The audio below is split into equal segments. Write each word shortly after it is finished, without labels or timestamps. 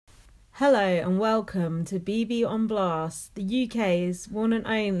Hello and welcome to BB on Blast, the UK's one and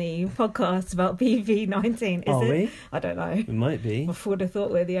only podcast about BB19. Is Are it? we? I don't know. It might be. I would have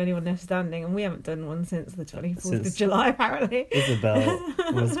thought we're the only one left standing, and we haven't done one since the 24th of Since July, apparently. Isabel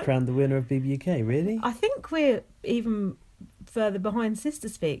was crowned the winner of BBUK, really? I think we're even further behind Sister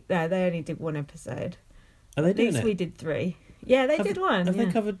Speak. No, they only did one episode. Are they At doing least it? we did three. Yeah, they did one. Have yeah.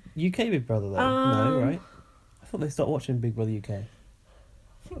 they covered UK Big Brother, though? No, right? I thought they stopped watching Big Brother UK.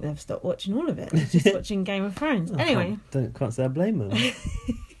 I think they've stopped watching all of it. They're just watching Game of Thrones. Anyway. Can't say I blame them.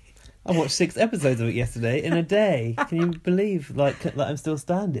 I watched 6 episodes of it yesterday in a day. Can you believe that I'm still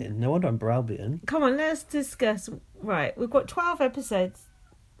standing? No wonder I'm Bralbian. Come on, let's discuss. Right, we've got 12 episodes.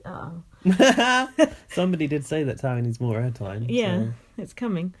 Oh. Somebody did say that Towie needs more airtime. Yeah, so. it's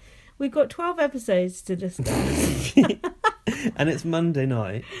coming. We've got 12 episodes to discuss. And it's Monday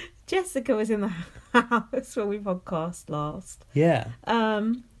night. Jessica was in the house when we podcast last. Yeah.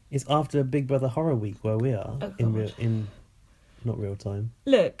 Um, It's after Big Brother Horror Week where we are. Oh, in not real time.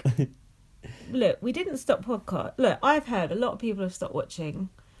 Look, we didn't stop podcast. Look, I've heard a lot of people have stopped watching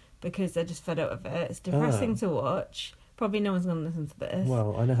because they're just fed up with it. It's depressing to watch. Probably no one's going to listen to this.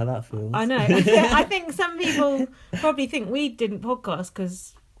 Well, I know how that feels. I know. I think some people probably think we didn't podcast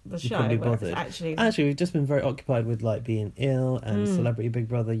because the You show couldn't be was bothered. actually... Actually, we've just been very occupied with being ill and Celebrity Big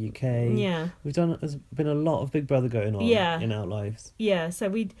Brother UK. Yeah. There's been a lot of Big Brother going on in our lives. Yeah, so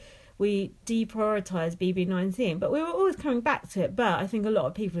we deprioritised BB19, but we were always coming back to it. But I think a lot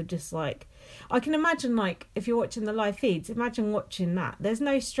of people are just like, I can imagine, like, if you're watching the live feeds, imagine watching that. There's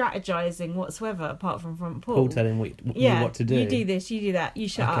no strategizing whatsoever apart from front Paul. Paul telling you what to do. You do this, you do that, you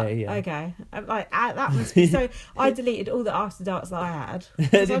shut up. Yeah. Okay. That must be so. I deleted all the After Darks that I had.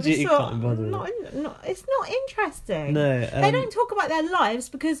 Did I you? just You thought, can't bother with it's not interesting. No. They don't talk about their lives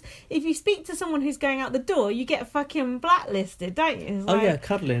because if you speak to someone who's going out the door, you get fucking blacklisted, don't you? It's like, yeah,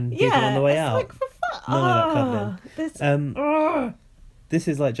 cuddling people on the way it's out. like, for fuck. No, not This, This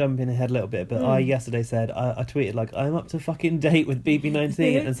is like jumping ahead a little bit, but I yesterday said, I tweeted like, I'm up to fucking date with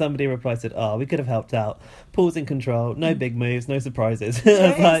BB19, and somebody replied, said, we could have helped out. Paul's in control, no big moves, no surprises.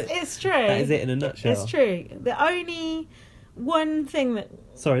 it's true. That is it in a nutshell. It's true. The only one thing that...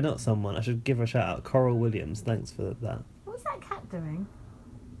 Sorry, not someone. I should give her a shout out. Coral Williams. Thanks for that. What's that cat doing?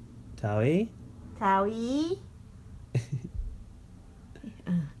 Towie? Towie?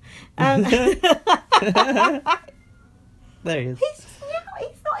 There he is. He's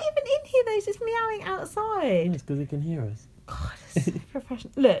not even in here though, he's just meowing outside. It's because he can hear us. God, it's so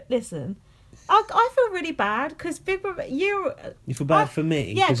professional. Look, listen. I feel really bad because Big Brother, You feel bad for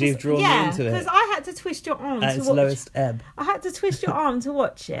me yeah, because you've drawn me into it because I had to twist your arm at to its watch. lowest ebb. I had to twist your arm to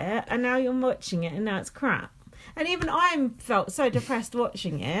watch it, and now you're watching it, and now it's crap. And even I felt so depressed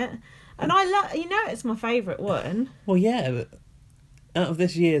watching it, and I love. It's my favourite one. Well, yeah, but out of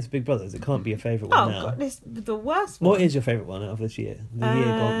this year's Big Brothers, it can't be your favourite one now. God, this the worst one. What is your favourite one out of this year?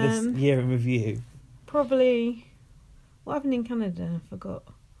 This year in review. Probably. What happened in Canada? I forgot.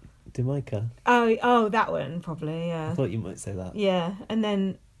 Jamaica. Oh, that one probably. Yeah. I thought you might say that. Yeah, and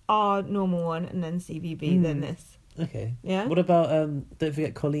then our normal one, and then CBB, then this. Okay. Yeah. What about don't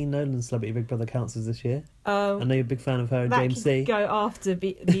forget Colleen Nolan's Celebrity Big Brother counts as this year. I know you're a big fan of her and that James C. Go after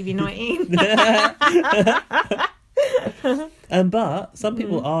BB19. But some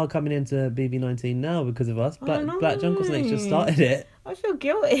people are coming into BB19 now because of us. Black Jungle Snakes just started it. I feel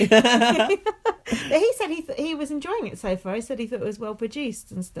guilty. He said he was enjoying it so far. He said he thought it was well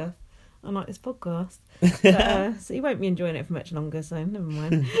produced and stuff. Unlike this podcast. But, so he won't be enjoying it for much longer, so never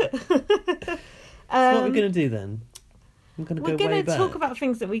mind. So what are we going to do then? We're going to talk about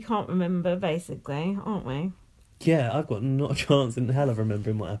things that we can't remember, basically, aren't we? Yeah, I've got not a chance in hell of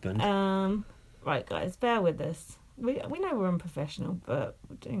remembering what happened. Right, guys, bear with us. We know we're unprofessional, but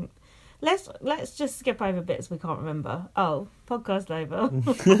we're doing... Let's just skip over bits we can't remember. Oh, podcast over.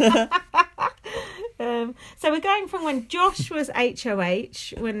 So we're going from when Josh was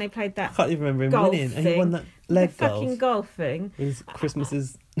HOH, when they played that I can't even remember him golf winning. And he won that the leg fucking golf. golfing. It was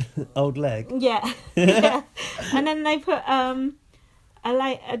Christmas's old leg. Yeah. Yeah. And then they put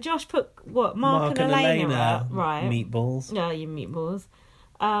Josh put what? Mark and Elena up. Right. Meatballs. No, you meatballs.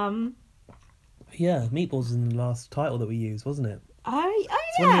 Yeah, Meatballs was in the last title that we used, wasn't it? Oh So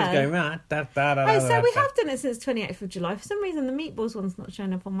when he was yeah. going round. So we have done it since 28th of July. For some reason, the meatballs one's not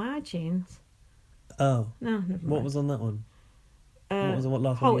showing up on my iTunes. Oh. No, never mind. What was on that one? What was on what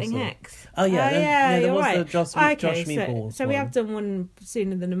last one you Halting saw? X. Oh yeah, there you're was right. the Josh Meatballs. So we have done one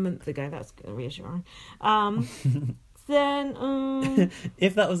sooner than a month ago. That's reassuring. Then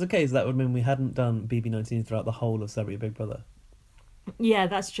if that was the case, that would mean we hadn't done BB19 throughout the whole of Celebrity Big Brother. yeah,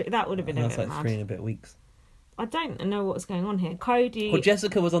 that's true. That would have been a That's bit like mad. 3 and a bit weeks. I don't know what's going on here. Cody. Well,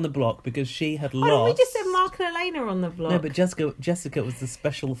 Jessica was on the block because she had Hold on, lost. we just said Mark and Elena on the vlog. No, but Jessica was the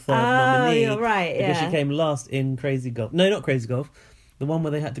special third nominee. You're right, Because yeah. she came last in Crazy Golf. No, not Crazy Golf. The one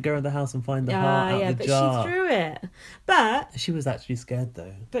where they had to go around the house and find the heart out the jar. But she threw it. But She was actually scared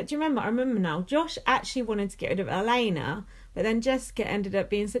though. do you remember? I remember now. Josh actually wanted to get rid of Elena, but then Jessica ended up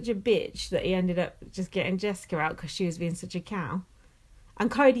being such a bitch that he ended up just getting Jessica out because she was being such a cow. And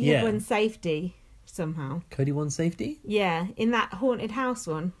Cody had won safety somehow. Cody won safety? Yeah, in that haunted house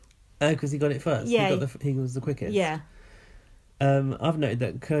one. Oh, because he got it first. Yeah. He was the quickest. Yeah. I've noted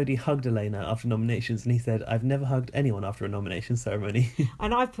that Cody hugged Elena after nominations, and he said, "I've never hugged anyone after a nomination ceremony."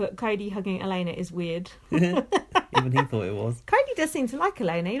 And I put Cody hugging Elena is weird. Even he thought it was. Cody does seem to like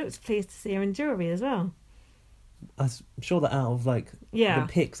Elena. He looks pleased to see her in jewellery as well. I'm sure that out of the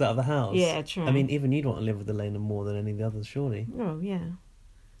pics out of the house. Yeah, true. I mean, even you'd want to live with Elena more than any of the others, surely. Oh, yeah.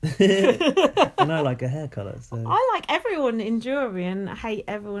 And I like her hair colour, so I like everyone in jewellery and hate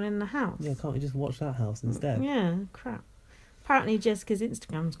everyone in the house. yeah, can't we just watch that house instead? Yeah, crap. Apparently Jessica's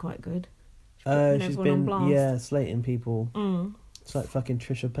Instagram's quite good. She's been slating people. It's like fucking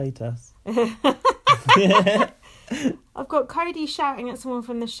Trisha Paytas. I've got Cody shouting at someone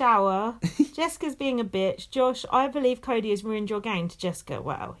from the shower. Jessica's being a bitch. Josh, I believe Cody has ruined your game to Jessica.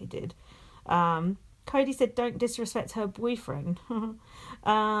 Well, he did. Cody said, don't disrespect her boyfriend.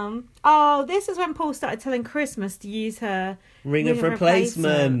 This is when Paul started telling Christmas to use her Ring of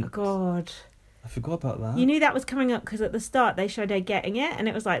replacement. God. I forgot about that. You knew that was coming up because at the start they showed her getting it, and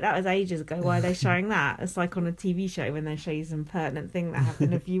it was like, that was ages ago. Why are they showing that? It's like on a TV show when they show you some pertinent thing that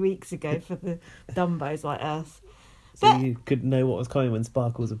happened a few weeks ago for the Dumbos like us. So you could know what was coming when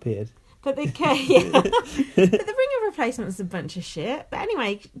Sparkles appeared. But the but the Ring of Replacement's a bunch of shit. But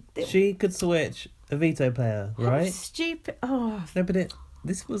anyway, She could switch a veto player, right? Stupid. Oh, No, but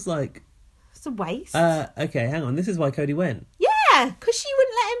this was like... it's a waste. Okay, hang on. This is why Cody went. Yeah, because she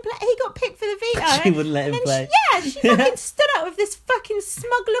wouldn't let him play. He got picked for the veto. She wouldn't let him play. She fucking stood up with this fucking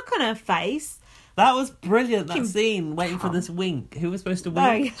smug look on her face. That was brilliant, that scene, waiting for this wink. Who was supposed to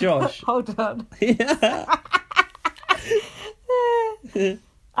wink? Oh, Josh. Hold on. Yeah.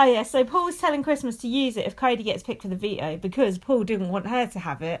 Oh yeah, so Paul's telling Christmas to use it if Cody gets picked for the veto because Paul didn't want her to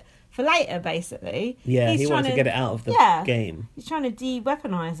have it for later, basically. Yeah, he wanted to get it out of the game. He's trying to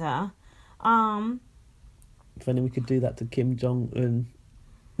de-weaponise her. If only we could do that to Kim Jong-un.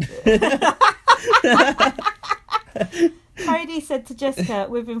 Cody said to Jessica,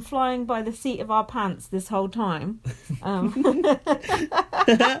 we've been flying by the seat of our pants this whole time.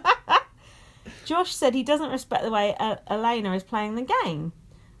 Josh said he doesn't respect the way Elena is playing the game.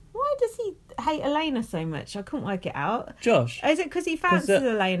 Why does he hate Elena so much? I couldn't work it out. Josh. Is it because he fancies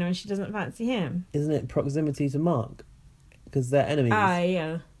Elena and she doesn't fancy him? Isn't it proximity to Mark? Because they're enemies.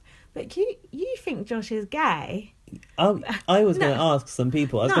 Yeah. But you think Josh is gay? I was going to ask some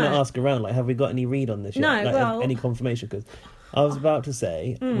people. I was going to ask around, have we got any read on this yet? Any confirmation? Because I was about to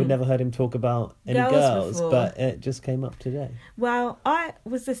say we'd never heard him talk about any girls but it just came up today. Well, I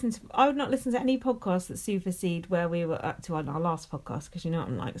would not listen to any podcast that supersede where we were up to on our last podcast, because you know what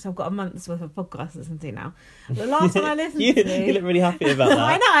I'm like. So I've got a month's worth of podcasts to listen to now. The last one I listened to... You look really happy about that.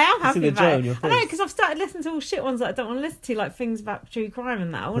 I know, I am happy about it. I know, because I've started listening to all shit ones that I don't want to listen to, like things about true crime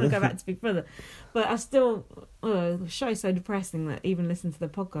and that. I want to go back to Big Brother. But I still... the show's so depressing that even listening to the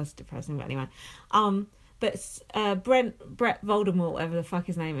podcast is depressing. But anyway... But Brett Voldemort, whatever the fuck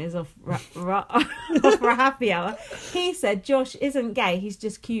his name is, off for a happy hour, he said Josh isn't gay, he's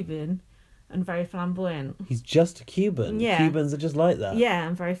just Cuban and very flamboyant. He's just a Cuban? Yeah. Cubans are just like that? Yeah,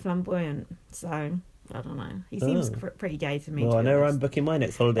 and very flamboyant. So, I don't know. He seems pretty gay to me. Well, I know where I'm booking my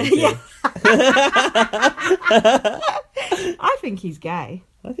next holiday Yeah. I think he's gay.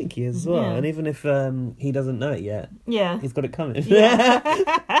 I think he is as well. Yeah. And even if he doesn't know it yet, he's got it coming.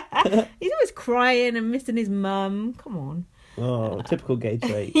 Yeah. He's always crying and missing his mum. Come on. Oh, typical gay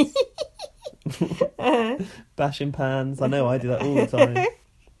traits. Bashing pans. I know I do that all the time.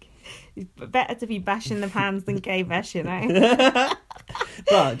 It's better to be bashing the pans than gay bashing, eh?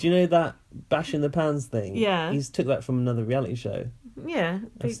 But do you know that bashing the pans thing? Yeah. He's took that from another reality show. Yeah.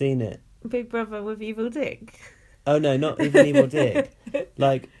 I've seen it. Big Brother with Evil Dick. Oh no, not even Evil Dick.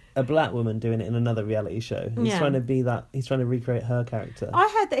 Like a black woman doing it in another reality show. He's trying to be that. He's trying to recreate her character. I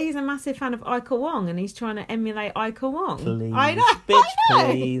heard that he's a massive fan of Ika Wong and he's trying to emulate Ika Wong. Please, I know, bitch, I know.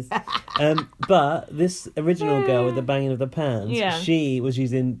 please. But this original girl with the banging of the pans, she was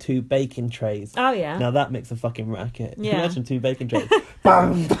using 2 baking trays. Oh yeah. Now that makes a fucking racket. Yeah. Imagine 2 baking trays.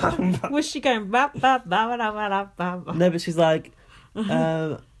 Bam, bam, bam. Was she going? Bah, bah, bah, bah, bah, bah, bah. No, but she's like.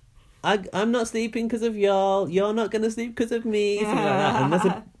 I'm not sleeping because of y'all. You're not going to sleep because of me. Something like that.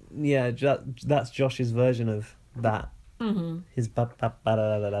 And Yeah, that's Josh's version of that. Mm-hmm. His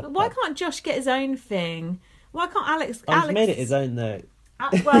Why can't Josh get his own thing? Why can't Alex? Alex made it his own though.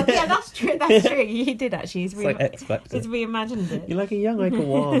 Well, yeah, that's true. That's true. He did actually. He's like X Factor. He's reimagined it. You're like a young Michael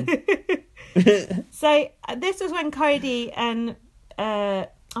Wan. So this was when Cody and oh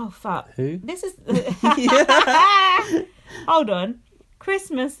fuck. Who? This is. Hold on.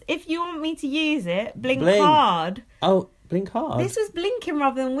 Christmas. If you want me to use it, blink hard. Oh. Blink hard. This was blinking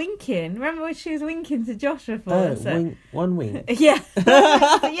rather than winking. Remember when she was winking to Josh before? Oh, so... one wink. Yeah.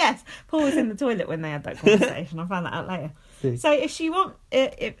 Yes. Paul was in the toilet when they had that conversation. I found that out later. See. So if she want,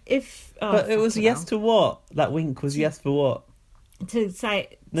 if but it was yes to what? That wink was yes for what? To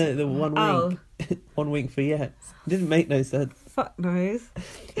say no, the one wink. One wink for yes. Didn't make no sense. Fuck knows.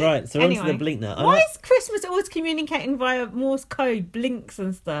 Right. So anyway, on to the blink now. Why is Christmas always communicating via Morse code, blinks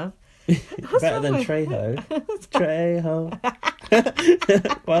and stuff? Better than Trejo. Trejo.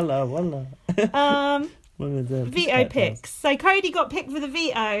 Voila. Veto picks. So Cody got picked for the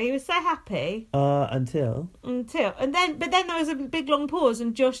veto. He was so happy. Until and then there was a big long pause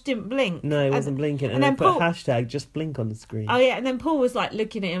and Josh didn't blink. No, he wasn't blinking. And then put hashtag just blink on the screen. Oh yeah, and then Paul was like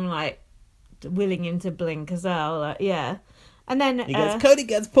looking at him like willing him to blink as well. Like, yeah. And then he goes, Cody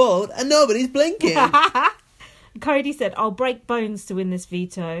gets pulled and nobody's blinking. Cody said, "I'll break bones to win this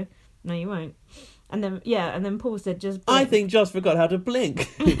veto." No, you won't. And then Paul said, just blink. I think Josh forgot how to blink.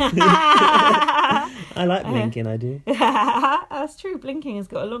 I like blinking, I do. That's true. Blinking has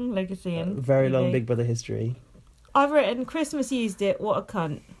got a long legacy. Very long Big Brother history. I've written, Christmas used it, what a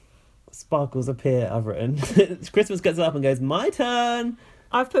cunt. Sparkles appear, I've written. Christmas gets up and goes, my turn.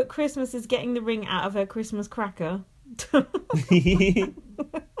 I've put Christmas is getting the ring out of her Christmas cracker.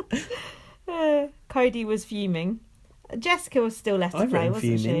 Cody was fuming. Jessica was still left to play,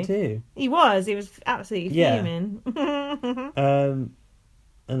 wasn't she? Too. He was absolutely fuming. And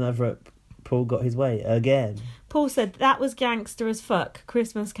I've wrote, Paul got his way again. Paul said, that was gangster as fuck.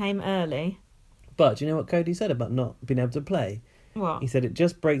 Christmas came early. But do you know what Cody said about not being able to play? What? He said, it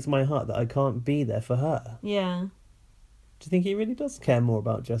just breaks my heart that I can't be there for her. Yeah. Do you think he really does care more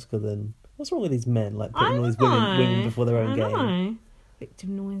about Jessica than... What's wrong with these men, like putting all these women before their own game? Know.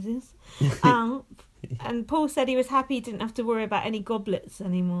 Victim noises. And Paul said he was happy he didn't have to worry about any goblets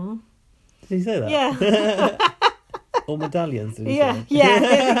anymore. Did he say that? Yeah. Or medallions, did he say?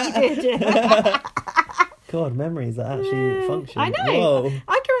 Yeah, he did. Yeah. God, memories that actually function. I know. Whoa.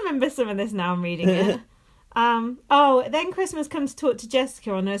 I can remember some of this now I'm reading it. Then Christmas comes to talk to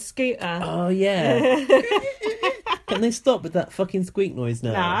Jessica on her scooter. Oh, yeah. Can they stop with that fucking squeak noise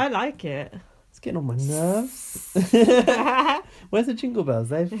now? No, I like it. It's getting on my nerves. Where's the jingle bells?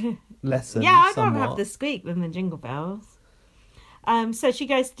 They've lessened. Yeah, I'd rather have the squeak than the jingle bells. So she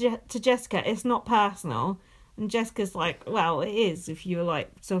goes to Jessica, it's not personal. And Jessica's like, well, it is. If you were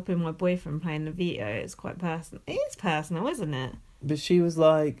like stopping my boyfriend playing the veto, it's quite personal. It is personal, isn't it? But she was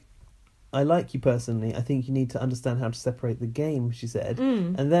like, I like you personally. I think you need to understand how to separate the game, she said.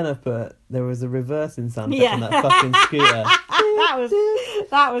 And then I put, there was a reversing sound effect on that fucking scooter.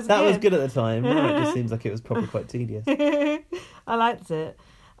 That was good at the time. Now it just seems like it was probably quite tedious. I liked it.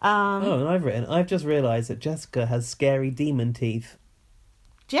 And I've just realised that Jessica has scary demon teeth.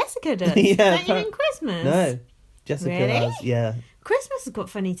 Jessica does? Yeah. Don't you mean Christmas? No. Jessica has, yeah. Christmas has got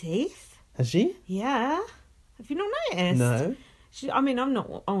funny teeth. Has she? Yeah. Have you not noticed? No. I'm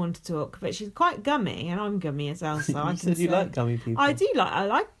not on to talk, but she's quite gummy, and I'm gummy as well. So I said you like gummy people. I do I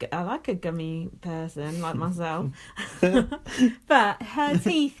like a gummy person like myself, but her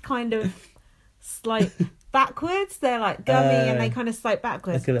teeth kind of slope backwards. They're like gummy, and they kind of slope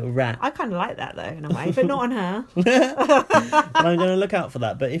backwards. Like a little rat. I kind of like that though in a way, but not on her. I'm going to look out for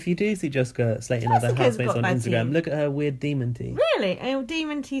that. But if you do see Jessica slating other housemates on Instagram, teeth. Look at her weird demon teeth. Really? Oh,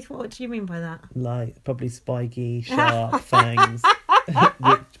 demon teeth? What do you mean by that? Like probably spiky, sharp fangs,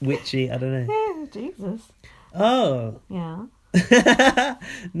 witchy. I don't know. Yeah, Jesus. Oh. Yeah.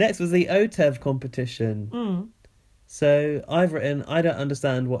 Next was the OTEV competition. So I've written, I don't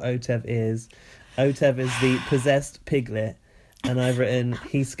understand what OTEV is. OTEV is the possessed piglet, and I've written,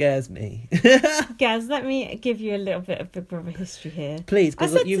 he scares me. Gaz, let me give you a little bit of Big Brother history here. Please,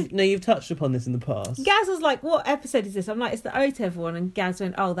 because you've touched upon this in the past. Gaz was like, what episode is this? I'm like, it's the OTEV one, and Gaz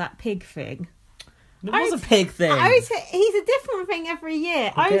went, oh, that pig thing. It was a pig thing. He's a different thing every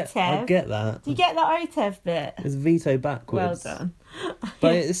year. I get that. Do you get the OTEV bit? It's veto backwards. Well done.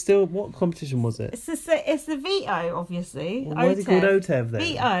 But it's still, what competition was it? It's the veto, obviously. Well, why is it called OTEV then?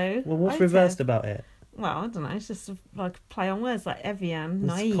 Veto. Well, what's reversed about it? Well, I don't know. It's just like a play on words, like Evian,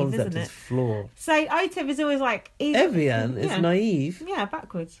 naive, isn't it? This concept is flawed. So OTEV is always like... Evian is naive? Yeah,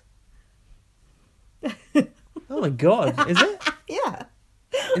 backwards. Oh my God, is it? Yeah.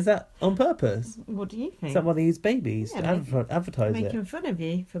 Is that on purpose? What do you think? Is that why they use babies to advertise it? Making fun of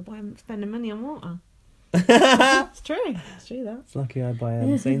you for spending money on water. It's true that. It's lucky I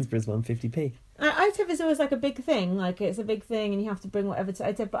buy Sainsbury's 150p. OTIF is always like a big thing. Like, it's a big thing and you have to bring whatever to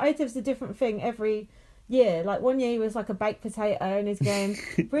OTIF. But OTIF's a different thing every year. Like, one year he was like a baked potato and he's going,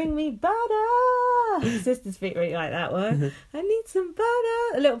 bring me butter. His sisters speak really like that one. I need some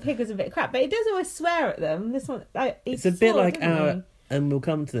butter. The little pig was a bit crap, but he does always swear at them. This one, it's a bit like our... And we'll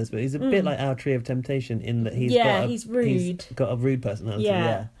come to this, but he's a bit like our Tree of Temptation in that he's rude. He's got a rude personality.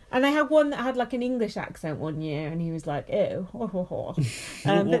 Yeah. And they had one that had like an English accent one year, and he was like, "Ew."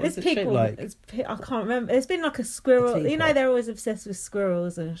 But this pig, I can't remember. It's been like a squirrel. You know, they're always obsessed with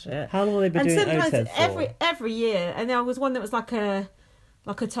squirrels and shit. How long have they been doing OTED for? Every year, and there was one that was like a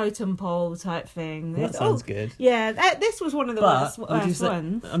totem pole type thing. Well, that sounds good. Yeah, this was one of the worst ones.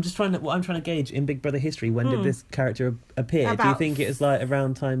 I'm just trying to gauge in Big Brother history, when did this character appear? Do you think it is like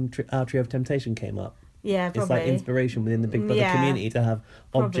around time our Tree of Temptation came up? Yeah, probably. It's like inspiration within the Big Brother community to have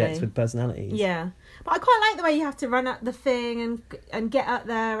objects with personalities. Yeah. But I quite like the way you have to run up the thing and get up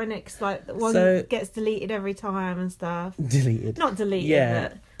there, and it's like one gets deleted every time and stuff. Deleted? Not deleted,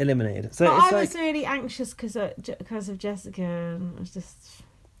 but eliminated. So but I was really anxious because of Jessica, and it was just...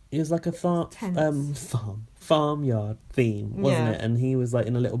 It was like a farmyard theme, wasn't it? And he was like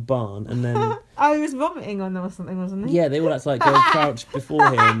in a little barn, and then... Oh, he was vomiting on them or something, wasn't he? Yeah, they all had to like go crouch before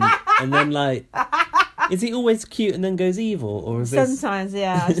him, and then like... Is he always cute and then goes evil, or is Sometimes,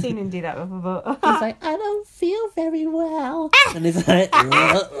 yeah. I've seen him do that before. He's like, I don't feel very well. And he's like,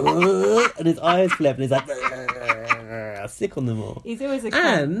 and his eyes flip, and he's like, sick on them all. He's always a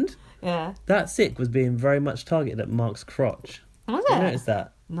And that sick was being very much targeted at Mark's crotch. Was it? You noticed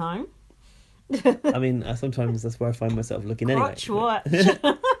that? No. I mean, sometimes that's where I find myself looking crotch anyway.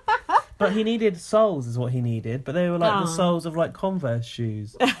 Watch. But he needed soles, is what he needed. But they were like the soles of like Converse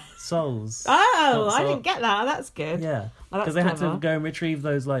shoes. Soles. I didn't get that. That's good. Yeah, because they had to go and retrieve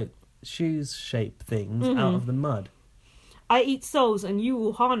those like shoes shape things out of the mud. I eat soles and you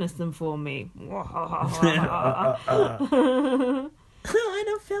will harness them for me. I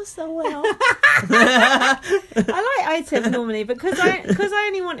don't feel so well. I like OTIF normally because I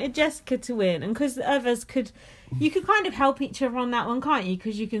only wanted Jessica to win, and because the others could... You could kind of help each other on that one, can't you?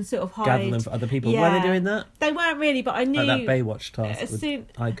 Because you can sort of hide. Gather them for other people. Yeah. Were they doing that? They weren't really, but I knew... Like that Baywatch task with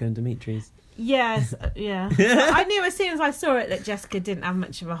Heiko and Dimitris. Yes, yeah. I knew as soon as I saw it that Jessica didn't have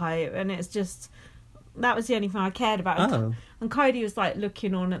much of a height, and it's just... That was the only thing I cared about. Oh. And Cody was like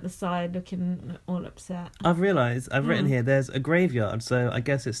looking on at the side, looking all upset. I've realised, I've written here, there's a graveyard, so I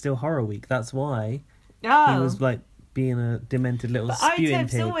guess it's still horror week. That's why he was like being a demented little spewing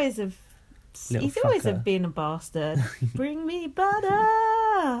pig. He's always been a bastard. Bring me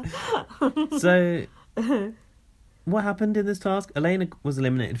butter. So, what happened in this task? Elena was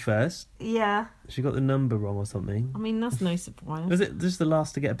eliminated first. Yeah. She got the number wrong or something. I mean, that's no surprise. Was it just the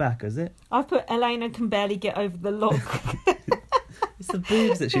last to get back, is it? I've put Elena can barely get over the log. It's the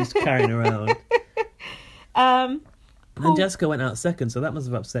boobs that she's carrying around. And then Jessica went out second, so that must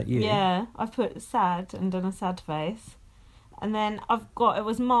have upset you. Yeah, I've put sad and done a sad face. And then it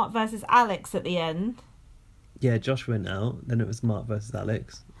was Mark versus Alex at the end. Yeah, Josh went out. Then it was Mark versus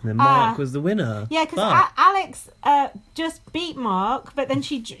Alex. And then Mark was the winner. Yeah, because Alex just beat Mark, but then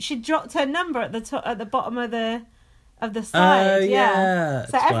she dropped her number at the bottom of the slide. Oh, yeah.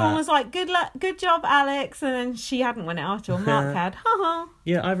 So everyone was like, "Good luck, good job, Alex," and then she hadn't won it after all. Mark had. Ha.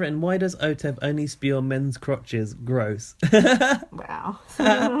 Yeah, I've written, why does OTEV only spew on men's crotches? Gross. Wow.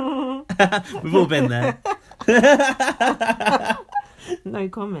 We've all been there. No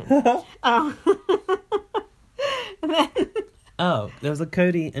comment. There was a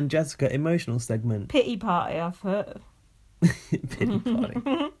Cody and Jessica emotional segment. Pity party, I've heard. Pity party.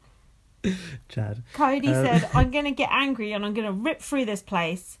 Chad. Cody said, I'm going to get angry and I'm going to rip through this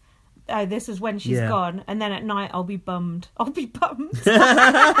place. Oh, this is when she's gone. And then at night, I'll be bummed. Presumptuous.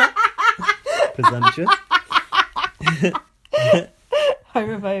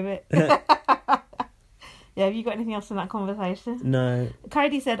 Homophobic. Yeah, have you got anything else in that conversation? No.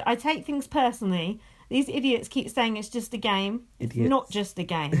 Cody said, I take things personally. These idiots keep saying it's just a game. It's not just a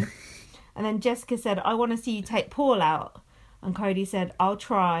game. And then Jessica said, I want to see you take Paul out. And Cody said, I'll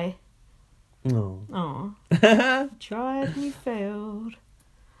try. Oh. Tried and you failed.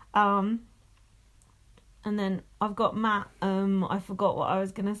 And then I've got Matt. I forgot what I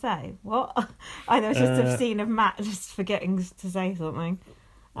was going to say. What? I know, it's just a scene of Matt just forgetting to say something.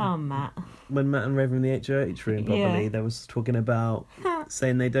 Oh, Matt. When Matt and Raven in the HOH room, probably, they was talking about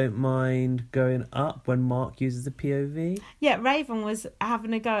saying they don't mind going up when Mark uses the POV. Yeah, Raven was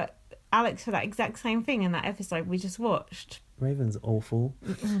having a go at Alex for that exact same thing in that episode we just watched. Raven's awful.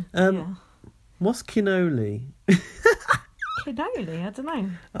 What's cannoli? Cannoli? I don't know.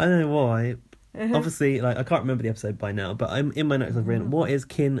 I don't know why. Obviously, like I can't remember the episode by now, but I'm in my notes. I've written, what is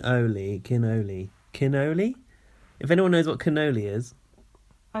cannoli? Cannoli? If anyone knows what cannoli is,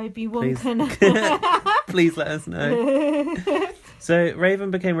 Obi-Wan Kenobi. Please let us know. So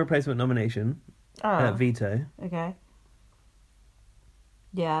Raven became replacement nomination at veto. Okay.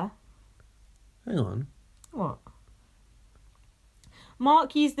 Yeah. Hang on. What?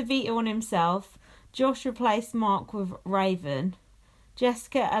 Mark used the veto on himself. Josh replaced Mark with Raven.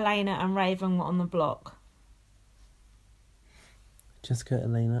 Jessica, Elena and Raven were on the block. Jessica,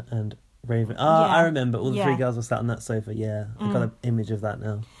 Elena and Raven. I remember. All the three girls were sat on that sofa. Yeah, I got an image of that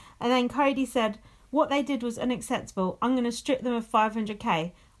now. And then Cody said, what they did was unacceptable. I'm going to strip them of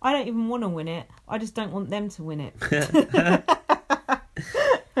 500k. I don't even want to win it. I just don't want them to win it.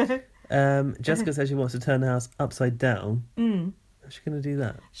 Jessica says she wants to turn the house upside down. How's she going to do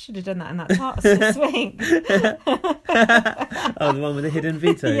that? Should have done that in that TARDIS this week. The one with the hidden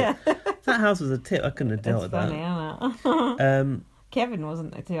veto? Yeah. That house was a tip. I couldn't have dealt with funny, that. Isn't it? Kevin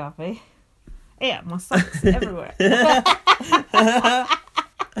wasn't too happy. Yeah, my socks everywhere.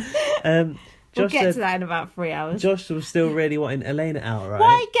 We'll get to that in about 3 hours. Josh was still really wanting Elena out,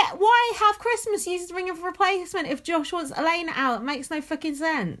 right? Why have Christmas used to ring a replacement if Josh wants Elena out? It makes no fucking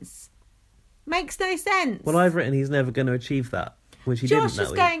sense. Makes no sense. Well, I've written he's never going to achieve that, which he didn't. Josh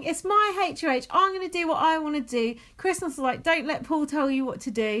was going, it's my HOH. I'm going to do what I want to do. Christmas is like, don't let Paul tell you what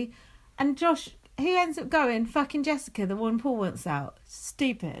to do. And Josh, who ends up going? Fucking Jessica, the one Paul wants out.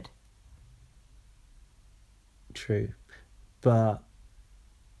 Stupid. True. But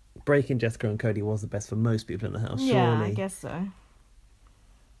breaking Jessica and Cody was the best for most people in the house, surely. Yeah, I guess so.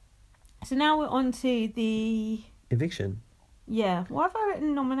 So now we're on to the... eviction. Yeah. Why have I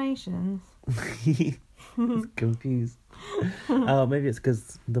written nominations? Confused. Oh, maybe it's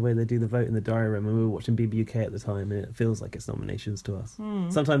because the way they do the vote in the diary room, and we were watching BBUK at the time, and it feels like it's nominations to us.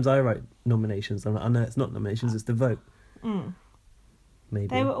 Sometimes I write nominations. I'm like, I know it's not nominations, it's the vote. Maybe.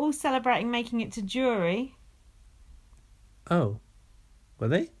 They were all celebrating making it to jury. Oh. Were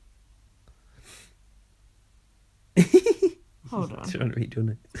they? Hold on. Trying to read your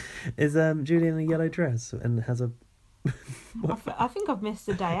notes. Is Julie in a yellow dress and has a... I think I've missed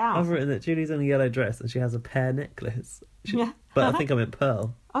a day out. I've written that Julie's in a yellow dress and she has a pear necklace. But I think I meant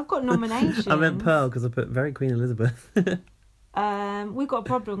pearl. I've got nominations. I meant pearl because I put very Queen Elizabeth. We've got a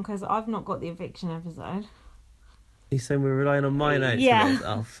problem because I've not got the eviction episode. You saying we're relying on my notes? Yeah.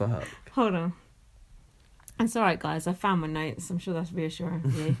 Oh, fuck. Hold on. It's alright, guys. I found my notes. I'm sure that's reassuring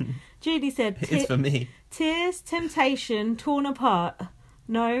for you. Judy said... It's for me. Tears, temptation, torn apart.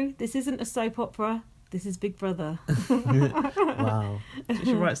 No, this isn't a soap opera. This is Big Brother. Wow.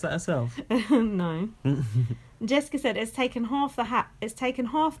 She writes that herself? No. Jessica said it's taken half the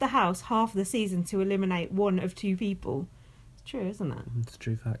house, half the season to eliminate one of two people. It's true, isn't it? It's a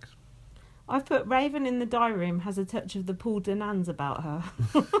true fact. I've put Raven in the diary room has a touch of the Paul Denans about her.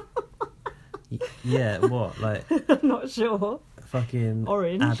 Yeah, what? Like... I'm not sure. Fucking...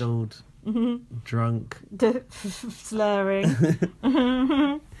 Orange. Addled. Drunk. Slurring.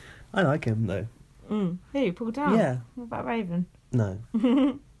 I like him, though. Who? Paul Denans? Yeah. What about Raven? No.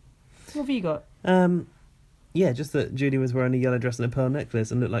 What have you got? Yeah, just that Judy was wearing a yellow dress and a pearl necklace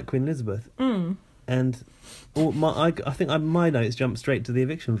and looked like Queen Elizabeth. And I think my notes jumped straight to the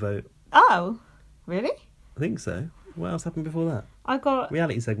eviction vote. Oh, really? I think so. What else happened before that? I got...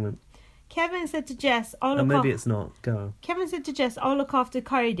 reality segment. Kevin said to Jess, it's not. Go on. Kevin said to Jess, I'll look after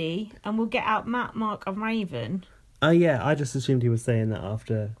Cody and we'll get out Matt, Mark and Raven. Oh, yeah. I just assumed he was saying that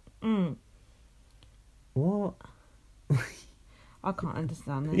after... What? I can't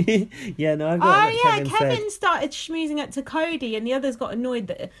understand this. Yeah, no, I've got Kevin started schmoozing it to Cody and the others got annoyed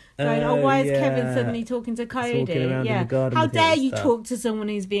that going, why is Kevin suddenly talking to Cody? How dare you talk to someone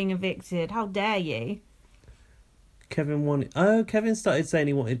who's being evicted? How dare you? Kevin started saying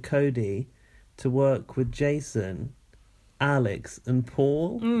he wanted Cody to work with Jason, Alex and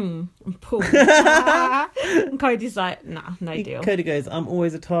Paul. Paul. And Cody's like, nah, no deal. Cody goes, I'm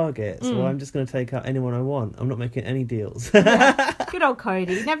always a target, so I'm just going to take out anyone I want. I'm not making any deals. Good old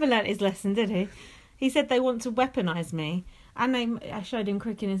Cody. He never learnt his lesson, did he? He said they want to weaponise me. And I showed him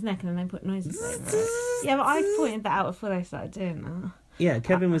cricking his neck and then they put noises over it. Yeah, but I pointed that out before they started doing that. Yeah,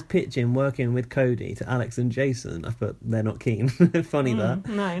 Kevin was pitching working with Cody to Alex and Jason. I thought they're not keen. Funny that.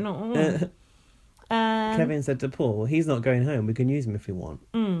 No, not all. Kevin said to Paul, he's not going home. We can use him if we want.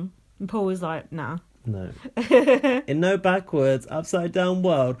 And Paul was like, nah. No. In no backwards, upside down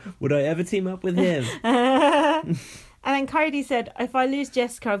world would I ever team up with him. And then Cody said, if I lose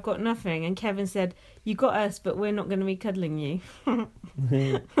Jessica, I've got nothing. And Kevin said, you got us, but we're not going to be cuddling you.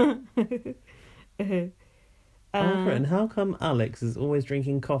 I've written, how come Alex is always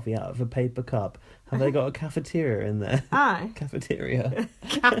drinking coffee out of a paper cup? Have they got a cafeteria in there? Aye. Cafeteria.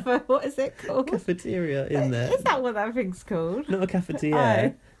 What is it called? Cafeteria in there. Is that what that thing's called? Not a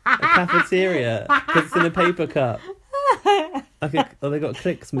cafeteria. A cafeteria. Because it's in a paper cup. They got a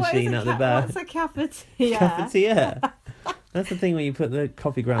clicks machine out the back. What's a cafetiere? Cafetiere. That's the thing where you put the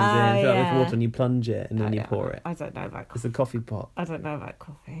coffee grounds in, fill it with water, and you plunge it, and then you pour it. I don't know about coffee. It's a coffee pot. I don't know about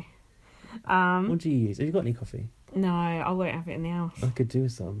coffee. What do you use? Have you got any coffee? No, I won't have it in the house. I could do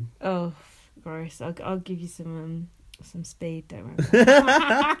some. Oh, gross. I'll give you some speed, don't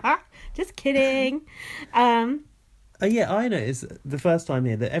worry. Just kidding. Oh yeah, I noticed the first time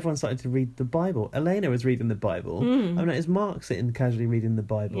here that everyone started to read the Bible. Elena was reading the Bible. I noticed Mark sitting casually reading the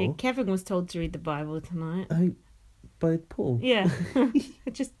Bible. Yeah, Kevin was told to read the Bible tonight. Oh, by Paul? Yeah.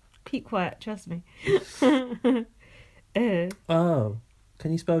 Just keep quiet, trust me. Oh,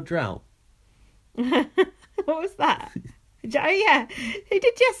 can you spell drought? What was that? Oh yeah. Who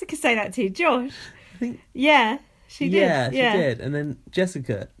did Jessica say that to? Josh? I think... Yeah, she did. Yeah, she did. And then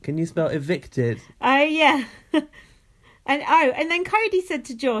Jessica, can you spell evicted? Oh yeah. And then Cody said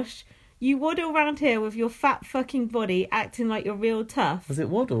to Josh, you waddle around here with your fat fucking body acting like you're real tough. Was it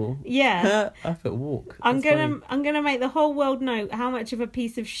waddle? Yeah. I thought walk. I'm gonna make the whole world know how much of a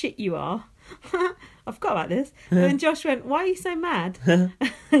piece of shit you are. I forgot about this. And then Josh went, why are you so mad?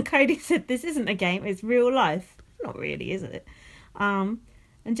 And Cody said, this isn't a game, it's real life. Not really, is it? And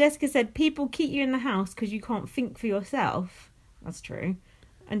Jessica said, people keep you in the house because you can't think for yourself. That's true.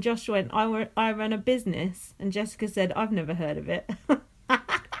 And Josh went, I run a business. And Jessica said, I've never heard of it.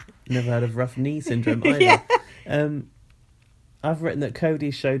 Never heard of rough knee syndrome either. Yeah. I've written that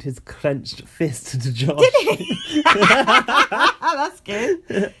Cody showed his clenched fist to Josh. Did he? That's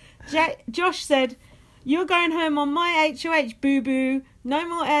good. Josh said, you're going home on my HOH, boo-boo. No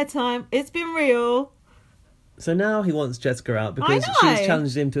more airtime. It's been real. So now he wants Jessica out because she's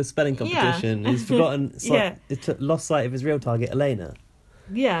challenged him to a spelling competition. Yeah. He's forgotten, lost sight of his real target, Elena.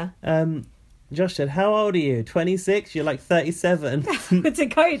 Yeah. Josh said, how old are you? 26? You're like 37. To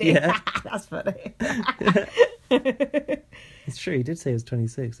Cody? Yeah. That's funny. It's true, he did say he was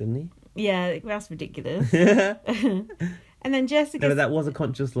 26, didn't he? Yeah, that's ridiculous. And then Jessica... No, but that was a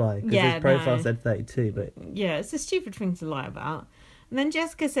conscious lie, because his profile said 32, but... Yeah, it's a stupid thing to lie about. And then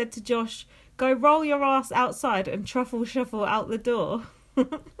Jessica said to Josh, go roll your ass outside and truffle shuffle out the door.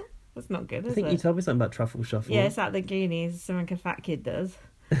 That's not good, is it? I think you told me something about truffle shuffle. Yeah, it's at the Goonies, something a fat kid does.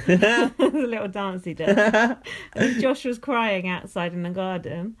 The little dance he does. And Josh was crying outside in the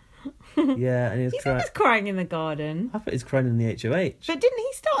garden. Yeah, and he was crying in the garden. I thought he was crying in the HOH. But didn't he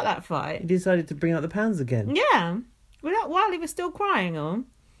start that fight? He decided to bring out the pans again. Yeah. While he was still crying on.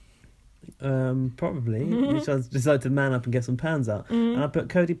 Probably. He decided to man up and get some pans out. And I put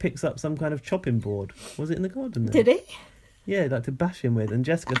Cody picks up some kind of chopping board. Was it in the garden then? Did he? Yeah, like to bash him with. And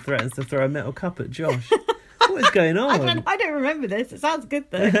Jessica threatens to throw a metal cup at Josh. What is going on? I don't remember this. It sounds good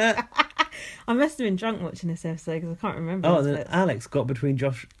though. I must have been drunk watching this episode because I can't remember. Oh, and then Alex got between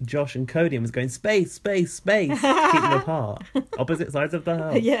Josh and Cody and was going space, space, space, keep them apart, opposite sides of the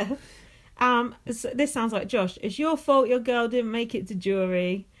house. Yeah. So this sounds like Josh. It's your fault your girl didn't make it to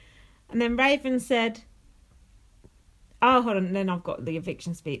jury. And then Raven said, oh, hold on. Then I've got the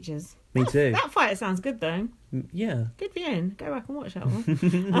eviction speeches. Me too. That fight sounds good though. Yeah. Good viewing. Go back and watch that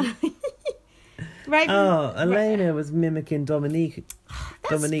one. Raven, Elena was mimicking Dominique's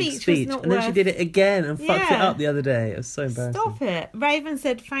speech. And then she did it again and fucked it up the other day. It was so embarrassing. Stop it. Raven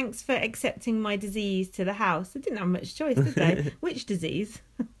said, thanks for accepting my disease to the house. They didn't have much choice, did they? Which disease?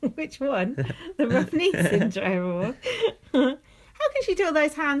 Which one? The rough knee syndrome? How can she do all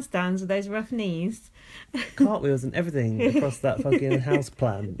those handstands with those rough knees? Cartwheels and everything across that fucking house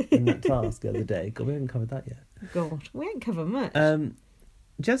plan in that task the other day. God, we haven't covered that yet. God, we ain't covered much.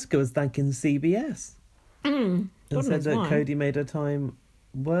 Jessica was thanking CBS and said that Cody made her time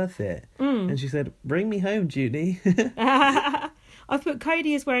worth it. And she said, bring me home, Judy. I thought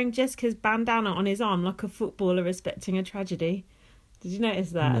Cody is wearing Jessica's bandana on his arm like a footballer respecting a tragedy. Did you notice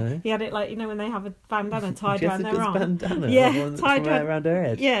that? No. He had it like, when they have a bandana tied around their arm. Bandana? Yeah, tied around her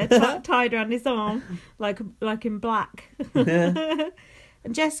head. Yeah, tied around his arm, like in black. And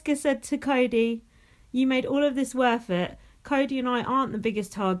Jessica said to Cody, you made all of this worth it. Cody and I aren't the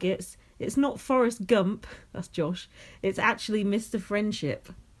biggest targets. It's not Forrest Gump. That's Josh. It's actually Mr. Friendship.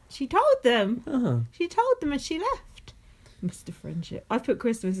 She told them. Uh-huh. She told them as she left. Mr. Friendship. I put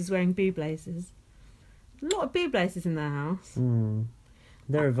Christmas as wearing boob laces. A lot of boob laces in their house.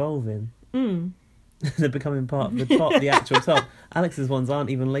 They're evolving. They're becoming part of the top, the actual top. Alex's ones aren't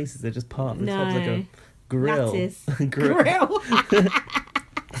even laces; they're just part of the top, like a grill. Grill.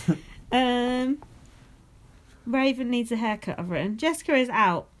 Raven needs a haircut, I've written. Jessica is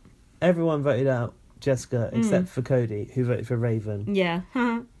out. Everyone voted out Jessica except for Cody, who voted for Raven. Yeah.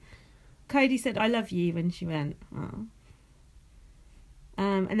 Cody said, "I love you," when she went. Oh.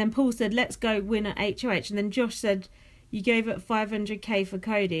 And then Paul said, "Let's go win at HOH." And then Josh said, "You gave up 500k for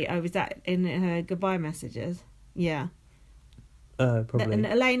Cody." Oh, was that in her goodbye messages? Yeah. Probably. And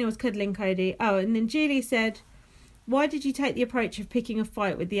Elena was cuddling Cody. Oh, and then Julie said, "Why did you take the approach of picking a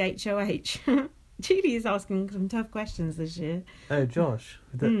fight with the HOH?" Julie is asking some tough questions this year. Oh, Josh.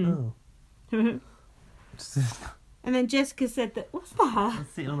 Oh. And then Jessica said that... What's that? I'm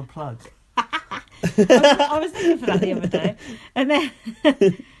sitting on a plug. I was looking for that the other day. And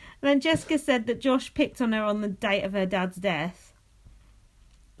then Jessica said that Josh picked on her on the date of her dad's death.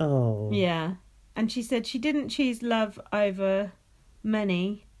 Oh. Yeah. And she said she didn't choose love over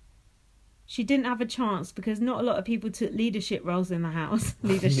money. She didn't have a chance because not a lot of people took leadership roles in the house.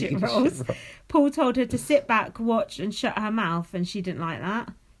 Leadership roles. Paul told her to sit back, watch and shut her mouth, and she didn't like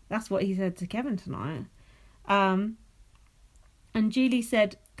that. That's what he said to Kevin tonight. And Julie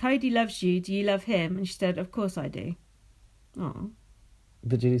said, "Cody loves you. Do you love him?" And she said, "Of course I do." Oh.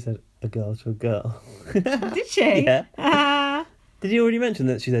 But Julie said, "A girl to a girl." Did she? Yeah. Did you already mention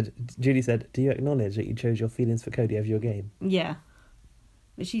that? Julie said, "Do you acknowledge that you chose your feelings for Cody over your game?" Yeah.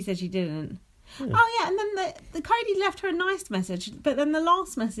 But she said she didn't. Yeah. Oh, yeah, and then the Cody left her a nice message, but then the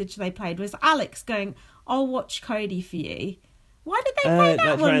last message they played was Alex going, "I'll watch Cody for you." Why did they play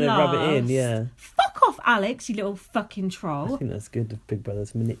that one trying last? To rub it in, yeah. Fuck off, Alex, you little fucking troll. I think that's good of Big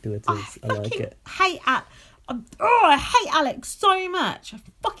Brother's manipulative. I like it. I hate Alex so much. I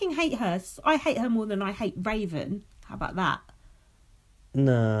fucking hate her. I hate her more than I hate Raven. How about that?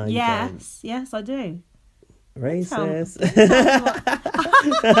 No, you Yes, yes, I do. Racist.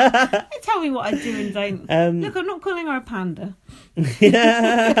 Tell me what I do and don't. Look, I'm not calling her a panda.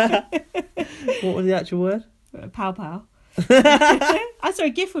 Yeah. What was the actual word? Pow pow. I saw a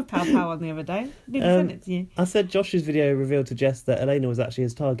gif with Pow Pow on the other day. Didn't send it to you. I said Josh's video revealed to Jess that Elena was actually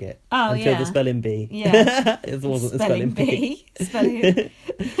his target. Oh, until the spelling bee. Yeah. It wasn't the spelling bee.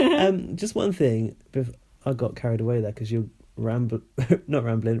 Just one thing. I got carried away there because you're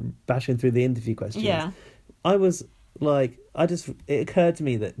bashing through the interview questions. Yeah. I was like, it occurred to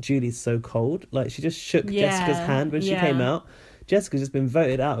me that Julie's so cold. Like, she just shook Jessica's hand when she came out. Jessica's just been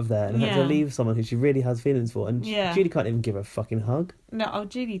voted out of there and had to leave someone who she really has feelings for. And Julie can't even give her a fucking hug. No,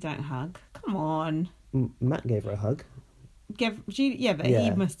 Julie don't hug. Come on. Matt gave her a hug. Julie,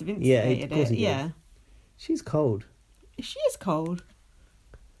 he must have instigated it. Yeah. She's cold. She is cold.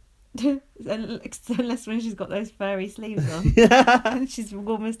 Unless when she's got those furry sleeves on. And she's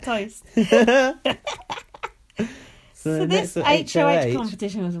warm as toast. So this HOH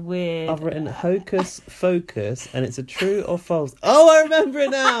competition was weird. I've written Hocus Focus, and it's a true or false. Oh, I remember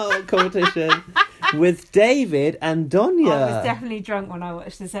it now. Competition with David and Donya. I was definitely drunk when I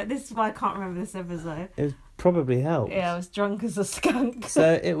watched this. This is why I can't remember this episode. It probably helped. Yeah, I was drunk as a skunk.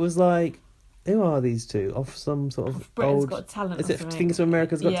 So it was like, who are these two? Off some sort of Britain's Got Talent. Is it Fingers of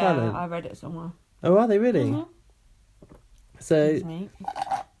America's Got Talent? Yeah, I read it somewhere. Oh, are they really? Mm-hmm. So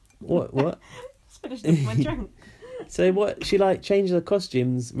what? Just finished off my drink. So what? She changes her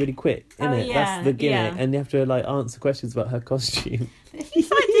costumes really quick, innit? Yeah, that's the gimmick, and you have to answer questions about her costume.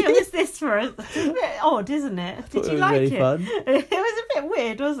 Whose idea was this for us? It's a bit odd, isn't it? Did you like really it? Fun. It was a bit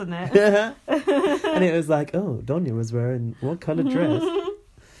weird, wasn't it? And it was like, oh, Donya was wearing what colour dress?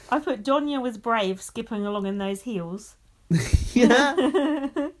 I put Donya was brave, skipping along in those heels.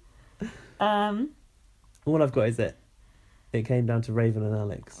 Yeah. All I've got is it came down to Raven and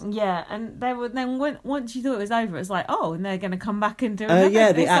Alex. Yeah, and once you thought it was over, it's like, oh, and they're going to come back and do another.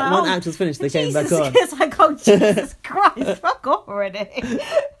 Yeah, one act was finished, they came back on. It's like, oh, Jesus Christ, fuck off already.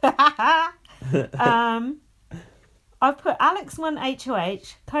 I've put Alex won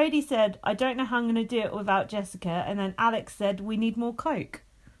HOH. Cody said, "I don't know how I'm going to do it without Jessica," and then Alex said, "We need more Coke."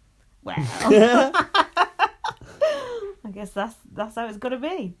 Well, I guess that's how it's got to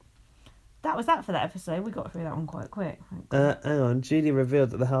be. That was that for that episode. We got through that one quite quick. Hang on. Julie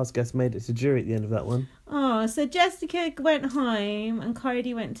revealed that the house guest made it to jury at the end of that one. Oh, so Jessica went home and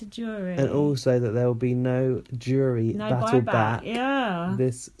Cody went to jury. And also that there will be no jury battle back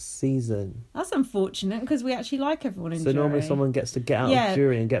this season. That's unfortunate because we actually like everyone in jury. So normally someone gets to get out of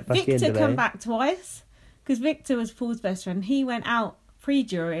jury and get back in, Victor come back twice because Victor was Paul's best friend. He went out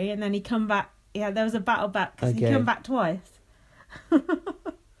pre-jury and then he come back. Yeah, there was a battle back because he come back twice.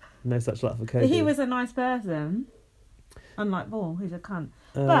 No such luck for Cody. He was a nice person. Unlike Paul, who's a cunt.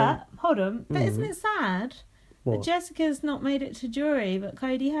 But hold on, but isn't it sad that Jessica's not made it to jury, but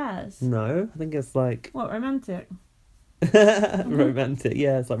Cody has? No, I think it's like what, romantic? Romantic,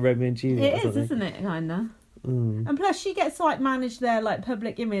 yeah, it's like Romeo and Juliet. It is, isn't it? Kinda. And plus, she gets to like manage their like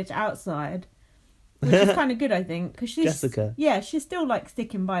public image outside, which is kind of good, I think, because she's Jessica. Yeah, she's still like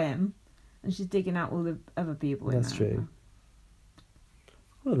sticking by him, and she's digging out all the other people. That's true.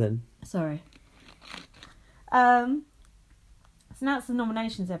 Well then. Sorry. So now it's the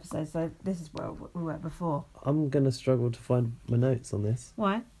nominations episode. So this is where we were before. I'm gonna struggle to find my notes on this.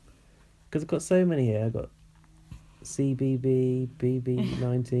 Why? Because I've got so many here. I've got CBB,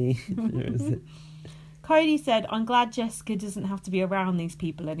 BB19. Where is it? Cody said, "I'm glad Jessica doesn't have to be around these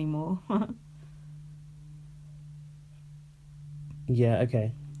people anymore." Yeah.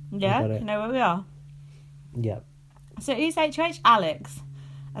 Okay. Yeah. You know where we are. Yeah. So who's HH? Alex.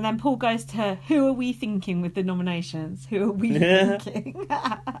 And then Paul goes to her, who are we thinking with the nominations? Who are we thinking?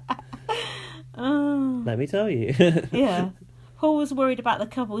 Let me tell you. Yeah. Paul was worried about the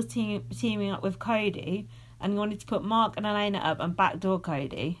couples teaming up with Cody and wanted to put Mark and Elena up and backdoor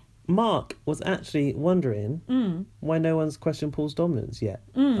Cody. Mark was actually wondering why no one's questioned Paul's dominance yet.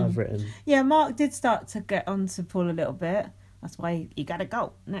 I've written. Yeah, Mark did start to get on to Paul a little bit. That's why he got to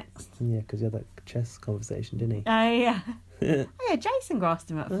go next. Yeah, because he had that chess conversation, didn't he? Oh, yeah. Oh, yeah, Jason grassed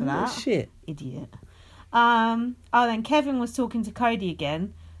him up for that. Shit. Idiot. Then Kevin was talking to Cody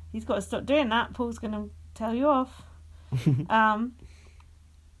again. He's got to stop doing that. Paul's going to tell you off.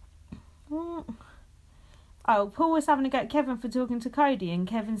 Paul was having a go at Kevin for talking to Cody, and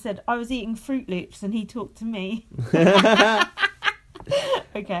Kevin said, I was eating Fruit Loops and he talked to me.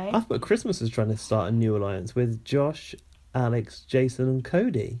 Okay. I thought Christmas was trying to start a new alliance with Josh, Alex, Jason and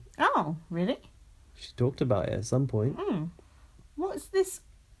Cody. Oh, really? She talked about it at some point. What's this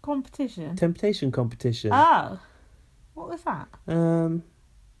competition? Temptation competition. Oh. What was that?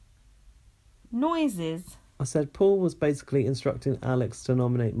 Noises. I said Paul was basically instructing Alex to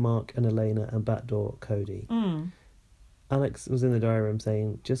nominate Mark and Elena and backdoor Cody. Alex was in the diary room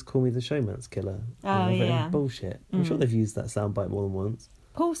saying, just call me the showman's killer. Oh, yeah. Bullshit. I'm sure they've used that soundbite more than once.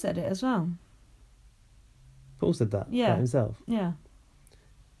 Paul said it as well. Paul said that about himself. Yeah.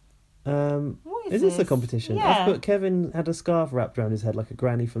 What is this a competition? Yeah. I've put Kevin had a scarf wrapped around his head like a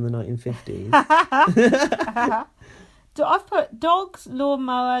granny from the 1950s. I've put dogs,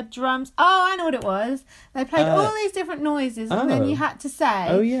 lawnmower, drums. Oh, I know what it was. They played all these different noises, and then you had to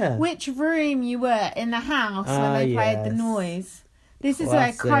say which room you were in the house when they played the noise. This is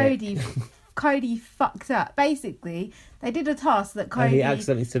where Cody fucked up. Basically, they did a task that Cody... he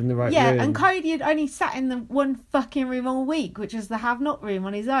accidentally stood in the right room. Yeah, and Cody had only sat in the one fucking room all week, which was the have-not room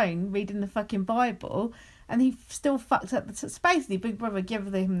on his own, reading the fucking Bible, and he still fucked up. So basically, Big Brother gave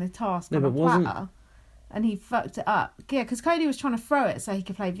him the task on a platter, and he fucked it up. Yeah, because Cody was trying to throw it so he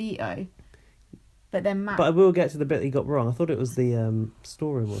could play veto. But then Matt... But I will get to the bit he got wrong. I thought it was the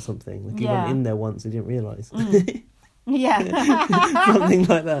storeroom or something. Like he went in there once and didn't realise. Yeah. Something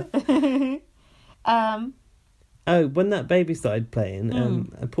like that. When that baby started playing,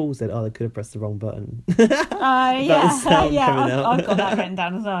 and Paul said, they could have pressed the wrong button. I've got that written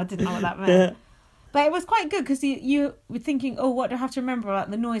down as well. I didn't know what that meant. Yeah. But it was quite good because you were thinking, what do I have to remember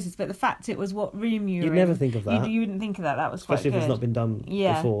about the noises? But the fact it was what room you were in. You'd never think of that. You wouldn't think of that. That was especially quite good. If it's not been done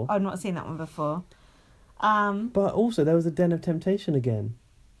before. I've not seen that one before. But also, there was a Den of Temptation again.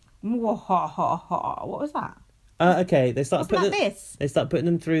 What was that? Okay, they start putting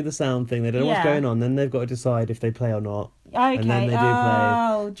them through the sound thing. They don't know what's going on. Then they've got to decide if they play or not. Okay. And then they do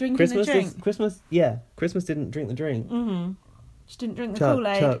play. Drinking the drink. Christmas didn't drink the drink. Mm-hmm. She didn't drink the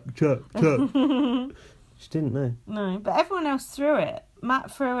Kool-Aid. Chuck. She didn't, no. No, but everyone else threw it. Matt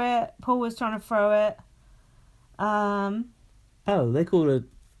threw it. Paul was trying to throw it. They call a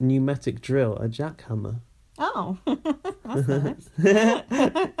pneumatic drill a jackhammer. Oh, that's nice.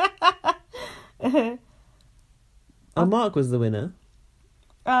 Mark was the winner.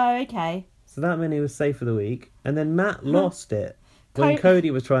 Oh, okay. So that meant he was safe for the week. And then Matt lost it when Cody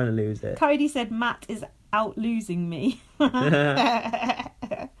was trying to lose it. Cody said Matt is out losing me. So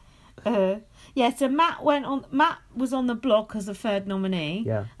Matt was on the block as a third nominee.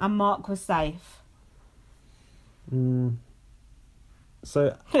 Yeah. And Mark was safe.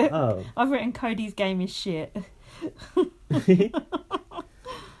 So, I've written Cody's game is shit.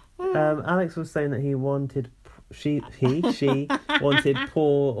 Alex was saying that he wanted she wanted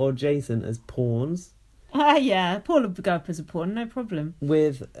Paul or Jason as pawns. Paul would go up as a pawn, no problem.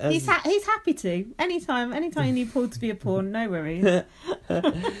 He's happy to. Anytime you need Paul to be a pawn, no worries.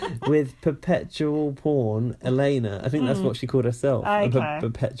 With perpetual pawn, Elena. I think that's what she called herself. Okay.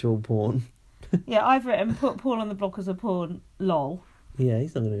 Perpetual pawn. Yeah, I've written put Paul on the block as a pawn, lol. Yeah,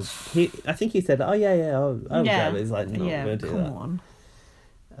 he's not going to... I think he said, oh, yeah, I'll grab it. He's like, no, I'm going to do that.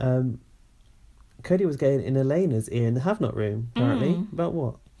 Come on. Cody was getting in Elena's ear in the have-not room, apparently. About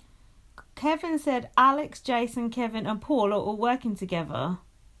what? Kevin said Alex, Jason, Kevin and Paul are all working together.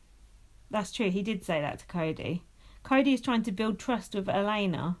 That's true. He did say that to Cody. Cody is trying to build trust with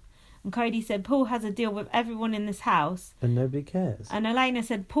Elena. And Cody said Paul has a deal with everyone in this house. And nobody cares. And Elena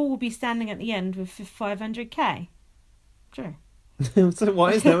said Paul will be standing at the end with 500k. True. So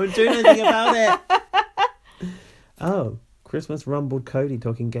why is no one doing anything about it? Oh, Christmas rumbled Cody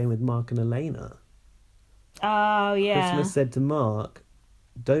talking game with Mark and Elena. Oh, yeah. Christmas said to Mark,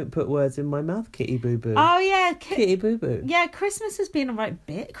 don't put words in my mouth, Kitty Boo Boo. Oh, yeah. Kitty Boo Boo. Yeah, Christmas has been a right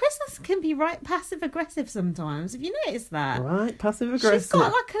bit. Christmas can be right passive-aggressive sometimes. Have you noticed that? Right, passive-aggressive. She's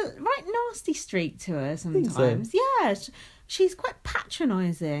got like a right nasty streak to her sometimes. So. Yeah, she's quite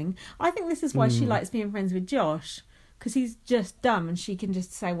patronising. I think this is why she likes being friends with Josh. Because he's just dumb and she can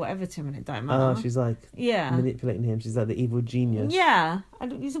just say whatever to him and it don't matter. Oh, she's like manipulating him. She's like the evil genius. Yeah.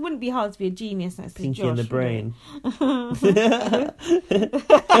 It wouldn't be hard to be a genius next to Josh. Pinky in the brain.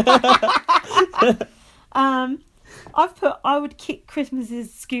 I would kick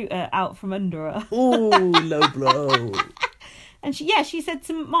Christmas's scooter out from under her. Ooh, low blow. And she said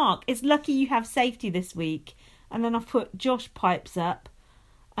to Mark, it's lucky you have safety this week. And then I've put Josh pipes up.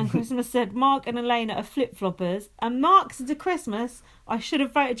 And Christmas said, Mark and Elena are flip-floppers. And Mark said to Christmas, I should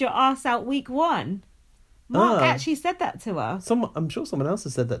have voted your ass out week 1. Mark actually said that to her. I'm sure someone else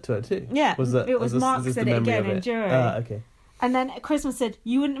has said that to her too. Yeah, it was Mark said it again in jury. Okay. And then Christmas said,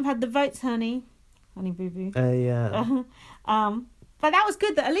 you wouldn't have had the votes, honey. Honey boo-boo. Yeah. But that was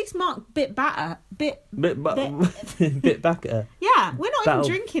good that at least Mark bit back at her. Yeah, we're not even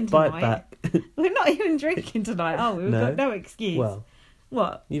drinking tonight. We're not even drinking tonight. Oh, we've got no excuse. Well.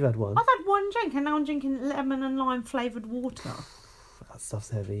 What? You've had one. I've had one drink and now I'm drinking lemon and lime flavoured water. That stuff's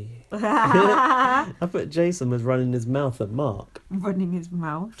heavy. I put Jason was running his mouth at Mark. Running his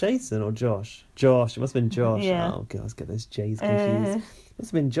mouth? Jason or Josh? Josh. It must have been Josh. Yeah. Oh, God, let's get those J's confused. It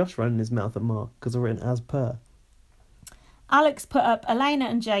must have been Josh running his mouth at Mark because I've written as per. Alex put up Elena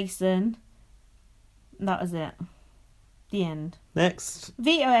and Jason. That was it. The end. Next.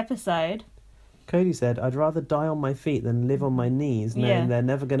 Veto episode. Cody said, I'd rather die on my feet than live on my knees knowing they're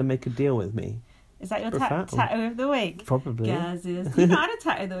never going to make a deal with me. Is that your tattoo of the week? Probably. You've not had a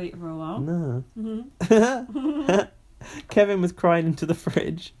tattoo of the week for a while. No. Kevin was crying into the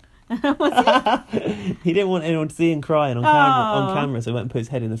fridge. Was he? He didn't want anyone to see him crying on camera, so he went and put his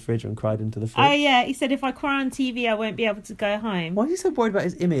head in the fridge and cried into the fridge. Oh, yeah. He said, if I cry on TV, I won't be able to go home. Why are you so worried about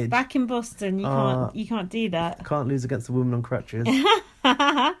his image? Back in Boston, you can't do that. Can't lose against a woman on crutches.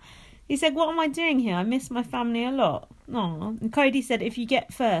 He said, what am I doing here? I miss my family a lot. Aww. And Cody said, if you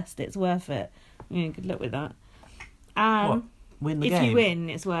get first, it's worth it. Yeah, good luck with that. What? Win the game? If you win,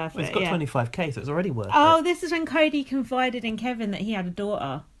 it's worth it. It's got 25k, so it's already worth it. Oh, this is when Cody confided in Kevin that he had a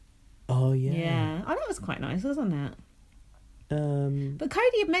daughter. Oh, yeah. Yeah. Oh, that was quite nice, wasn't it? But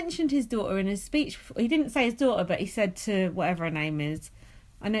Cody had mentioned his daughter in his speech. He didn't say his daughter, but he said to whatever her name is.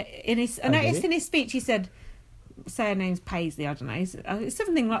 I noticed in his speech he said, say her name's Paisley. I don't know. It was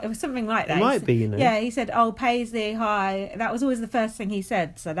something like that. It might be, you know. Yeah, he said, "Oh, Paisley, hi." That was always the first thing he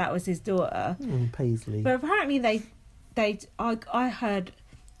said. So that was his daughter. Paisley. But apparently I heard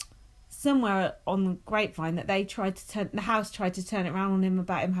somewhere on the grapevine that the house tried to turn it around on him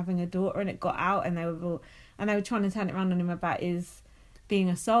about him having a daughter, and it got out, and they were trying to turn it around on him about his being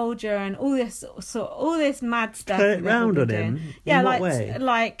a soldier and all this mad stuff. Turn it round on him? Yeah, in what way?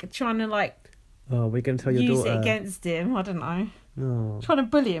 Like trying to Oh, we're going to tell your use daughter. it against him. I don't know. Oh. Trying to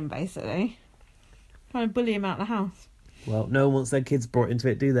bully him, basically. Trying to bully him out of the house. Well, no one wants their kids brought into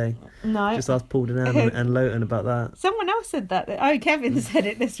it, do they? No. Just ask Paul Denham and Lowton about that. Someone else said that. Oh, Kevin said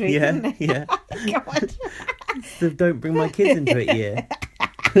it this week, didn't he? Yeah. God. So don't bring my kids into it, yeah.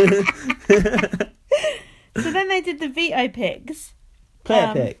 So then they did the veto picks.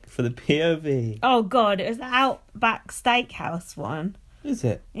 Player pick for the POV. Oh, God. It was the Outback Steakhouse one. Is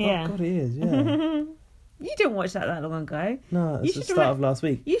it? Yeah. Oh, God, it is, yeah. You didn't watch that long ago. No, it's the start of last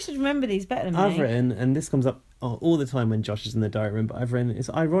week. You should remember these better than me. I've written, and this comes up all the time when Josh is in the diary room, but I've written, it's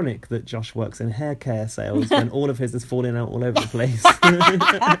ironic that Josh works in hair care sales when all of his is falling out all over the place.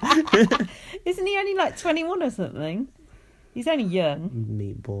 Isn't he only like 21 or something? He's only young.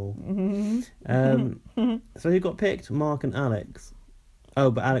 Meatball. So who got picked? Mark and Alex. Oh,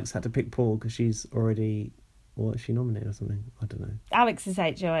 but Alex had to pick Paul because she's already... What, is she nominated or something? I don't know. Alex is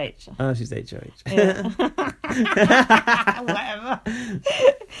HOH. Oh, she's HOH. Yeah. Whatever.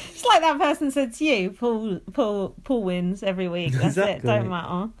 It's like that person said to you, Paul wins every week. That's exactly. It, don't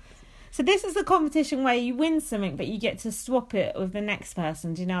matter. So this is a competition where you win something, but you get to swap it with the next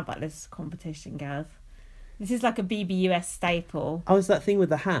person. Do you know about this competition, Gav? This is like a BBUS staple. Oh, it's that thing with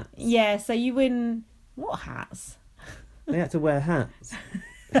the hats. Yeah, so you win... What hats? They had to wear hats.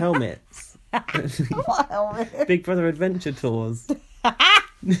 Helmets. What helmet? Big Brother Adventure Tours.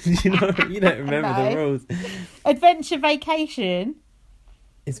 You don't remember the rules. Adventure Vacation.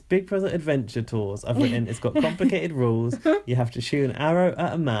 It's Big Brother Adventure Tours. I've written, it's got complicated rules. You have to shoot an arrow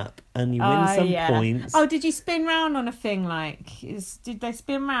at a map and you win some points. Oh, did you spin round on a thing did they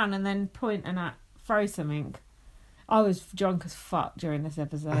spin round and then point and throw something? I was drunk as fuck during this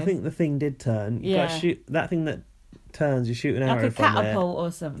episode. I think the thing did turn. You got to shoot that thing that turns, you shoot an arrow like a from catapult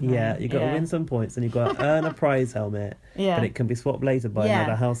or something. Yeah, you got to win some points and you've got to earn a prize helmet. Yeah. But it can be swapped later by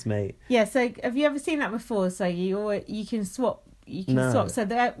another housemate. Yeah, so have you ever seen that before? So you can swap. You can swap. So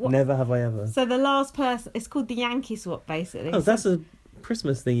never have I ever. So the last person, it's called the Yankee swap, basically. Oh, that's a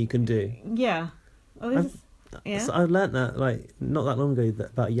Christmas thing you can do. Yeah. Oh, So I learnt that not that long ago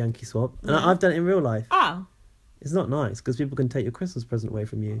about a Yankee swap, and I've done it in real life. Oh. It's not nice because people can take your Christmas present away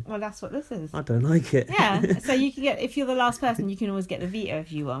from you. Well, that's what this is. I don't like it. Yeah. So you can if you're the last person, you can always get the veto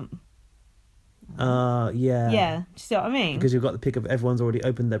if you want. Yeah. Yeah. Do you see what I mean? Because you've got the pick of everyone's already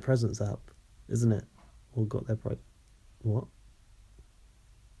opened their presents up, isn't it? Or got their What?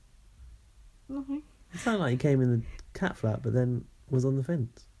 Nothing. It sounded like he came in the cat flap, but then was on the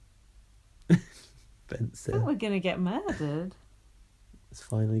fence. Fence. I think we're gonna get murdered. It's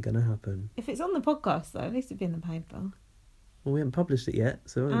finally gonna happen. If it's on the podcast, though, at least it'd be in the paper. Well, we haven't published it yet,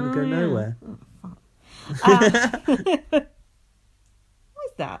 so it won't go nowhere. Oh, fuck. What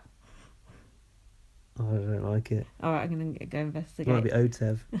is that? Oh, I don't like it. All right, I'm gonna go investigate. It might be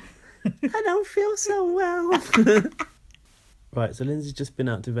OTEV. I don't feel so well. Right, so Lindsay's just been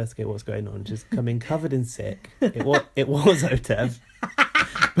out to investigate what's going on. She's coming covered in sick. It was OTEV,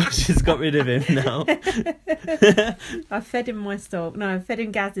 but she's got rid of him now. I fed him my soul. No, I fed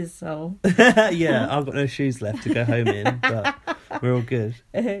him Gaz's soul. Yeah, I've got no shoes left to go home in, but we're all good.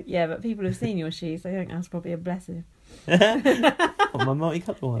 Yeah, but people have seen your shoes. I think that's probably a blessing. My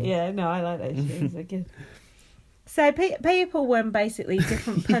multicolour ones? Yeah, no, I like those shoes. They're good. So people won basically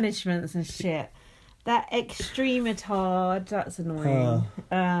different punishments and shit. That extremitard, that's annoying.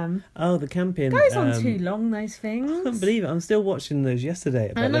 The camping goes on too long, those things. I can't believe it. I'm still watching those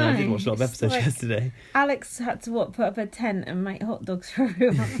yesterday. But then I did watch a lot of episodes yesterday. Alex had to put up a tent and make hot dogs for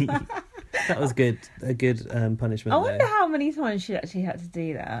everyone. That was good. A good punishment. I wonder how many times she actually had to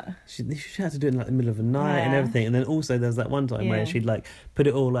do that. She had to do it in the middle of the night and everything. And then also there was that one time where she'd put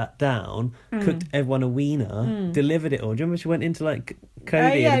it all down, cooked everyone a wiener, delivered it all. Do you remember she went into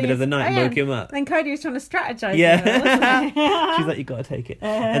Cody in the middle of the night and woke him up? Then Cody was trying to strategize. Yeah. She's like, you got to take it.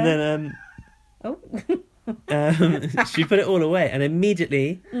 And then she put it all away and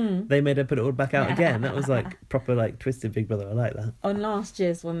immediately they made her put it all back out again. That was proper twisted Big Brother. I like that. On last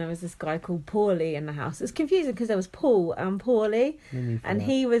year's one, there was this guy called Paulie in the house. It's confusing because there was Paul and Paulie, and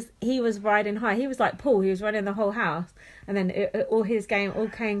he was riding high. He was like Paul. He was running the whole house, and then all his game all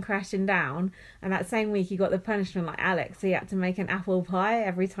came crashing down. And that same week, he got the punishment like Alex. He had to make an apple pie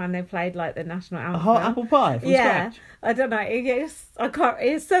every time they played the national anthem. A hot apple pie from scratch? I don't know.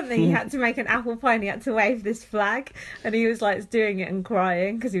 It's something. He had to make an apple pie and he had to wave this flag. And he was doing it and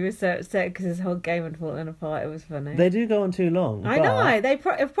crying because he was so upset because his whole game had fallen apart. It was funny. They do go on too long. I know. They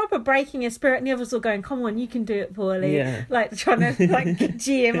proper breaking his spirit. And the others were going, come on, you can do it, Paulie. Yeah. Trying to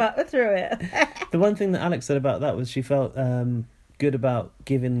G him up through it. The one thing that Alex said about that was she felt good about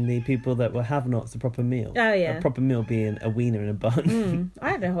giving the people that were have-nots a proper meal. Oh, yeah. A proper meal being a wiener in a bun.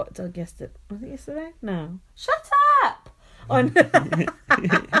 I had a hot dog yesterday. Was it yesterday? No. Shut up! On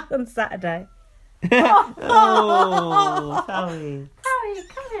Saturday. Oh, Howie. Howie,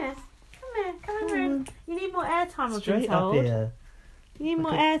 come here. Come in. You need more airtime, I've been Straight told. up here. You need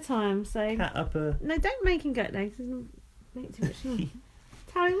more airtime, so... Cat upper. No, don't make him go there, because it'll make too much noise.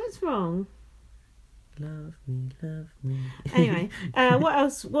 Howie, what's wrong? Love me. Anyway, what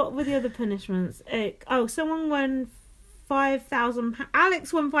else? What were the other punishments? Someone won £5,000.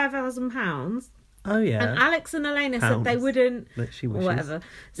 Alex won £5,000. Oh yeah. And Alex and Elena said they wouldn't. Like she wishes. Whatever.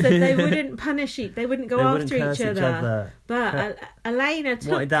 So they wouldn't punish each. They wouldn't go after each other. But Elena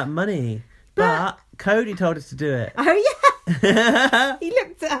wanted that money. But Cody told us to do it. Oh yeah. He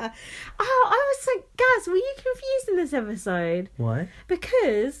looked at her. Oh, I was like, Gaz, were you confused in this episode? Why?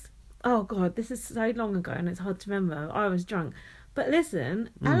 Because. Oh, God, this is so long ago and it's hard to remember. I was drunk. But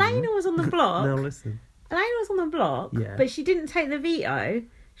listen, Elena was on the block. Now listen. Elena was on the block, but she didn't take the veto.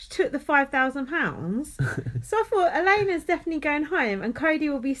 She took the £5,000. So I thought, Elena's definitely going home and Cody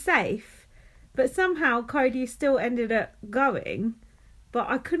will be safe. But somehow Cody still ended up going. but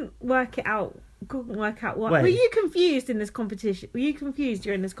I couldn't work it out. Couldn't work out what. Wait. Were you confused in this competition? Were you confused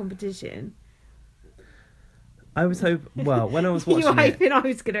during this competition? I was hoping. Well, when I was watching you were hoping I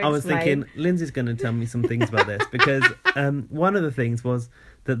was going to explain. I was thinking Lindsay's going to tell me some things about this because one of the things was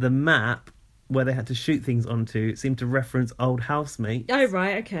that the map where they had to shoot things onto seemed to reference old housemates. Oh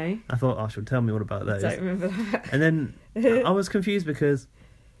right, okay. I thought she'll tell me all about those. I don't remember that. And then I was confused because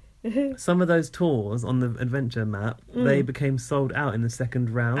some of those tours on the adventure map they became sold out in the second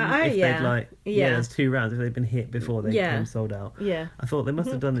round. If they'd there's 2 rounds. If they'd been hit before, they became sold out. Yeah. I thought they must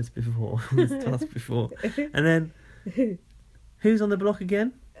have done this before, this task before. And then who's on the block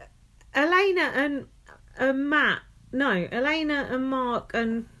again? Elena and Matt. No, Elena and Mark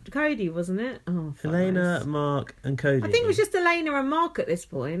and Cody, wasn't it? Oh, Elena, Mark and Cody. I think it was just Elena and Mark at this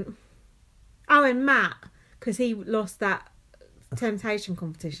point. Oh, and Matt, because he lost that temptation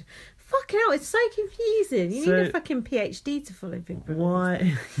competition. Fucking hell, it's so confusing. You need a fucking PhD to follow Big Brother.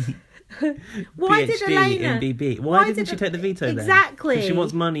 Why? Why did Elena in BB? Why didn't she take the veto then? Exactly. Because she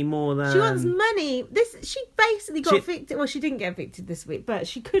wants money more than... She wants money. She basically got evicted. Well, she didn't get evicted this week, but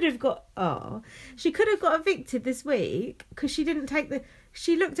she could have got... she could have got evicted this week because she didn't take the...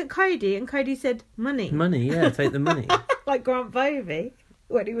 She looked at Cody and Cody said, money. Money, yeah, take the money. Like Grant Bovey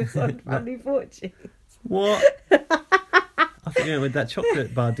when he was on Family Fortunes. What? I think you went with that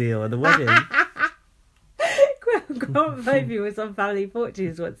chocolate bar deal at the wedding. Grant Bovey was on Family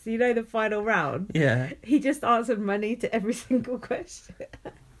Fortunes once. You know the final round? Yeah. He just answered money to every single question.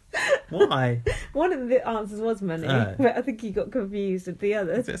 Why? One of the answers was money, but I think he got confused with the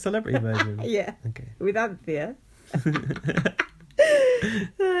others. Is it a celebrity version? Yeah. Okay. With Anthea.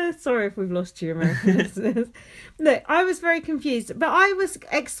 Sorry if we've lost you, American listeners. No, I was very confused, but I was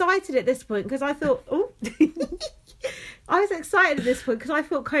excited at this point because I thought, I was excited at this point because I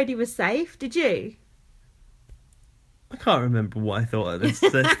thought Cody was safe. Did you? I can't remember what I thought at this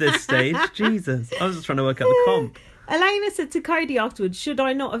stage. Jesus. I was just trying to work out the comp. Elena said to Cody afterwards, should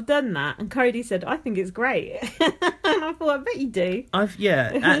I not have done that? And Cody said, I think it's great. And I thought, I bet you do.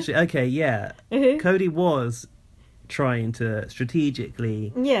 Actually, okay, yeah. Cody was trying to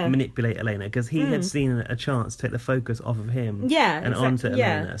strategically manipulate Elena because he had seen a chance to take the focus off of him and onto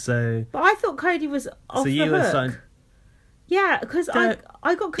Elena. So, but I thought Cody was off the hook. Yeah, because I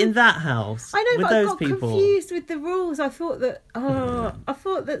got in that house. I know, with but those I got confused with the rules. I thought that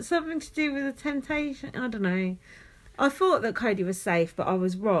something to do with the temptation. I don't know. I thought that Cody was safe, but I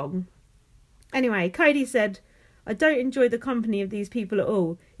was wrong. Anyway, Cody said, I don't enjoy the company of these people at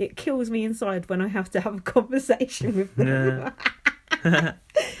all. It kills me inside when I have to have a conversation with them. Yeah.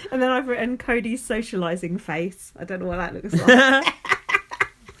 And then I've written Cody's socialising face. I don't know what that looks like.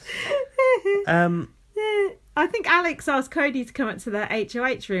 I think Alex asked Cody to come up to the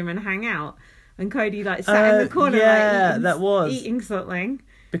HOH room and hang out. And Cody sat in the corner eating something.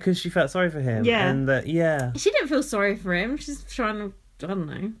 Because she felt sorry for him. Yeah. And she didn't feel sorry for him. She's trying to, I don't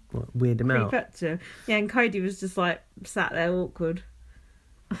know. Weird him out. Up to him. Yeah, and Cody was just sat there awkward.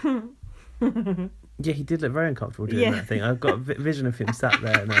 Yeah, he did look very uncomfortable doing that thing. I've got a vision of him sat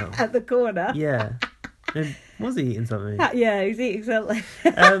there now. At the corner. Yeah. And was he eating something? Yeah, he was eating something.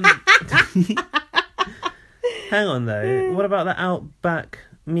 Hang on though. What about the Outback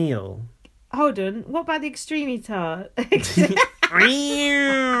meal? Hold on. What about the extreme tart? Extreme.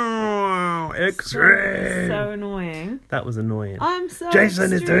 So annoying. That was annoying. I'm so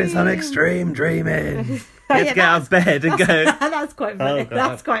Jason is doing some extreme dreaming. Let's get out of bed and go. That's quite funny.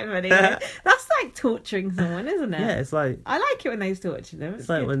 That's quite funny. That's like torturing someone, isn't it? Yeah, it's like... I like it when they torture them. It's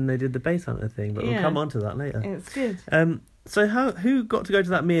like when they did the base hunter thing, but we'll come on to that later. It's good. So who got to go to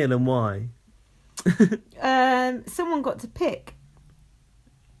that meal and why? Someone got to pick.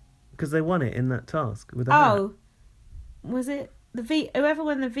 Because they won it in that task with the hat. Was it whoever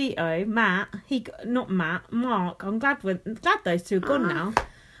won the veto? Mark. I'm glad those two are gone now.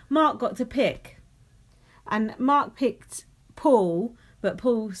 Mark got to pick, and Mark picked Paul, but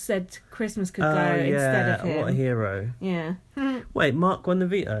Paul said Christmas could go instead of him. What a hero! Yeah. Wait, Mark won the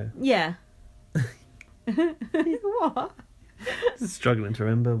veto. Yeah. What? Struggling to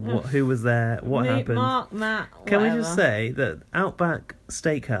remember who was there, what happened. Mark, Matt, Can we just say that Outback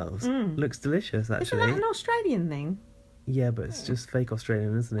Steakhouse looks delicious, actually. Isn't that an Australian thing? Yeah, but it's just fake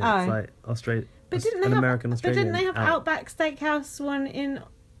Australian, isn't it? Oh. It's like Australian. But American Australian. But didn't they have Outback Steakhouse one in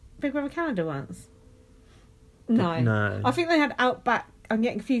Big Brother Canada once? No. I think they had Outback. I'm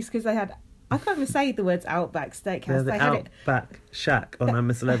getting confused because they had... I can't even say the words Outback Steakhouse. They had Outback Shack on I'm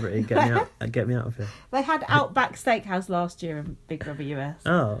a Celebrity. Get me out of here. They had Outback Steakhouse last year in Big Brother US.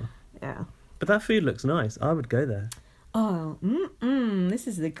 Oh. Yeah. But that food looks nice. I would go there. Oh, this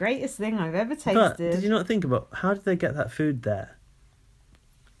is the greatest thing I've ever tasted. But did you not think about how did they get that food there?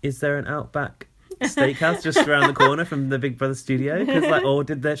 is there an Outback Steakhouse just around the corner from the Big Brother studio? Or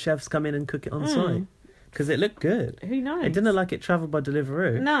did their chefs come in and cook it on site? Because it looked good. Who knows? It didn't look like it travelled by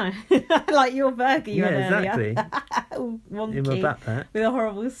Deliveroo. No. Like your burger you had earlier. Exactly. Wonky, in my backpack. with a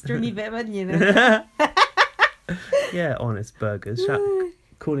horrible stringy bit of onion in it. Yeah, Honest Burgers.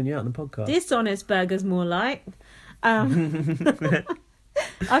 Calling you out on the podcast. Dishonest burgers, more like. I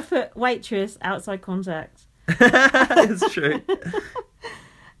put waitress outside contact. It's true.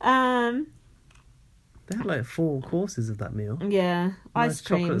 They had like 4 courses of that meal. Yeah, nice ice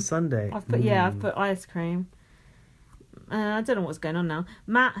cream. chocolate sundae. I've put ice cream. I don't know what's going on now.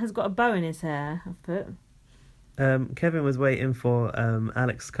 Matt has got a bow in his hair. I've put. Kevin was waiting for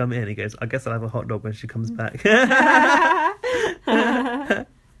Alex to come in. He goes, I guess I'll have a hot dog when she comes back.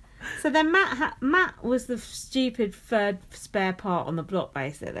 So then Matt was the stupid third spare part on the block,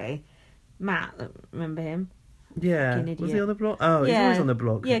 basically. Matt, remember him? Yeah. Was he on the block? Oh, yeah. He's always on the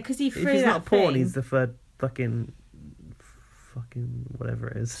block. Yeah, because he threw that If he's not porn, thing. he's the third fucking whatever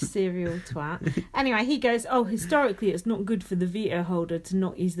it is. Serial twat. Anyway, he goes, historically it's not good for the veto holder to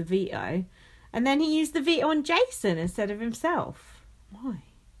not use the veto. And then he used the veto on Jason instead of himself. Why?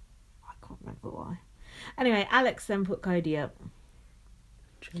 I can't remember why. Anyway, Alex then put Cody up.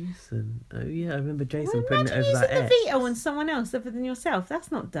 Jason. Oh yeah, I remember Jason putting it over that using the veto on someone else other than yourself.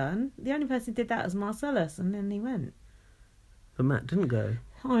 That's not done. The only person who did that was Marcellus, and then he went. But Matt didn't go.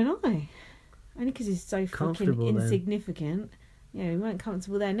 I know. Only because he's so fucking insignificant. Yeah, he weren't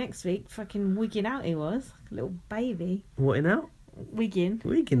comfortable there next week. Fucking wigging out he was. Like a little baby. What out? Wigging.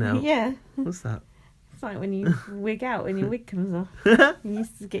 Wigging out? Yeah. What's that? It's like when you wig out when your wig comes off. You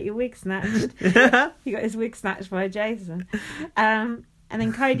used to get your wig snatched. He got his wig snatched by Jason. And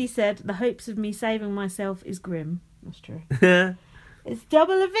then Cody said, the hopes of me saving myself is grim. That's true. It's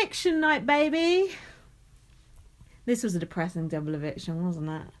double eviction night, baby. This was a depressing double eviction, wasn't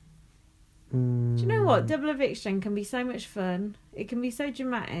it? Do you know what? Double eviction can be so much fun. It can be so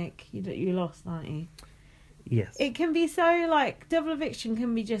dramatic. You lost, aren't you? Yes. It can be so, like, double eviction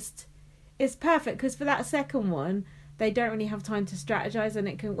can be just... It's perfect, because for that second one... They don't really have time to strategize, and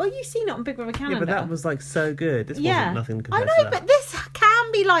it can. Well, you've seen it on Big Brother Canada. Yeah, but that was like so good. This wasn't nothing compared to that. I know, but this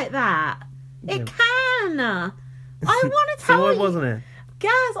can be like that. It can. I want to tell you. So what wasn't it?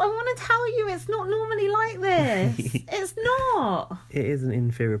 Gaz, I want to tell you, it's not normally like this. It's not. It is an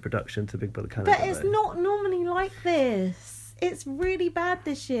inferior production to Big Brother Canada. But it's not normally like this. It's really bad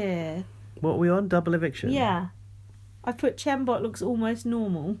this year. What are we on? Double eviction? Yeah. I put Chembot looks almost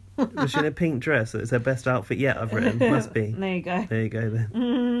normal. Was she in a pink dress? It's her best outfit yet, I've written. Must be. There you go. There you go then.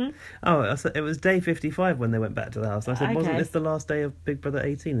 Mm-hmm. Oh, it was day 55 when they went back to the house. And I said, wasn't this the last day of Big Brother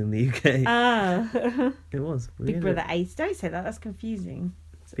 18 in the UK? Oh. It was. Big Brother 8. Don't say that. That's confusing.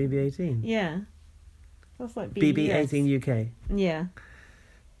 It's BB18. Yeah. That's like BBS. BB18 UK. Yeah.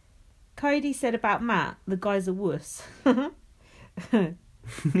 Cody said about Matt, the guy's a wuss. I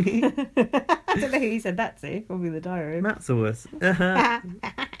don't know who he said that to. Probably the diary. Matt's a wuss.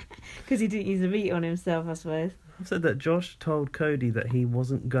 Because he didn't use the veto on himself, I suppose. I've said that Josh told Cody that he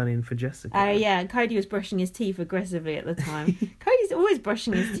wasn't gunning for Jessica. Oh, yeah. Cody was brushing his teeth aggressively at the time. Cody's always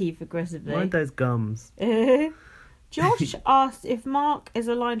brushing his teeth aggressively. Mind those gums. Josh asked if Mark is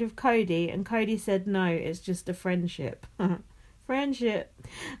aligned with Cody, and Cody said no, it's just a friendship. Friendship.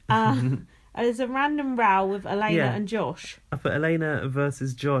 There's a random row with Elena and Josh. I put Elena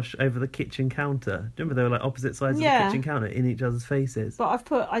versus Josh over the kitchen counter. Do you remember they were like opposite sides of the kitchen counter in each other's faces? But I've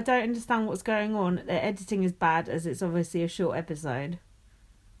put, I don't understand what's going on. The editing is bad as it's obviously a short episode.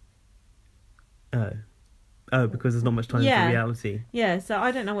 Oh, because there's not much time for reality. Yeah, so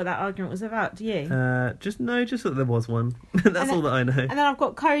I don't know what that argument was about, do you? Just that there was one. That's all that I know. And then I've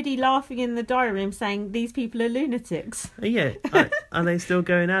got Cody laughing in the diary room saying, these people are lunatics. Yeah, are they still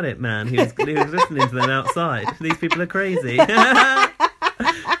going at it, man? He was listening to them outside. These people are crazy. I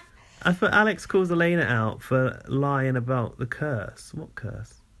thought Alex calls Elena out for lying about the curse. What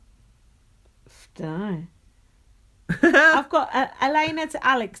curse? Don't know. I've got Elena to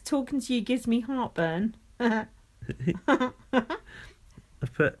Alex, talking to you gives me heartburn. I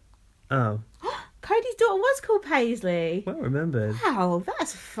put Cody's daughter was called Paisley. Well remembered. Wow,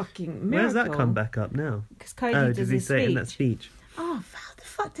 that's a fucking miracle. Where's that come back up now? Because Cody does he say it in that speech? Oh, how the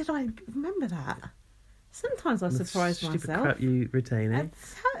fuck did I remember that? Sometimes I surprise myself. Stupid crap you retain, eh?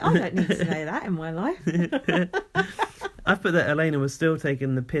 I don't need to know that in my life. I put that Elena was still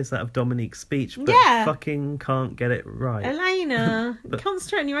taking the piss out of Dominique's speech, but fucking can't get it right. Elena,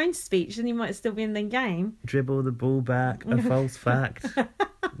 concentrate on your own speech and you might still be in the game. Dribble the ball back, a false fact.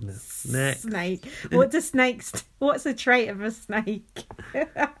 Snake. What do snakes... What's a trait of a snake?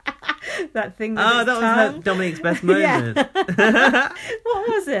 That thing. That was Dominique's best moment. What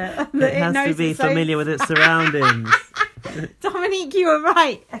was it? It has to be familiar with its surroundings. Dominique, you were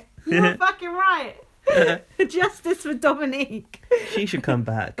right. You were fucking right. Justice for Dominique. She should come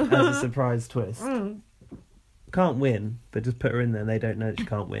back as a surprise twist. Can't win, but just put her in there and they don't know that she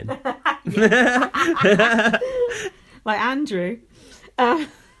can't win. Like Andrew.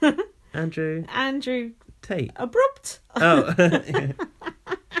 Andrew Tate. Abrupt. Oh.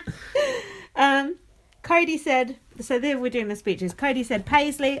 Cody said, so there we're doing the speeches. Cody said,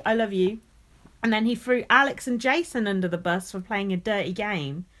 Paisley, I love you. And then he threw Alex and Jason under the bus for playing a dirty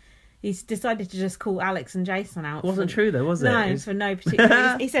game. He's decided to just call Alex and Jason out. It wasn't true though, was it? No, for no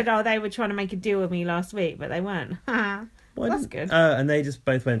particular... He said, they were trying to make a deal with me last week, but they weren't. That's good. Oh, and they just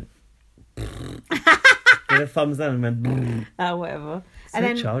both went... with a thumbs down and went... Oh, whatever. So and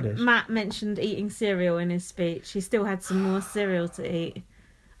then childish. Matt mentioned eating cereal in his speech. He still had some more cereal to eat.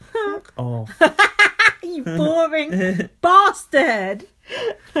 Fuck off. You boring bastard.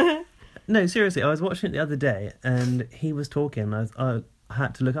 No, seriously, I was watching it the other day and he was talking. I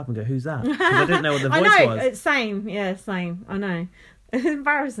had to look up and go, who's that? Because I didn't know what the voice was. Same. Yeah, same. I know. It's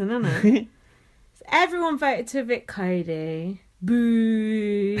embarrassing, isn't it? So everyone voted to evict Cody.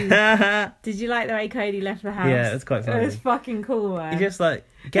 Boo. Did you like the way Cody left the house? Yeah, it was quite funny. It was fucking cool, man. He just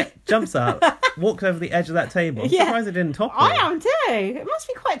jumps up, walks over the edge of that table. I'm surprised it didn't topple. I am too. It must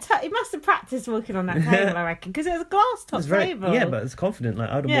be quite tough. He must have practiced walking on that table, I reckon, because it was a glass top table. Yeah, but it's confident.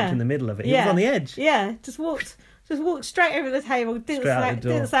 Like, I would have walked in the middle of it. He was on the edge. Yeah, just walked straight over the table.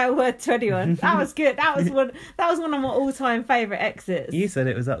 Didn't say a word to anyone. That was good. That was one of my all-time favourite exits. You said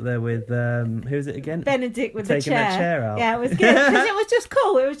it was up there with who was it again? Benedict with the chair. Taking that chair out. Yeah, it was good because it was just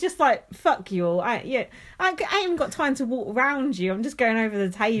cool. It was just like, fuck you all. I ain't even got time to walk around you. I'm just going over the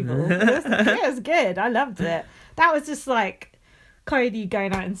table. It was good. I loved it. That was just like Cody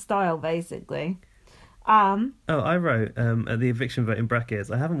going out in style, basically. I wrote at the eviction vote in brackets,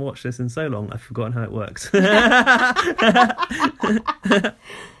 I haven't watched this in so long I've forgotten how it works.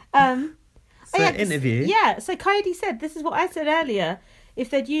 Interview. Yeah, so Cody said, this is what I said earlier, if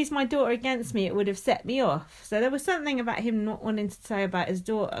they'd used my daughter against me it would have set me off. So there was something about him not wanting to say about his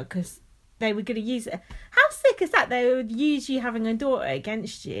daughter because they were going to use it. How sick is that? They would use you having a daughter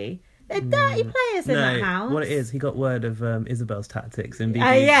against you. They're dirty players in that house. What it is, he got word of Isabel's tactics in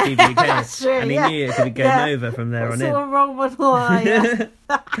BBK, and he knew it could be game over from there on in. What sort of role model are you?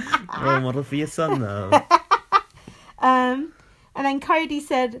 Role model for your son, though. And then Cody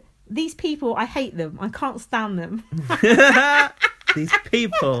said, these people, I hate them. I can't stand them. These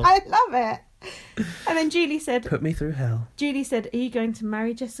people. I love it. And then Julie said... Put me through hell. Julie said, are you going to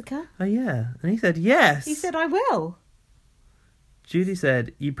marry Jessica? Oh, yeah. And he said, yes. He said, I will. Judy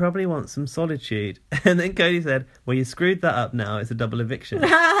said, you probably want some solitude. And then Cody said, well, you screwed that up now. It's a double eviction. She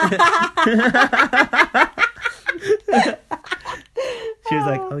was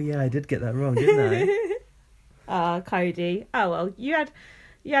like, oh, yeah, I did get that wrong, didn't I? Cody. Oh, well, you had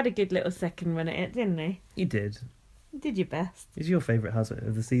a good little second run at it, didn't you? You did. You did your best. He's your favourite husband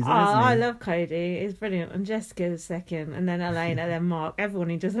of the season, isn't he? I love Cody. He's brilliant. And Jessica's second. And then Elena, then Mark. Everyone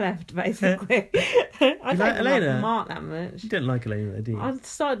who just left, basically. I don't like Mark that much. You didn't like Elena, though, do you? I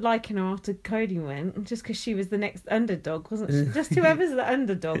started liking her after Cody went, just because she was the next underdog, wasn't she? Just whoever's the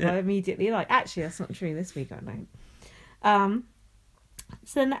underdog, I immediately like. Actually, that's not true. This week, I don't.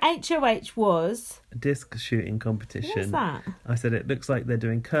 So the HOH was... a disc shooting competition. What's that? I said it looks like they're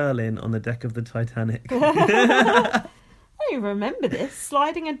doing curling on the deck of the Titanic. I don't even remember this.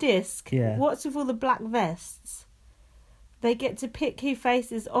 Sliding a disc. Yeah. What's with all the black vests? They get to pick who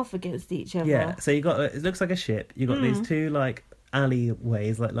faces off against each other. Yeah, so you got... it looks like a ship. You got these two, like,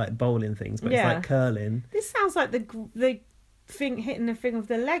 alleyways, like bowling things, but it's like curling. This sounds like the thing hitting the thing with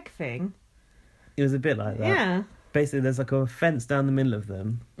the leg thing. It was a bit like that. Yeah. Basically, there's like a fence down the middle of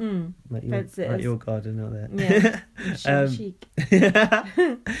them. Like your garden out there. Yeah. Chic.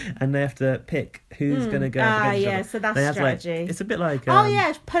 And they have to pick who's going to go up against each other. So that's strategy. It's a bit like...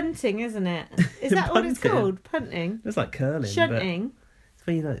 it's punting, isn't it? Is that what it's called? Punting? It's like curling. Shunting. It's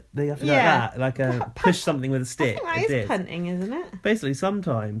where you they have to do that. Like push something with a stick. I think that is punting, isn't it? Basically,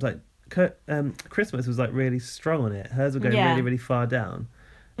 sometimes, like Christmas was like really strong on it. Hers were going really, really far down.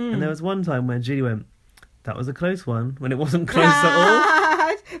 And there was one time when Judy went... That was a close one, when it wasn't close at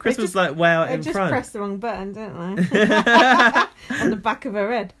all. Chris was like way out in front. They just pressed the wrong button, didn't they? On the back of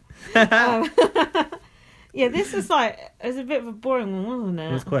her head. Yeah, this was it was a bit of a boring one, wasn't it?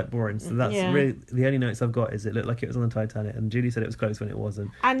 It was quite boring. So that's really the only notes I've got is it looked like it was on the Titanic, and Julie said it was close when it wasn't.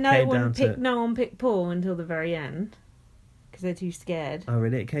 And no one picked Paul until the very end because they're too scared. Oh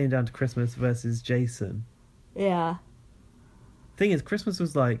really? It came down to Christmas versus Jason. Yeah. Thing is, Christmas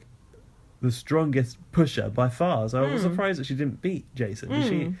was like the strongest pusher by far. So I was surprised that she didn't beat Jason. Did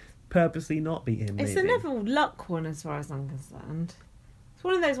she purposely not beat him? It's a Neville luck one as far as I'm concerned. It's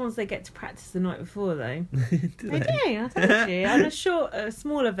one of those ones they get to practice the night before, though. They do, I told you. On a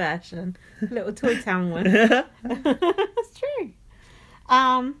smaller version. A little Toy Town one. That's true.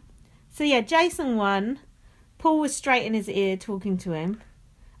 So yeah, Jason won. Paul was straight in his ear talking to him.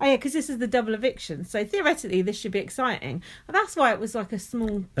 Oh yeah, because this is the double eviction. So theoretically this should be exciting. And that's why it was like a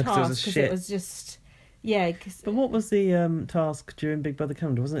small task. Because it was just... Yeah. But what was the task during Big Brother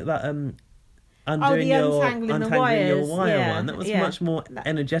Canada? Wasn't it that... untangling your wire one. That was much more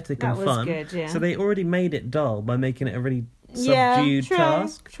energetic and fun. Good, yeah. So they already made it dull by making it a really subdued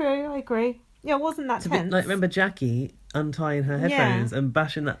task. True, I agree. Yeah, it wasn't that tense. Remember Jackie untying her headphones and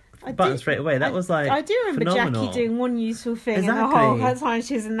bashing that button straight away? That was like I do remember phenomenal. Jackie doing one useful thing in the whole time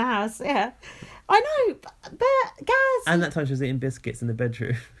she was in the house. Yeah. I know, but Gaz... And that time she was eating biscuits in the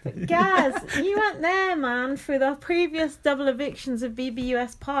bedroom. Gaz, you weren't there, man, for the previous double evictions of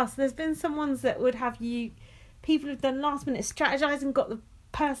BBUS past. There's been some ones that would have you... People have done last-minute strategizing, got the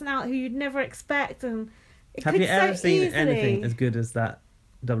person out who you'd never expect, and have you ever seen anything as good as that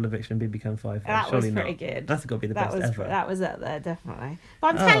double eviction BB Can 5? That was pretty good. That's got to be the best ever. That was up there, definitely.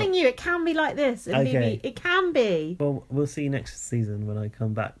 But I'm telling you, it can be like this. It can be. Well, we'll see next season when I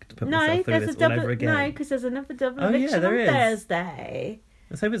come back to put myself through this all over again. No, because there's another double eviction on Thursday.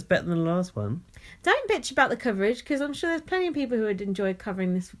 Let's hope it's better than the last one. Don't bitch about the coverage, because I'm sure there's plenty of people who would enjoy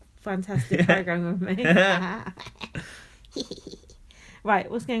covering this fantastic programme with me. Right,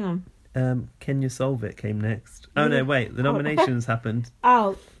 what's going on? Can You Solve It came next. Oh no, wait, the nominations happened.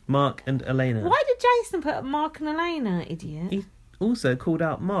 Oh. Mark and Elena. Why did Jason put Mark and Elena, idiot? He also called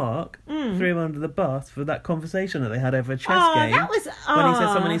out Mark, threw him under the bus for that conversation that they had over a chess game. That was... when he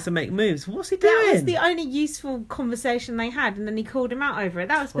said someone needs to make moves. What's he doing? That was the only useful conversation they had, and then he called him out over it.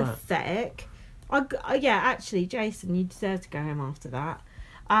 That was pathetic. Yeah, actually, Jason, you deserve to go home after that.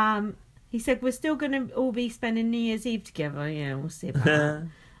 He said, we're still going to all be spending New Year's Eve together. Yeah, we'll see about that.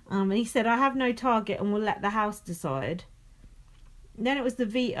 And he said, I have no target and we'll let the house decide. Then it was the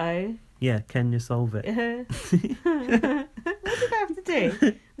veto. Yeah, can you solve it? What did I have to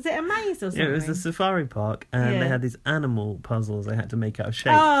do? Was it a maze or something? Yeah, it was the safari park and they had these animal puzzles they had to make out of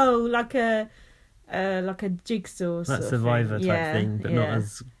shapes. Oh, like a jigsaw sort of Survivor type thing, but not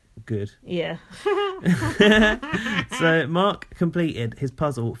as good. Yeah. So Mark completed his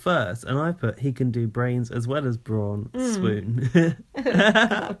puzzle first, and I put he can do brains as well as brawn. Swoon.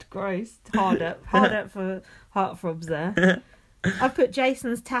 God, gross. Hard up for heartthrobs there. I put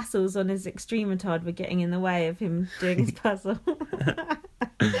Jason's tassels on his extreme retard were getting in the way of him doing his puzzle.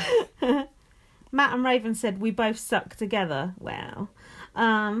 Matt and Raven said we both suck together. Wow.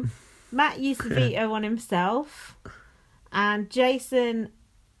 Matt used the veto on himself, and Jason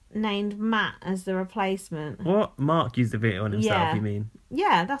named Matt as the replacement. What? Mark used the veto on himself, you mean?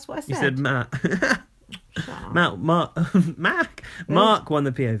 Yeah, that's what I said. You said Matt. Mark won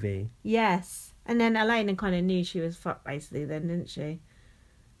the POV. Yes. And then Elena kind of knew she was fucked basically then, didn't she?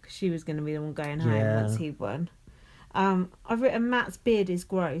 Because she was going to be the one going home once he won. I've written Matt's beard is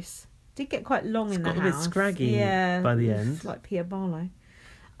gross. Did get quite long in the house. Got a bit scraggy by the end. It's like Pia Barlow.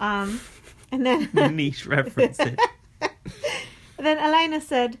 And then... niche references. And then Elena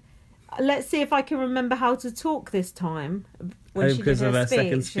said, let's see if I can remember how to talk this time. When she did her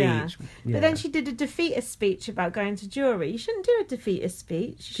second speech. Yeah. But then she did a defeatist speech about going to jury. You shouldn't do a defeatist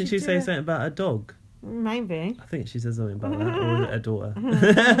speech. Did she say something about a dog? Maybe. I think she said something about that. Or was it her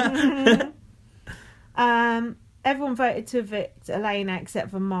daughter? Everyone voted to evict Elena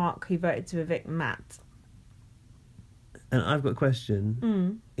except for Mark, who voted to evict Matt. And I've got a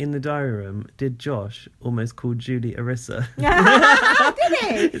question. In the diary room, did Josh almost call Julie Arissa? Did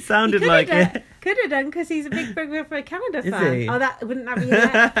he? It sounded like it. Could have done, because he's a big Big for a Canada fan. Is he? Oh, wouldn't that be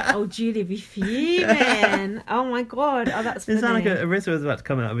that? Oh, Julie be fuming. Oh my God. Oh, that's funny. It sounded like Arissa was about to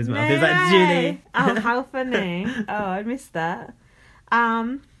come out of his mouth. He was like, Julie. Oh, how funny. Oh, I missed that.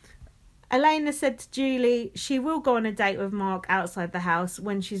 Elena said to Julie she will go on a date with Mark outside the house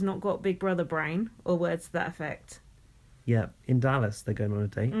when she's not got Big Brother brain, or words to that effect. Yeah, in Dallas they're going on a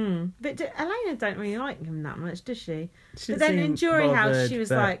date. But Elena don't really like him that much, does she? But then in Jury House she was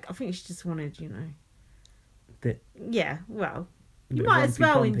like, I think she just wanted, yeah, well, you might as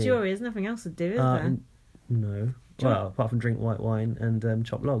well in Jury. There's nothing else to do, is there? No. Well, apart from drink white wine and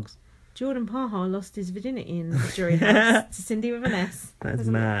chop logs. Jordan Parhar lost his virginity in the Jury House to Cindy with an S. That's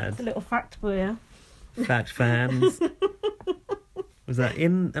mad. That's a little fact for you. Fact fans. Was that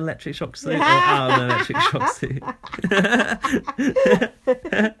in Electric Shock Suit or out of Electric Shock Suit?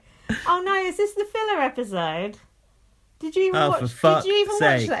 Oh no, is this the filler episode? Did you even watch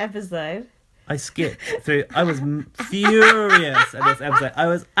that episode? I skipped through. I was furious at this episode. I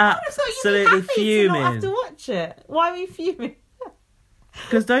was absolutely fuming. To not have to watch it. Why were you fuming?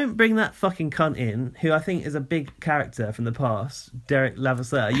 Because don't bring that fucking cunt in, who I think is a big character from the past, Derek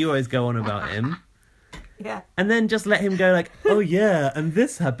Levasseur. You always go on about him. Yeah. And then just let him go like, oh yeah, and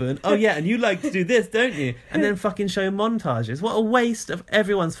this happened. Oh yeah, and you like to do this, don't you? And then fucking show montages. What a waste of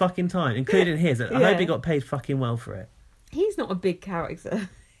everyone's fucking time, including his. I hope he got paid fucking well for it. He's not a big character.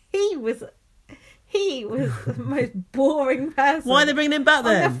 He was the most boring person. Why are they bringing him back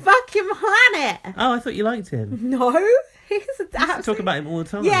then? On the fucking planet. Oh, I thought you liked him. No. He's talk about him all the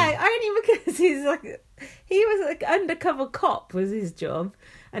time. Yeah, only because he was like undercover cop was his job.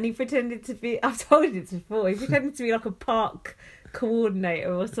 And he pretended to be, I've told you this before, he pretended to be like a park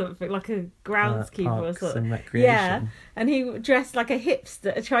coordinator or something, like a groundskeeper or something. And recreation. Yeah, and he dressed like a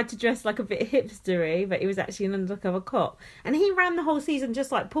hipster, tried to dress like a bit hipstery, but he was actually an undercover cop. And he ran the whole season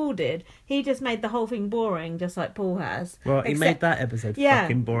just like Paul did. He just made the whole thing boring, just like Paul has. Well, he made that episode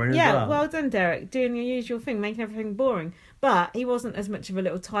fucking boring as well. Yeah, well done, Derek, doing your usual thing, making everything boring. But he wasn't as much of a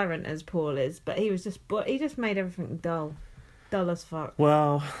little tyrant as Paul is, but he just made everything dull. Dull as fuck.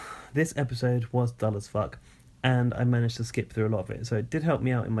 Well, this episode was dull as fuck, and I managed to skip through a lot of it, so it did help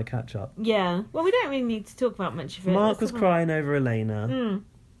me out in my catch-up. Yeah. Well, we don't really need to talk about much of it. Mark was crying over Elena.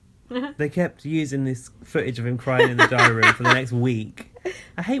 They kept using this footage of him crying in the diary room for the next week.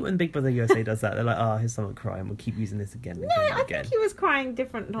 I hate when Big Brother USA does that. They're like, oh, here's someone crying. We'll keep using this again and again and again. I think he was crying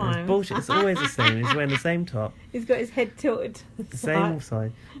different times. It's bullshit. It's always the same. He's wearing the same top. He's got his head tilted to the same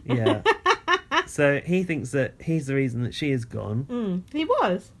side. Yeah. So he thinks that he's the reason that she is gone. He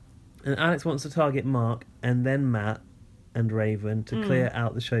was. And Alex wants to target Mark and then Matt and Raven to clear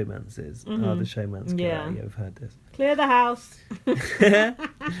out the showmances. Oh, the showmans. Yeah, you've heard this. Clear the house.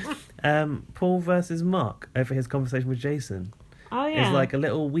 Paul versus Mark over his conversation with Jason. Oh, yeah. It's like a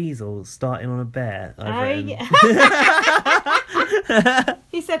little weasel starting on a bear. Yeah.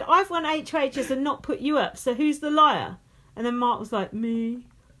 He said, I've won 8 traitors and not put you up, so who's the liar? And then Mark was like, me.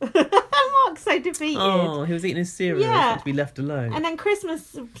 Mark's so defeated. Oh, he was eating his cereal. Yeah. He had to be left alone. And then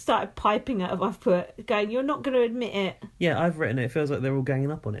Christmas started piping up, I've put, going, you're not going to admit it. Yeah, I've written it. It feels like they're all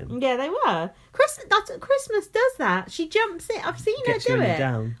ganging up on him. Yeah, they were. Christmas does that. She jumps in. I've seen her do it.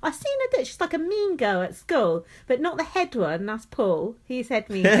 Down. I've seen her do it. She's like a mean girl at school, but not the head one. That's Paul. He's head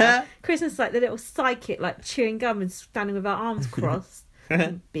mean girl. Christmas like the little psychic, like chewing gum and standing with her arms crossed.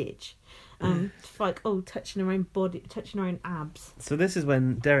 Bitch. Like, touching her own body, touching her own abs. So this is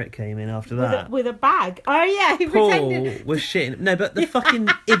when Derek came in after that. With a bag. Oh, yeah, he Paul pretended. Was shitting. No, but the fucking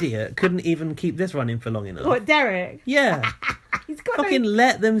idiot couldn't even keep this running for long enough. What, Derek? Yeah. He's got fucking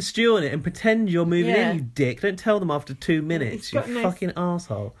let them stew on it and pretend you're moving in, you dick. Don't tell them after 2 minutes, you fucking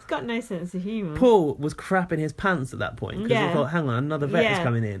arsehole. He's got no sense of humour. Paul was crapping his pants at that point because he thought, hang on, another vet is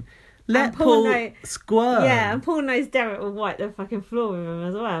coming in. Let Paul squirm. Yeah, and Paul knows Derek will wipe the fucking floor with him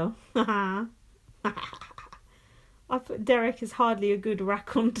as well. I put Derek is hardly a good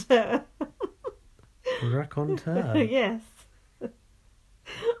raconteur. Raconteur? Yes.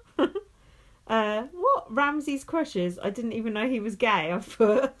 What? Ramsey's crushes? I didn't even know he was gay. I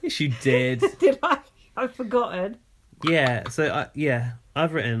put. Yes, you did. Did I? I've forgotten. Yeah, so,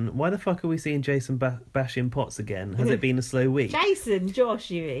 I've written, why the fuck are we seeing Jason bashing pots again? Has it been a slow week? Josh,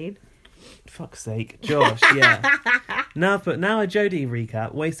 you mean? Fuck's sake. Josh, yeah. Now a Jodie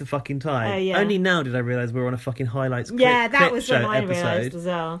recap, waste of fucking time. Yeah. Only now did I realise we were on a fucking highlights clip. Yeah, that was when I realised as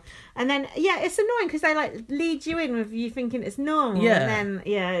well. And then, it's annoying because they like lead you in with you thinking it's normal. Yeah. And then,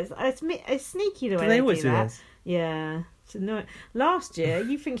 it's sneaky the way they always do that. This? Yeah. It's annoying. Last year,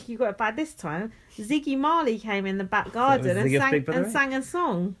 you think you got it bad this time, Ziggy Marley came in the back garden and sang a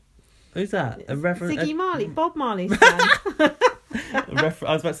song. Who's that? A reference? Ziggy Marley, Bob Marley's fan. I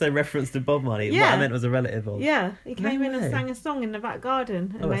was about to say reference to Bob Marley. Yeah. What I meant was a relative of. Yeah, he came in and sang a song in the back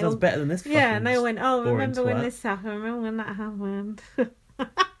garden. And that sounds better than this. Yeah, and they went, remember when this happened? Remember when that happened?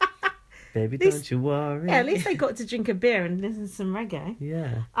 Baby, don't you worry. Yeah, at least they got to drink a beer and listen to some reggae.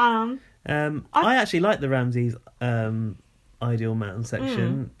 Yeah. I actually like the Ramsey's Ideal Man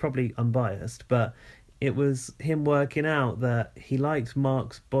section. Probably unbiased, but it was him working out that he liked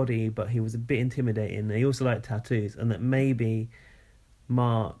Mark's body, but he was a bit intimidating. And he also liked tattoos, and that maybe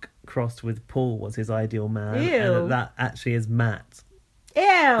Mark crossed with Paul was his ideal man. Ew. And that actually is Matt.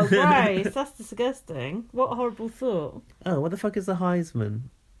 Ew, gross. That's disgusting. What a horrible thought. Oh, what the fuck is the Heisman?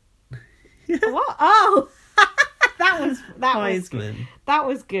 What? Oh! that was Heisman. That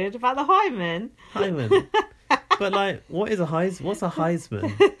was good. About the Hyman. But like, what's a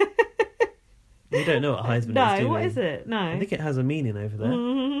Heisman? You don't know what Heisman is, do you? No, what is it? No. I think it has a meaning over there.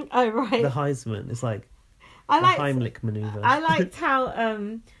 Mm-hmm. Oh, right. The Heisman. It's like... Heimlich manoeuvre. I liked how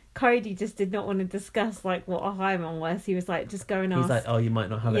Cody just did not want to discuss like what a Hymen was. He was like, just go and ask. He's like, oh, you might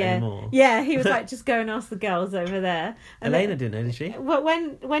not have it anymore. Yeah, he was like, just go and ask the girls over there. And Elena didn't know, did she? Well,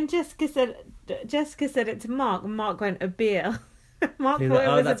 when Jessica said it to Mark, and Mark went, a beer. Mark thought like,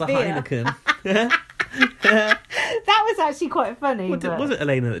 it was that's a beer. Heineken. That was actually quite funny. Was it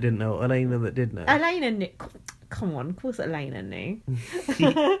Elena that didn't know, or Elena that did know? Elena knew. Come on, of course Elena knew.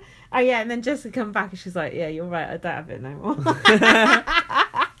 Oh yeah, and then Jessica come back and she's like, yeah, you're right, I don't have it no more.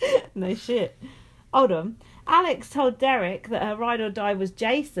 No shit. Hold on. Alex told Derek that her ride or die was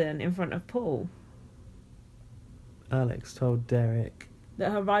Jason in front of Paul. Alex told Derek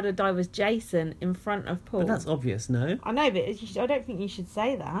that her ride or die was Jason in front of Paul. But that's obvious, no? I know, but I don't think you should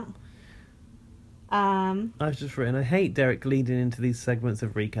say that. I've just written, I hate Derek leading into these segments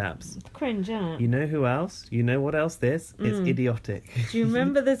of recaps. It's cringe, isn't it? You know who else? You know what else this? It's idiotic. Do you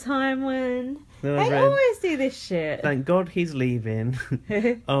remember the time when... They always do this shit. Thank God he's leaving.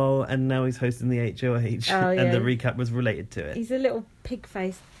 Oh, and now he's hosting the HOH. Oh, yeah. And the recap was related to it. He's a little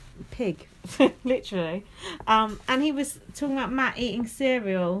pig-faced pig, literally. And he was talking about Matt eating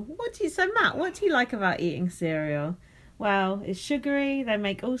cereal. Matt, what do you like about eating cereal? Well, it's sugary, they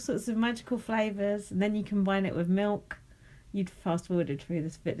make all sorts of magical flavours, and then you combine it with milk. You'd fast-forwarded through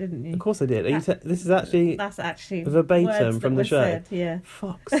this bit, didn't you? Of course I did. This is actually... That's actually... verbatim from the show. Said, yeah.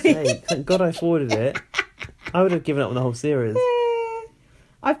 Fuck's sake. Thank God I forwarded it. I would have given up on the whole series.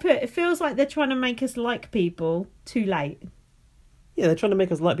 I put, it feels like they're trying to make us like people too late. Yeah, they're trying to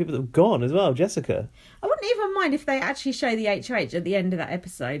make us like people that have gone as well, Jessica. I wouldn't even mind if they actually show the HOH at the end of that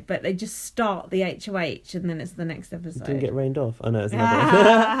episode, but they just start the HOH and then it's the next episode. It didn't get rained off. I know, it's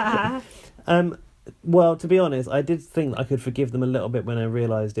another well, to be honest, I did think I could forgive them a little bit when I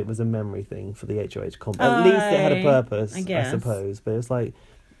realised it was a memory thing for the HOH comp. At least it had a purpose, I suppose. But it's like,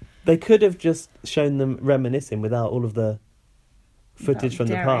 they could have just shown them reminiscing without all of the footage from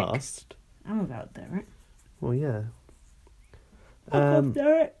Derek. The past. I'm about Derek. Well, yeah.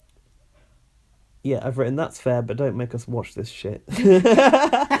 Derek. Yeah, I've written, that's fair, but don't make us watch this shit.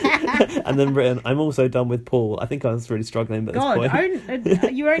 And then written, I'm also done with Paul. I think I was really struggling at this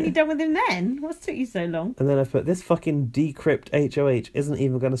point. You were only done with him then? What's took you so long? And then I put, this fucking decrypt HOH isn't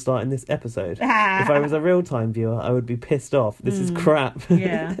even going to start in this episode. If I was a real-time viewer, I would be pissed off. This is crap.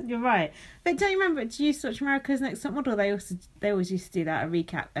 Yeah, you're right. But don't you remember, do you used to watch America's Next Top Model? They always used to do that, a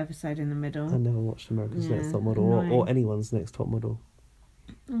recap episode in the middle. I never watched America's Next Top Model or anyone's Next Top Model.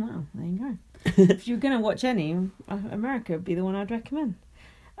 Oh, well, there you go. If you're going to watch any, America would be the one I'd recommend.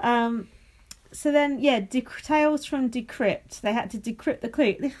 So then, Tales from Decrypt. They had to decrypt the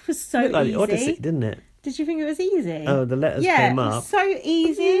clue. It was so easy. Like Odyssey, didn't it? Did you think it was easy? Oh, the letters came up. Yeah, it was so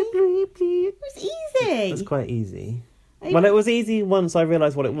easy. It was easy. It was quite easy. Well, it was easy once I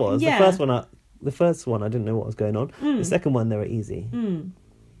realised what it was. Yeah. The first one, I didn't know what was going on. The second one, they were easy.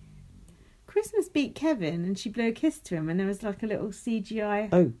 Christmas beat Kevin and she blew a kiss to him and there was like a little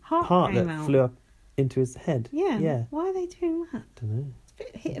CGI heart that flew up into his head. Yeah. Why are they doing that? I don't know. It's a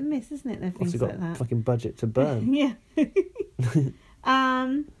bit hit and miss, isn't it? They're things got like that. Fucking budget to burn. Yeah.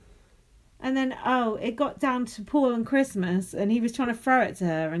 And then it got down to Paul and Christmas and he was trying to throw it to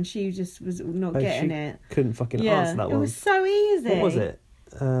her and she just was not getting it. Couldn't fucking answer that one. It was so easy. What was it?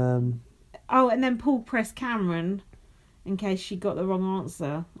 And then Paul pressed Cameron in case she got the wrong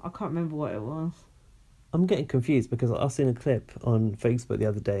answer. I can't remember what it was. I'm getting confused because I seen a clip on Facebook the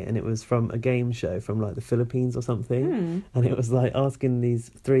other day and it was from a game show from like the Philippines or something. And it was like asking these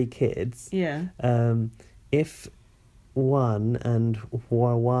 3 kids if Juan and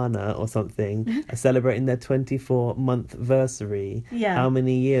Juana or something are celebrating their 24-month anniversary. How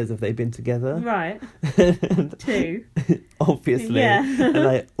many years have they been together? Right. 2. Obviously. Yeah. And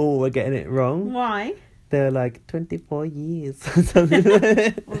like all were getting it wrong. Why? They were like 24 years.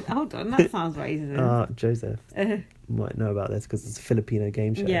 Well, hold on, that sounds racist. Joseph might know about this because it's a Filipino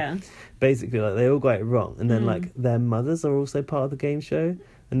game show. Yeah. Basically, like they all got it wrong, and then like their mothers are also part of the game show.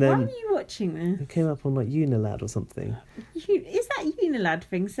 And then why are you watching this? It came up on like Unilad or something. Is that Unilad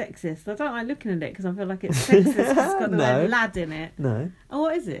thing sexist? I don't like looking at it because I feel like it's sexist because it's got the word lad in it. No. Oh,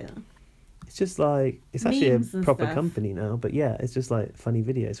 what is it? It's just like, it's actually a proper stuff. company now, but yeah, it's just like funny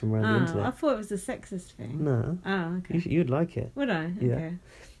videos from around the internet. I thought it was a sexist thing. No. Oh, okay. You'd like it. Would I? Yeah. Okay.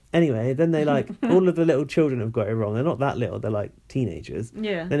 Anyway, then they like, all of the little children have got it wrong. They're not that little, they're like teenagers.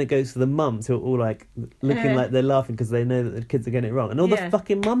 Yeah. Then it goes to the mums who are all like looking like they're laughing because they know that the kids are getting it wrong. And all the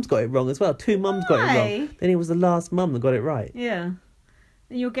fucking mums got it wrong as well. 2 mums got it wrong. Then it was the last mum that got it right. Yeah.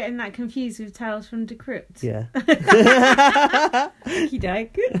 And you're getting that confused with Tales from Decrypt. Yeah. Okey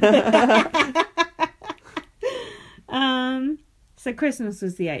doke. So Christmas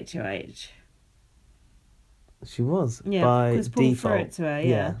was the HOH. She was. Yeah, by because Paul default. threw it to her,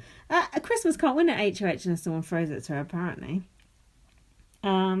 yeah. Christmas can't win at HOH unless someone throws it to her, apparently.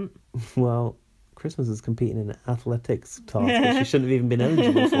 Well, Christmas is competing in an athletics task that she shouldn't have even been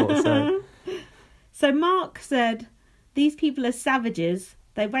eligible for, So Mark said, these people are savages.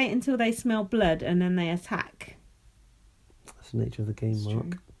 They wait until they smell blood and then they attack. That's the nature of the game,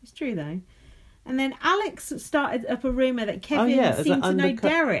 Mark. It's true, though. And then Alex started up a rumour that Kevin seemed to know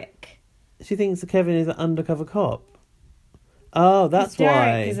Derek. She thinks that Kevin is an undercover cop. Oh, that's why.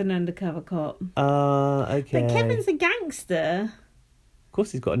 Derek is an undercover cop. Okay. But Kevin's a gangster. Of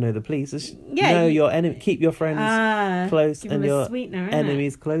course, he's got to know the police. Know your enemy. Keep your friends close and your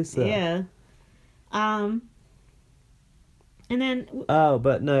enemies closer. Yeah. And then... Oh,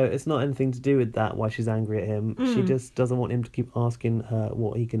 but no, it's not anything to do with that, why she's angry at him. She just doesn't want him to keep asking her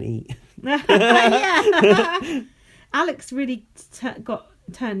what he can eat. Yeah. Alex really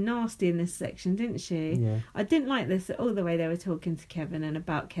turned nasty in this section, didn't she? Yeah. I didn't like this all the way they were talking to Kevin and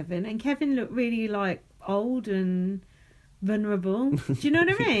about Kevin. And Kevin looked really, like, old and vulnerable. Do you know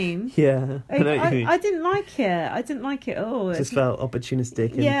what I mean? Yeah. I didn't like it. I didn't like it at all. It just felt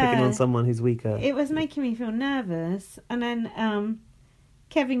opportunistic and picking on someone who's weaker. It was making me feel nervous. And then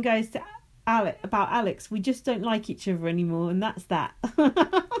Kevin goes to about Alex. We just don't like each other anymore, and that's that.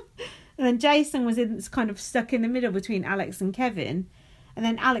 And then Jason was kind of stuck in the middle between Alex and Kevin. And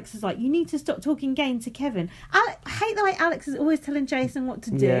then Alex is like, you need to stop talking game to Kevin. I hate the way Alex is always telling Jason what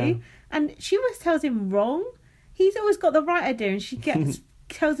to do. Yeah. And she always tells him wrong. He's always got the right idea and she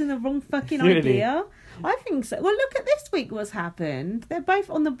tells him the wrong fucking idea. I think so. Well, look at this week what's happened. They're both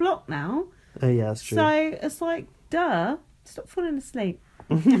on the block now. Oh, yeah, that's true. So it's like, duh. Stop falling asleep.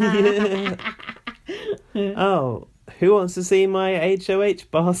 Oh, who wants to see my HOH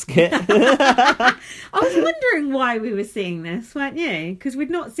basket? I was wondering why we were seeing this, weren't you? Because we'd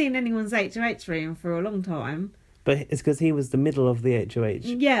not seen anyone's HOH room for a long time. But it's because he was the middle of the HOH.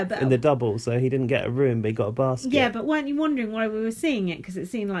 Yeah, but... in the double, so he didn't get a room, but he got a basket. Yeah, but weren't you wondering why we were seeing it? Because it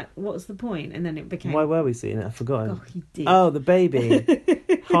seemed like, what's the point? And then it became... Why were we seeing it? I've forgotten. Oh, you did. Oh, the baby.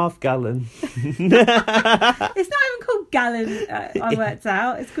 Half gallon. It's not even called gallon, I worked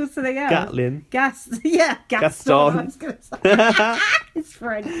out. It's called something else. Gatlin. Yeah, Gaston. I was going to say. It's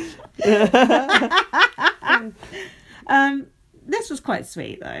French. This was quite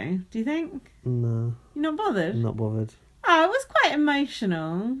sweet, though. Do you think? No. You're not bothered? I'm not bothered. Oh, it was quite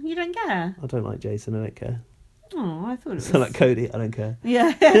emotional. You don't care? I don't like Jason. I don't care. Oh, I thought it was... So like Cody, I don't care.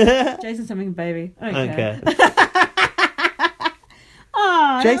 Yeah. Jason's having a baby. I don't care.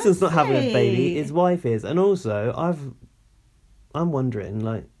 Oh, Jason's not having a baby. His wife is. And also, I'm wondering,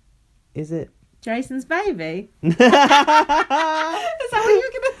 like, is it... Jason's baby? Is that what you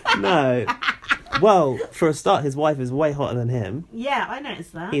were going to say? No. Well, for a start, his wife is way hotter than him. Yeah, I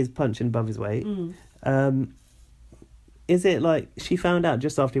noticed that. He is punching above his weight. Is it like she found out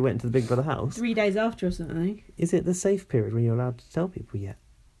just after he went into the Big Brother house? 3 days after or something. Is it the safe period when you're allowed to tell people yet?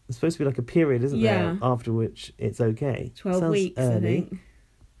 There's supposed to be like a period, isn't there? After which it's okay. 12 weeks, early. I think.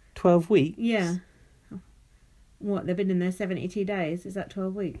 12 weeks? Yeah. What, they've been in there 72 days? Is that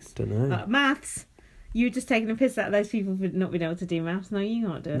 12 weeks? Don't know. Maths! You're just taking a piss out of those people for not being able to do maths. No, you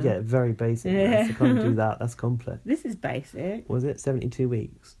can't do it. Yeah, very basic. Maths. I can't do that. That's complex. This is basic. Was it 72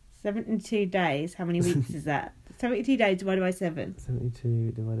 weeks? 72 days. How many weeks is that? 72 days divided by 7.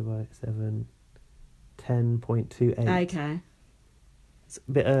 72 divided by 7. 10.28. Okay. It's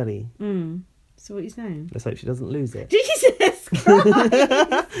a bit early. So what are you saying? Let's hope she doesn't lose it. Jesus Christ!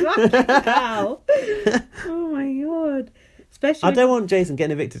 Wow. Oh my God. Especially I don't want Jason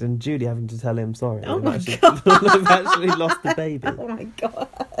getting evicted and Julie having to tell him sorry. Oh my God. I've actually lost the baby. Oh my God.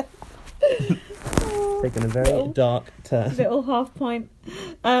 Taken a very dark turn. Little half point.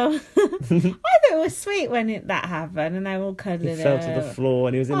 I thought it was sweet when that happened and they were all cuddling. He fell to the floor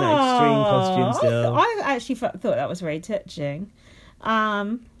and he was in that extreme costume still. I actually thought that was very touching.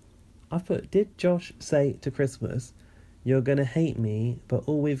 Did Josh say to Christmas, "You're going to hate me, but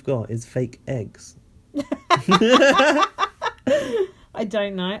all we've got is fake eggs"? I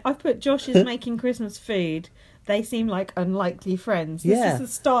don't know. I've put Josh is making Christmas food. They seem like unlikely friends. This is the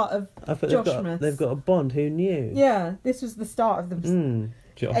start of Joshmas. They've got a bond. Who knew? Yeah, this was the start of them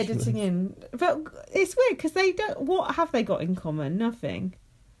editing in. But it's weird because they don't. What have they got in common? Nothing.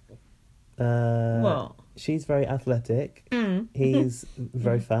 What? She's very athletic. He's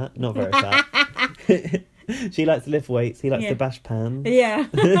very fat. Not very fat. She likes to lift weights. He likes to bash pans. Yeah.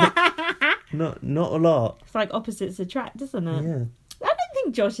 Not a lot. It's like opposites attract, isn't it? Yeah. I don't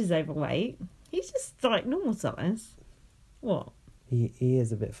think Josh is overweight. He's just like normal size. What? He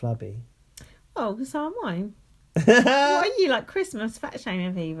is a bit flabby. Oh, so am I. What are you, like Christmas fat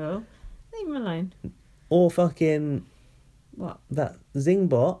shaming people? Leave him alone. Or fucking... What? That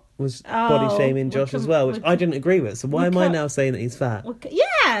Zingbot was body shaming Josh as well, which I didn't agree with. So why am I now saying that he's fat?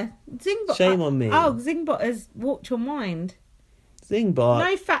 Yeah, Zingbot. Shame on me. Oh, Zingbot has walked your mind. Zingbot.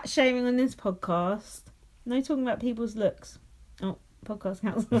 No fat shaming on this podcast. No talking about people's looks. Oh, podcast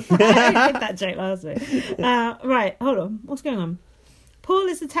council. I did that joke last week. Right, hold on. What's going on? Paul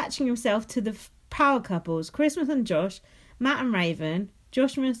is attaching himself to the power couples, Christmas and Josh, Matt and Raven,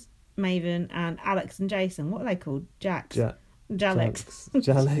 Josh, Maven, and Alex and Jason. What are they called? Jalex.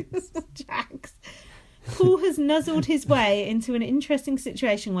 Jax. Paul has nuzzled his way into an interesting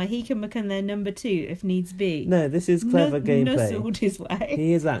situation where he can become their number 2 if needs be. No, this is clever gameplay. Nuzzled his way.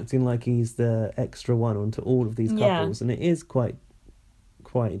 He is acting like he's the extra one onto all of these couples, and it is quite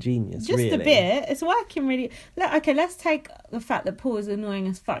genius. Just really. A bit. It's working really. Okay, let's take the fact that Paul is annoying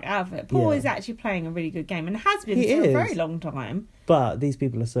as fuck out of it. Paul is actually playing a really good game and has been for a very long time. But these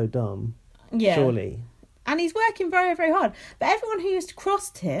people are so dumb. Yeah. Surely. And he's working very, very hard. But everyone who has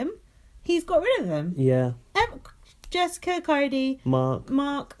crossed him, he's got rid of them. Yeah. Jessica, Cody,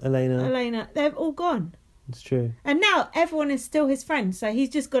 Mark, Elena, they've all gone. It's true. And now everyone is still his friend, so he's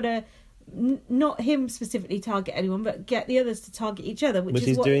just got to not him specifically target anyone, but get the others to target each other, which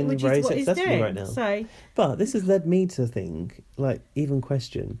is doing very successfully right now. So, but this has led me to think, like, even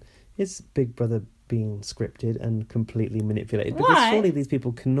question: is Big Brother being scripted and completely manipulated? Because surely these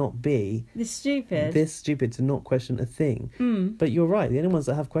people cannot be this stupid to not question a thing. But you're right, the only ones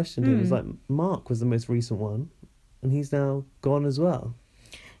that have questioned him is like Mark was the most recent one, and he's now gone as well.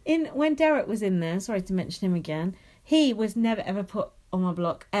 When Derek was in there, sorry to mention him again, he was never ever put on my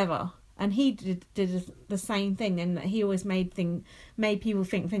block ever, and he did the same thing, and he always made people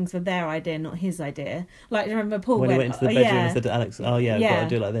think things were their idea, not his idea. Like, remember Paul when he went into the bedroom and said to Alex, "Oh yeah, I've got to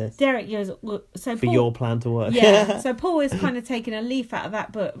do it like this." Derek goes, well, so for your plan to work. Yeah. So Paul is kind of taking a leaf out of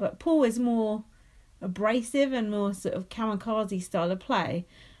that book, but Paul is more abrasive and more sort of kamikaze style of play.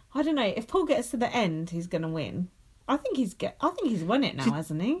 I don't know if Paul gets to the end, he's going to win. I think he's won it now,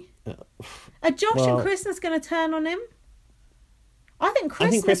 hasn't he? Are Josh and Christmas going to turn on him? I think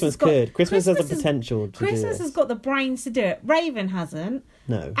Christmas could. Christmas has the potential to Christmas do this. has got the brains to do it. Raven hasn't.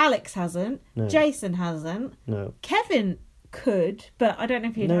 No. Alex hasn't. No. Jason hasn't. No. Kevin could, but I don't know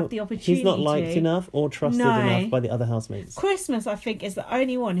if he'd have the opportunity. He's not liked enough or trusted enough by the other housemates. Christmas, I think, is the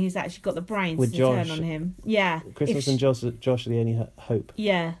only one who's actually got the brains to turn on him. Yeah. Christmas and Josh are the only hope.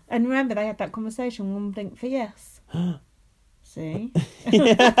 Yeah. And remember, they had that conversation, one blink for yes. See?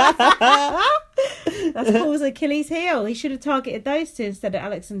 That's Paul's Achilles heel. He should have targeted those two instead of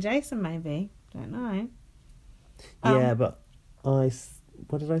Alex and Jason, maybe. Don't know. Yeah, but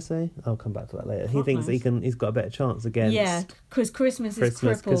what did I say? I'll come back to that later. He thinks he's got a better chance against... Yeah, because Christmas is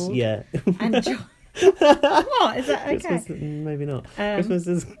crippled. Yeah. And what? Is that okay? Christmas, maybe not. Christmas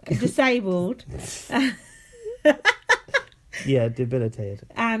is... disabled. Yeah, debilitated.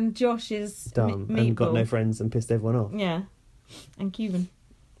 And Josh is... dumb and got no friends and pissed everyone off. Yeah. And Cuban.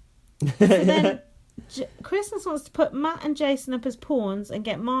 So then Christmas wants to put Matt and Jason up as pawns and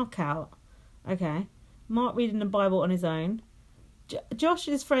get Mark out. Okay. Mark reading the Bible on his own. Josh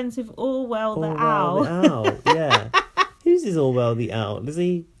is friends with Orwell the Owl. Yeah. Who's this Orwell the Owl? Does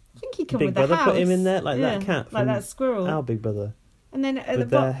he... I think he come Big with Brother the house. put him in there? Like that cat like that squirrel. Our Big Brother. And then at with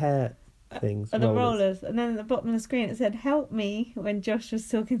the hair things. And the rollers. And then at the bottom of the screen it said, "Help me," when Josh was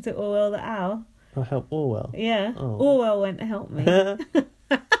talking to Orwell the Owl. Oh, help Orwell? Yeah. Oh. Orwell went, "Help me."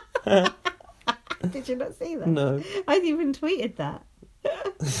 Did you not see that? No. I've even tweeted that.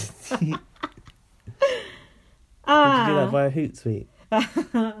 Did you do that via Hootsuite?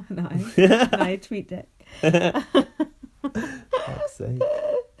 No, tweet deck. Fuck's sake.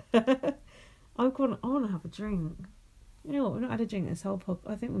 I want to have a drink. You know what? We've not had a drink this whole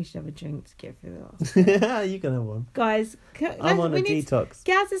podcast. I think we should have a drink to get through this. You can have one. Guys, I'm on a detox.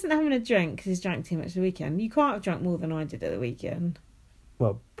 Gaz isn't having a drink because he's drank too much the weekend. You can't have drunk more than I did at the weekend.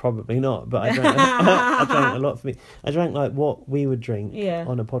 Well, probably not, but I drank, I drank a lot for me. I drank like what we would drink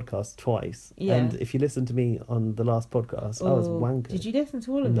on a podcast twice. Yeah. And if you listen to me on the last podcast, I was wankered. Did you listen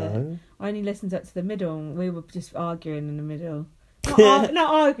to all of it? No. I only listened up to the middle and we were just arguing in the middle. Not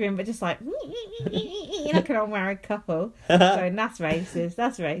arguing, but just like like an old married couple. Going, that's racist,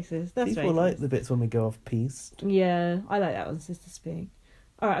 that's racist, that's People racist. like the bits when we go off piste. Yeah, I like that one, Sister Speak.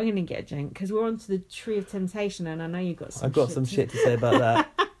 All right, I'm going to get a drink because we're on to the Tree of Temptation and I know you've got some I've got some shit to say about that.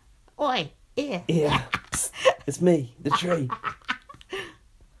 Oi, here. Yeah. It's me, the tree.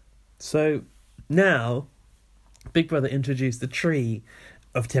 So, now, Big Brother introduced the Tree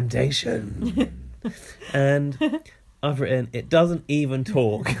of Temptation. And I've written, it doesn't even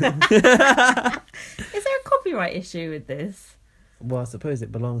talk. Is there a copyright issue with this? Well, I suppose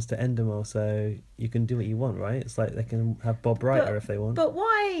it belongs to Endemol, so you can do what you want, right? It's like they can have Bob Reiter if they want. But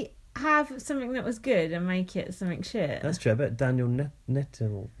why have something that was good and make it something shit? That's true. I bet Daniel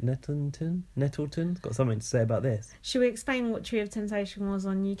Nettleton's got something to say about this. Should we explain what Tree of Temptation was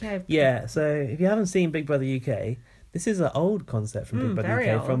on UK? Yeah, so if you haven't seen Big Brother UK, this is an old concept from Big Brother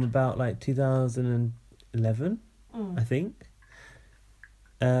UK, from about like 2011, I think.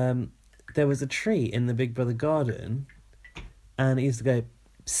 There was a tree in the Big Brother garden, and it used to go,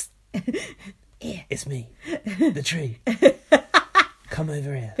 psst, it's me, the tree. Come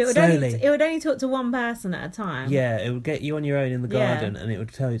over here, slowly. It would only talk to one person at a time. Yeah, it would get you on your own in the garden, and it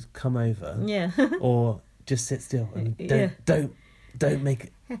would tell you to come over. Yeah. Or just sit still and don't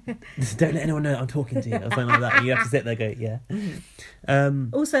make don't let anyone know that I'm talking to you or something like that. And you have to sit there and go, yeah.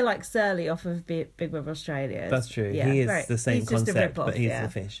 Also like Surly off of Big Brother Australia. That's true. Yeah, he is the same concept, but he's the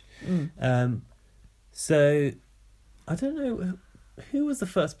fish. So I don't know who was the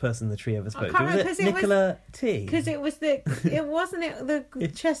first person the tree ever spoke to. Was it Nicola T? Because it wasn't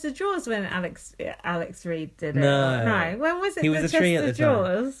the chest of drawers when Alex Reid did it. No. When was it? He was a tree at the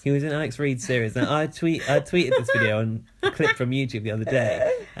time. He was in Alex Reid's series. Now I tweeted this video and a clip from YouTube the other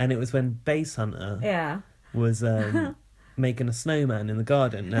day, and it was when Base Hunter was making a snowman in the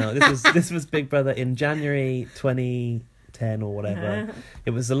garden. Now this was Big Brother in January 2010 or whatever.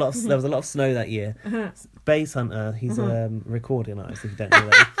 There was a lot of snow that year. Base Hunter, he's a recording artist, if you don't know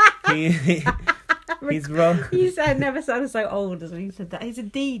that. He's wrong. You said never sounded so old as when you said that. He's a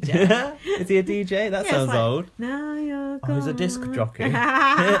DJ. Is he a DJ? That sounds old. Now you're gone. Oh, he's a disc jockey.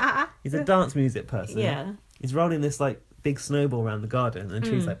 He's a dance music person. Yeah. He's rolling this like big snowball around the garden, and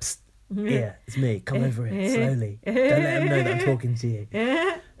she's like, psst, yeah, it's me. Come over here slowly. Don't let him know that I'm talking to you.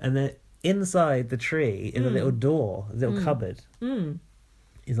 And then inside the tree is a little door, a little cupboard.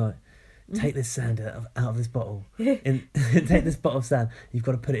 He's like, take this sand out of this bottle. And take this bottle of sand. You've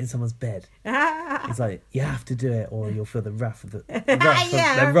got to put it in someone's bed. He's like, you have to do it, or you'll feel the wrath of the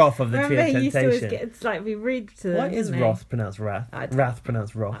wrath of the Tree of Temptation. It's like we read to them. Why is wrath pronounced wrath? Wrath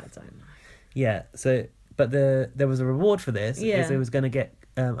pronounced wrath. I don't know. Yeah. So, but there was a reward for this. Yeah. Because it was going to get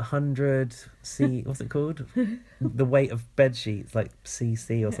 100 what's it called? The weight of bed sheets, like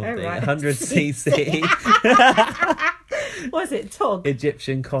cc or something. 100 cc. Was it Tog?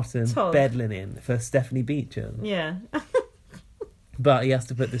 Egyptian cotton bed linen for Stephanie Beecham. Yeah. But he has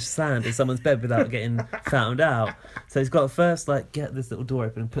to put the sand in someone's bed without getting found out. So he's got to first like get this little door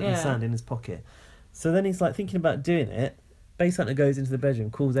open and put the sand in his pocket. So then he's like thinking about doing it. Base Hunter goes into the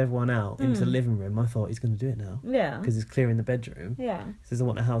bedroom, calls everyone out into the living room. I thought he's going to do it now. Yeah. Because he's clearing the bedroom. Yeah. He says, I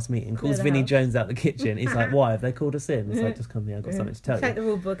want a house meeting. Calls Vinnie Jones out the kitchen. He's like, why? Have they called us in? It's like, just come here, I've got something to tell you. Take the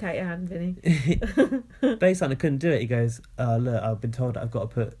rule book out your hand, Vinnie. Base Hunter couldn't do it. He goes, look, I've been told I've got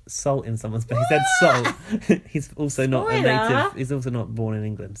to put salt in someone's bed. He said salt. He's also not a native. He's also not born in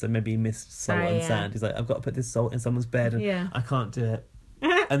England, so maybe he missed salt and sand. He's like, I've got to put this salt in someone's bed and I can't do it.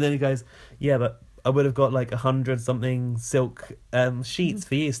 And then he goes, yeah, but I would have got like 100 something silk sheets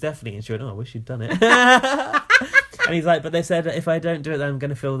for you, Stephanie. And she went, I wish you'd done it. And he's like, but they said if I don't do it, then I'm going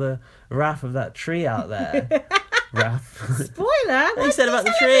to feel the wrath of that tree out there. Wrath. Spoiler. He said about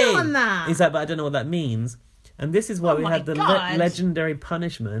the tree. He's like, but I don't know what that means. And this is why we had the legendary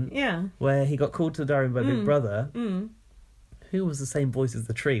punishment. Yeah. Where he got called to the diary room by Big Brother. Who was the same voice as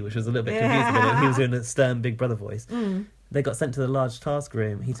the tree, which was a little bit confusing. But he was doing a stern Big Brother voice. They got sent to the large task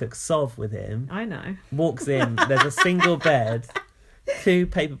room. He took Sov with him. I know. Walks in. There's a single bed, 2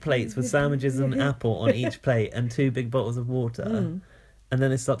 paper plates with sandwiches and an apple on each plate, and 2 big bottles of water. And then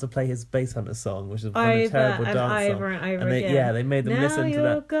they start to play his Base Hunter song, which is a terrible dance song. And they made them listen to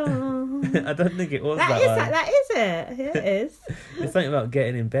that. Gone. I don't think it was that one. That is it. It is. It's something about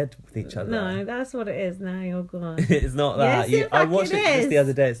getting in bed with each other. No, that's what it is. Now you're gone. It's not that. Yes, I watched it just the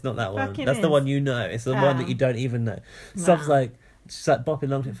other day. It's not that one. That's the one you know. It's the one that you don't even know. Sov's like, she's like bopping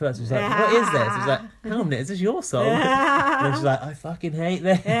along to it first. She's like, what is this? She's like, hang on a minute, is this your song? And then she's like, I fucking hate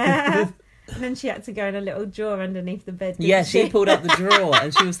this. And then she had to go in a little drawer underneath the bed. Yeah, she pulled out the drawer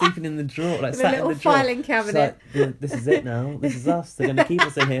and she was sleeping in the drawer, like sat in the drawer. Filing cabinet. Like, this is it now. This is us. They're going to keep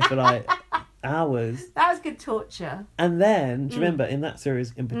us in here for like hours. That was good torture. And then, do you remember in that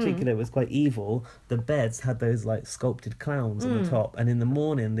series in particular, it was quite evil. The beds had those like sculpted clowns on the top, and in the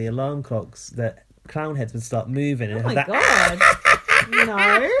morning, the alarm clocks, the clown heads would start moving. And oh my god! No.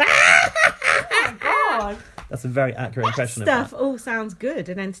 Oh my god. That's a very accurate impression of that. Stuff all sounds good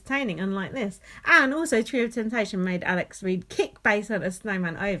and entertaining, unlike this. And also, Tree of Temptation made Alex Reid kick Base Hunter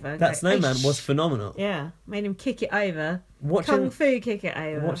Snowman over. That snowman was phenomenal. Yeah, made him kick it over. Kung Fu kick it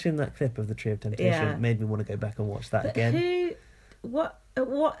over. Watching that clip of the Tree of Temptation made me want to go back and watch that again.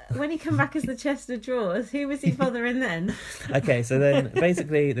 when he came back as the chest of drawers, who was he bothering then? Okay, so then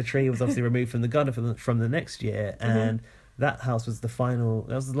basically the tree was obviously removed from the garden from the next year, and that house was that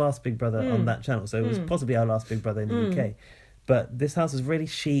was the last Big Brother on that channel, so it was possibly our last Big Brother in the UK. But this house was really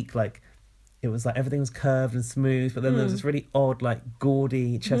chic, like it was like everything was curved and smooth, but then there was this really odd, like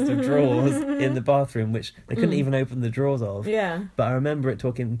gaudy chest of drawers in the bathroom, which they couldn't even open the drawers of. Yeah. But I remember it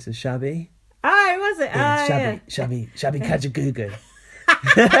talking to Shabby. Oh, was it? Shabby Kajagoogoo.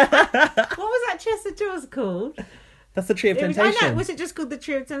 What was that chest of drawers called? That's the Tree of Temptation. I know. Was it just called the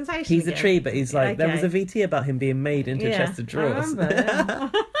Tree of Temptation? He's a tree, but he's like, there was a VT about him being made into a chest of drawers. I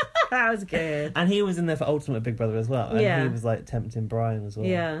remember. That was good. And he was in there for Ultimate Big Brother as well. And he was like tempting Brian as well.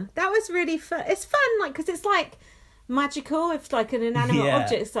 Yeah. That was really fun. It's fun, like, because it's like magical. If like an inanimate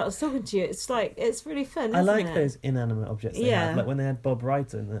object starts talking to you, it's like, it's really fun. I like those inanimate objects they had. Like when they had Bob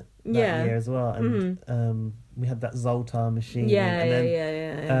Wright in that year as well. And we had that Zoltar machine.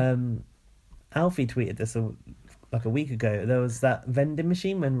 Yeah. Alfie tweeted this like a week ago. There was that vending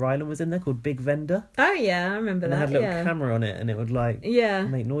machine when Rylan was in there called Big Vendor. Oh yeah, I remember that. And it had a little camera on it, and it would like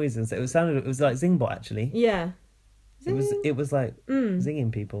make noises. It was like Zingbot actually. Yeah. It was like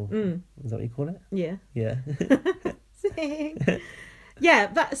zinging people. Is that what you call it? Yeah. Yeah. Zing. Yeah,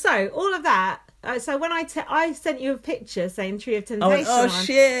 but so all of that. So when I sent you a picture saying Tree of Temptation,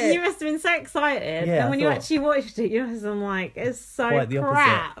 shit! You must have been so excited. Yeah, and when you actually watched it, you must have been like, it's so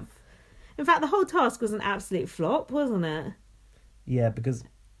crap. Opposite. In fact, the whole task was an absolute flop, wasn't it? Yeah, because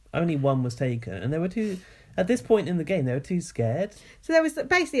only one was taken, and there were two. At this point in the game, they were too scared. So there was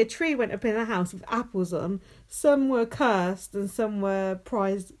basically a tree went up in the house with apples on. Some were cursed, and some were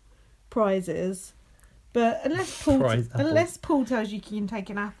prizes. But unless Paul tells you can take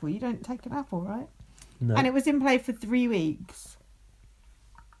an apple, you don't take an apple, right? No. And it was in play for 3 weeks.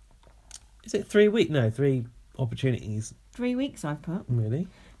 Is it 3 weeks? No, 3 opportunities. 3 weeks, I've put. Really?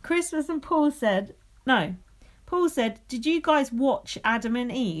 Christmas and Paul said, did you guys watch Adam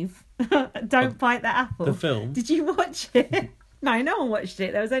and Eve? Don't bite the apple. The film? Did you watch it? No one watched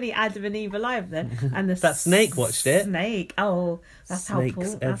it. There was only Adam and Eve alive then. And that snake watched it. Snake. Oh, that's how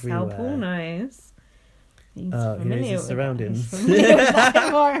Paul knows. He's familiar with surroundings. He's familiar with that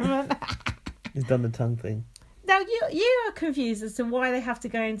environment. He's done the tongue thing. Now, you are confused as to why they have to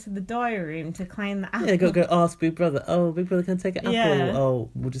go into the diary room to claim the apple. Yeah, got to go ask Big Brother. Oh, Big Brother, can I take an apple? Yeah. Oh,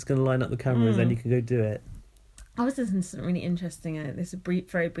 we're just going to line up the cameras and you can go do it. I was listening to something really interesting. This is a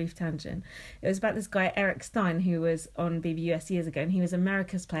very brief tangent. It was about this guy, Eric Stein, who was on BBUS years ago, and he was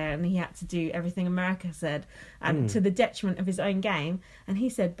America's player, and he had to do everything America said, and to the detriment of his own game. And he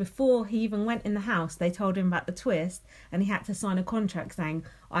said before he even went in the house, they told him about the twist, and he had to sign a contract saying,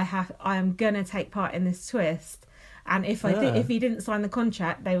 I am going to take part in this twist. And if he didn't sign the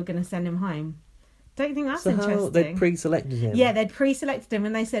contract, they were going to send him home. Don't you think that's interesting? They'd pre-selected him. Yeah, they'd pre-selected him,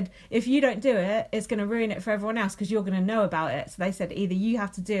 and they said, if you don't do it, it's going to ruin it for everyone else because you're going to know about it. So they said, either you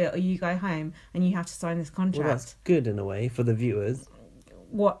have to do it or you go home and you have to sign this contract. Well, that's good in a way for the viewers.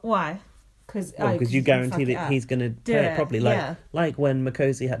 What? Why? Because you guarantee that he's going to play it properly. Like when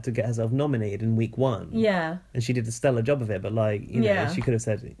Makosi had to get herself nominated in week 1. Yeah. And she did a stellar job of it, but she could have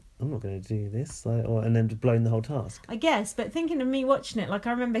said, I'm not going to do this, and then just blown the whole task. I guess, but thinking of me watching it, I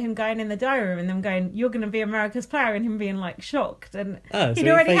remember him going in the diary room and them going, you're going to be America's player, and him being shocked, and he'd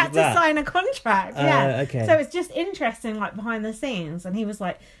already had to sign a contract. Okay. So it's just interesting, behind the scenes, and he was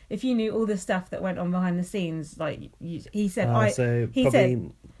like, if you knew all the stuff that went on behind the scenes, he said, so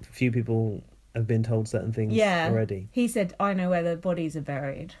probably a few people have been told certain things already. He said, I know where the bodies are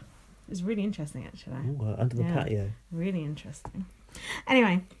buried. It was really interesting, actually. Ooh, under the patio. Really interesting.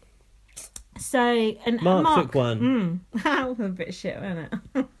 Anyway. So, and Mark took one. That was a bit shit, wasn't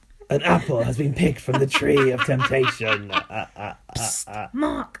it? An apple has been picked from the Tree of Temptation.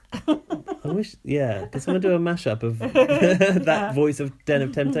 Mark. I wish, Can someone do a mashup of that voice of Den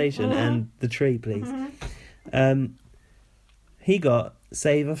of Temptation and the tree, please? He got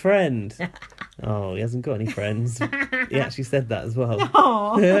save a friend. Oh, he hasn't got any friends. He actually said that as well.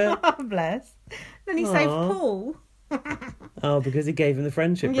 Oh, bless. Then he saved Paul. Oh, because he gave him the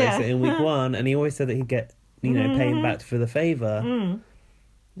friendship bracelet in week 1, and he always said that he'd get, paying back for the favour.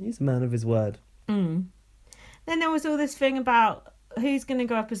 He's a man of his word. Then there was all this thing about who's going to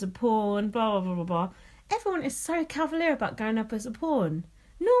go up as a pawn, blah, blah, blah, blah, blah. Everyone is so cavalier about going up as a pawn.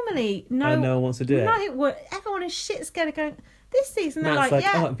 Normally, no one wants to do it. Everyone is shit scared of going. This season, they're Matt's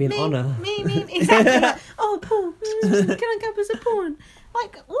it'd be an honour. Me, exactly. Oh, Paul, can I go up as a pawn?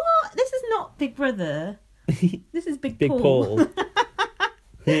 What? This is not Big Brother. This is Big Paul.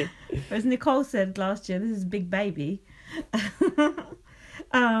 As Nicole said last year, this is Big Baby.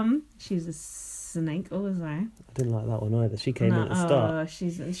 She was a snake also. I didn't like that one either. She came in at the start.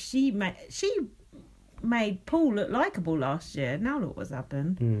 She made Paul look likeable last year. Now look what's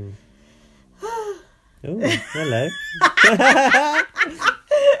happened. Oh, hello.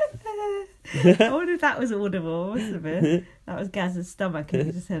 I wonder if that was audible. Must have been. That was Gaz's stomach and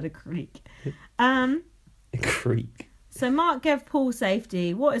you just heard a creak. A creak. So Mark gave Paul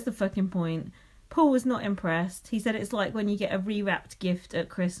safety. What is the fucking point? Paul was not impressed. He said it's like when you get a rewrapped gift at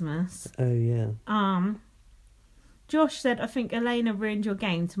Christmas. Oh, yeah. Josh said, I think Elena ruined your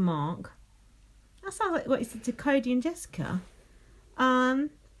game to Mark. That sounds like what he said to Cody and Jessica.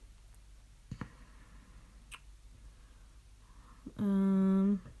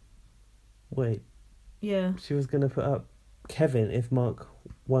 Wait. Yeah. She was going to put up Kevin if Mark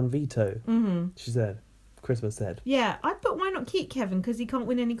won veto. Mm-hmm. She said. Christmas said. Yeah, but why not keep Kevin? Because he can't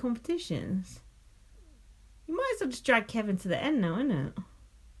win any competitions. You might as well just drag Kevin to the end now, innit?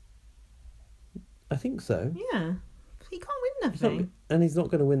 I think so. Yeah. He can't win nothing. And he's not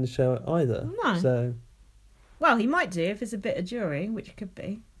going to win the show either. No. So. Well, he might do if it's a bit of jury, which it could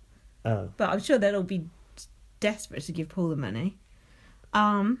be. Oh. But I'm sure they'll all be desperate to give Paul the money.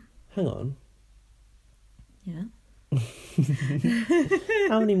 Hang on. Yeah.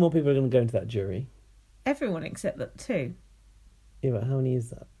 How many more people are going to go into that jury? Everyone except that 2. Yeah, but how many is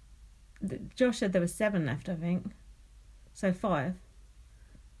that? Josh said there were 7 left, I think. So 5.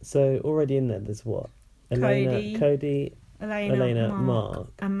 So already in there's what? Cody, Elena, Mark.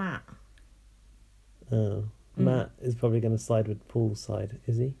 And Matt. Oh. Matt is probably going to side with Paul's side,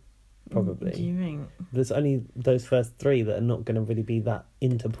 is he? Probably. Do you think? There's only those first 3 that are not going to really be that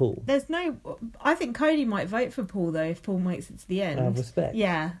into Paul. I think Cody might vote for Paul, though, if Paul makes it to the end. Out of respect.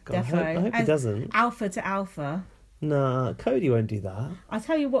 Yeah, definitely. I hope he doesn't. Alpha to alpha. Nah, Cody won't do that. I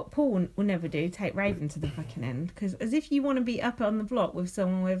tell you what Paul will never do, take Raven to the fucking end. Because as if you want to be up on the block with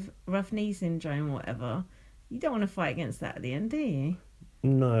someone with rough knee syndrome or whatever, you don't want to fight against that at the end, do you?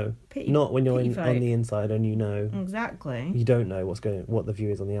 No, not when you're on the inside and you know exactly. You don't know what the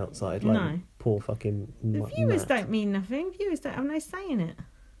view is on the outside. Like no, poor fucking. The viewers don't mean nothing. Viewers don't have no say in it.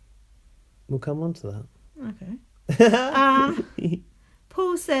 We'll come on to that. Okay.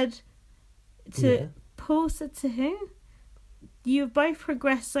 Paul said to who? You've both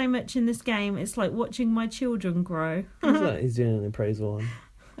progressed so much in this game. It's like watching my children grow. He's doing an appraisal on.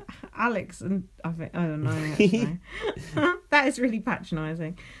 Alex and I don't know actually. That is really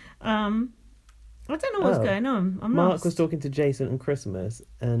patronising. I don't know what's going on. Mark was talking to Jason on Christmas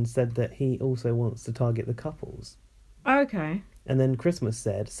and said that he also wants to target the couples. Okay. And then Christmas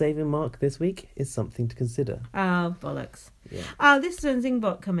said, saving Mark this week is something to consider. Oh, bollocks. Yeah. Oh, this is when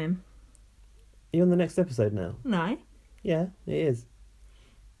Zingbot come in. Are you on the next episode now? No. Yeah, it is.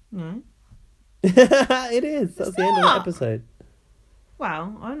 No. It is. That's the end of the episode.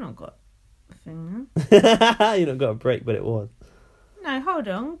 Well, I've not got a thing now. You not got a break, but it was. No, hold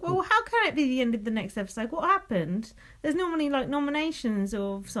on. Well, how can it be the end of the next episode? What happened? There's normally like nominations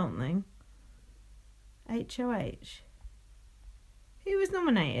or something. HOH. Who was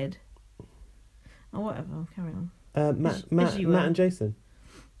nominated? Oh, whatever. Carry on. Matt and Jason.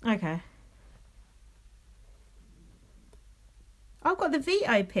 Okay. I've got the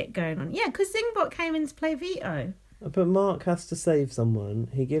veto pit going on. Yeah, because Zingbot came in to play veto. But Mark has to save someone.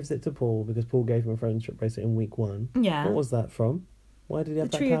 He gives it to Paul because Paul gave him a friendship bracelet in week 1. Yeah. What was that from? Why did he have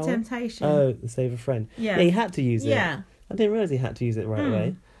that power? The Tree of Temptation. Oh, the save a friend. Yeah. He had to use it. Yeah. I didn't realise he had to use it right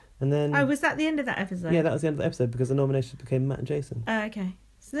away. And then... Oh, was that the end of that episode? Yeah, that was the end of the episode because the nominations became Matt and Jason. Oh, okay.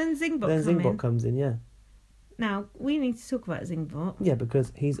 So then Zingbot comes in, yeah. Now, we need to talk about Zingbot. Yeah,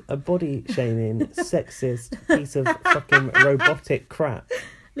 because he's a body-shaming, sexist piece of fucking robotic crap.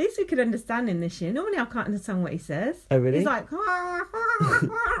 At least we could understand him this year. Normally I can't understand what he says. Oh, really? He's like...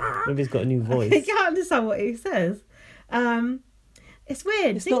 Maybe he's got a new voice. I can't understand what he says. It's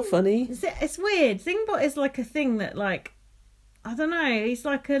weird. It's not funny. It's weird. Zingbot is like a thing that, like... I don't know. He's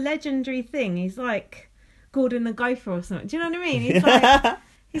like a legendary thing. He's like Gordon the Gopher or something. Do you know what I mean? He's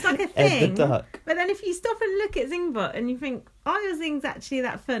like a thing. Ed the Duck. But then if you stop and look at Zingbot and you think, are your Zings actually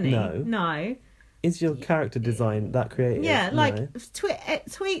that funny? No. Is your character design that creative? Yeah, like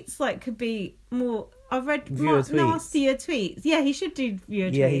tweets like could be more. I've read nastier tweets. Yeah, he should do viewer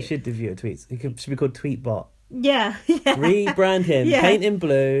tweets. Yeah, he should do viewer tweets. He should be called Tweetbot. Yeah. Rebrand him. Yeah. Paint in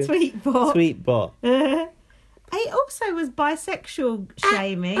blue. Tweetbot. He also was bisexual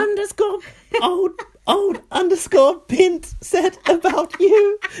shaming. Old underscore Pint said about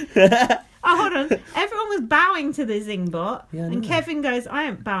you. Oh, hold on. Everyone was bowing to the Zingbot. Yeah, and Kevin goes, I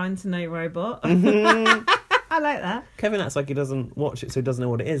ain't bowing to no robot. I like that. Kevin acts like he doesn't watch it, so he doesn't know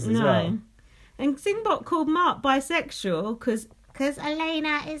what it is as well. And Zingbot called Mark bisexual because 'cause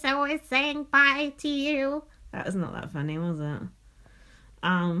Elena is always saying bye to you. That was not that funny, was it?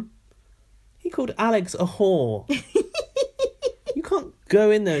 He called Alex a whore. You can't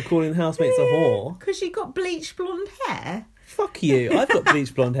go in there calling housemates a whore. Because she got bleached blonde hair. Fuck you. I've got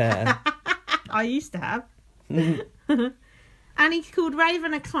bleached blonde hair. I used to have. And he called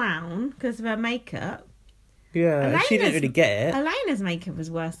Raven a clown because of her makeup. Yeah, she didn't really get it. Elena's makeup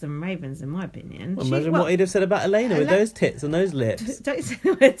was worse than Raven's, in my opinion. Well, imagine what he'd have said about Elena with those tits and those lips. Don't say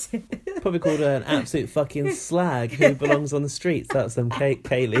the word tits. Probably called her an absolute fucking slag who belongs on the streets. That's some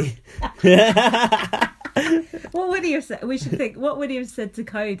Kaylee. What would he have said? We should think. What would he have said to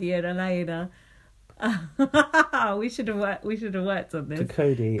Cody and Elena? We should have worked on this. To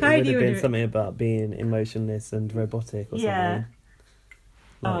Cody it would have been something about being emotionless and robotic or something.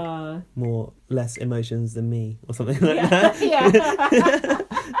 Like, less emotions than me or something like that. Yeah.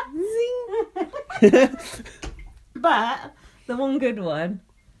 But the one good one.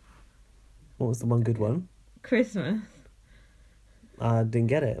 What was the one good one? Christmas. I didn't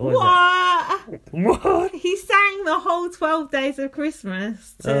get it. What? He sang the whole 12 days of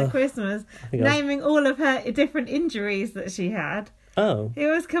Christmas to Christmas, naming all of her different injuries that she had. Oh. It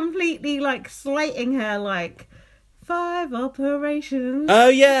was completely like slating her, like 5 operations. Oh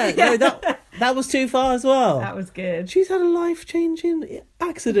yeah, no, that was too far as well. That was good. She's had a life-changing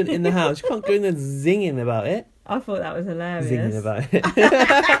accident in the house. You can't go in there zinging about it. I thought that was hilarious. Zinging about it.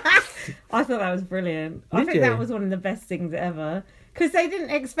 I thought that was brilliant. I think that was one of the best things ever. Because they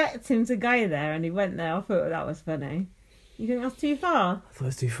didn't expect him to go there and he went there. I thought that was funny. You think that's too far? I thought it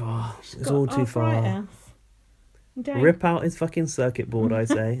was too far. It's all too far. Don't... Rip out his fucking circuit board, I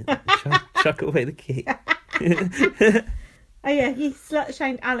say. Chuck away the key. Oh yeah, he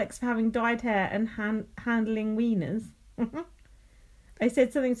slut-shamed Alex for having dyed hair and handling wieners. I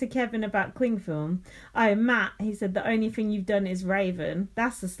said something to Kevin about cling film. Oh, Matt, he said, the only thing you've done is Raven.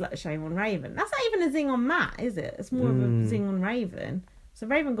 That's a slut shame on Raven. That's not even a zing on Matt, is it? It's more of a zing on Raven. So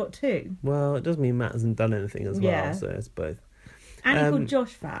Raven got 2. Well, it does mean Matt hasn't done anything as well, so it's both. And he called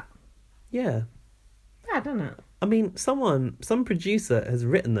Josh fat. Yeah. Bad, doesn't it? I mean, some producer has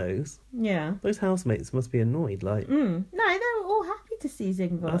written those. Yeah. Those housemates must be annoyed, like... No, they were all happy to see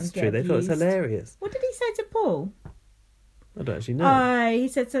Zingvar. That's true, they thought it was hilarious. What did he say to Paul? I don't actually know. He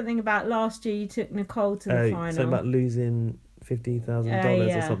said something about last year you took Nicole to the final. Something about losing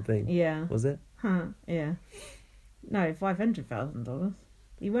 $50,000 or something. Yeah. Was it? Huh, yeah. No, $500,000.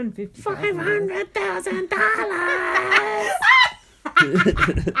 He won $500,000!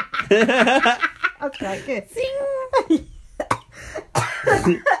 Okay, good. I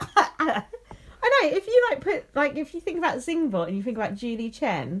know, if you if you think about Zingbot and you think about Julie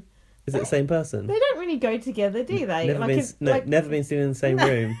Chen... Is it the same person? They don't really go together, do they? Never been seen in the same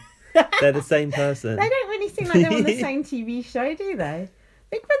room. They're the same person. They don't really seem like they're on the same TV show, do they?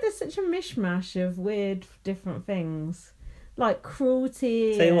 Big Brother's such a mishmash of weird, different things. Like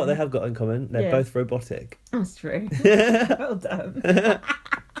cruelty. Tell you what they have got in common. They're both robotic. That's true. Well done. You know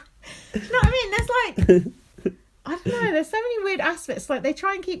what I mean? There's I don't know, there's so many weird aspects. Like, they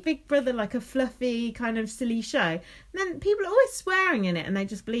try and keep Big Brother like a fluffy, kind of silly show. And then people are always swearing in it and they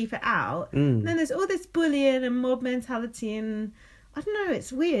just bleep it out. And then there's all this bullying and mob mentality and... I don't know,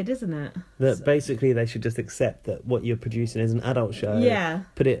 it's weird, isn't it? That basically they should just accept that what you're producing is an adult show. Yeah.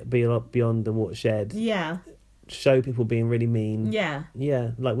 Put it beyond the watershed. Yeah. Show people being really mean. Yeah.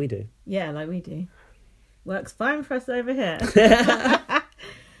 Yeah, like we do. Yeah, like we do. Works fine for us over here.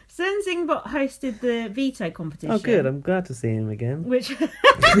 Sun Zingbot hosted the veto competition. Oh, good. I'm glad to see him again. Which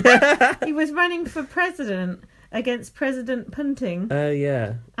he was running for president against President Punting. Oh,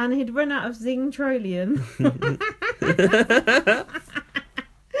 yeah. And he'd run out of Zingtrolian.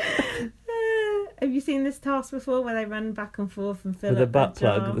 Have you seen this task before where they run back and forth and fill with up a butt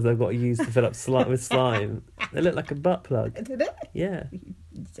plug that they've got to use to fill up with slime? They look like a butt plug. Did it? Yeah. You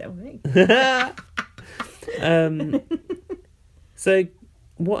tell me. So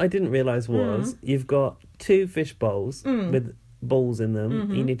what I didn't realise was you've got 2 fish bowls with balls in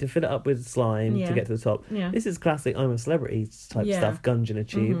them. You need to fill it up with slime to get to the top. Yeah. This is classic I'm a Celebrity type stuff, gunge in a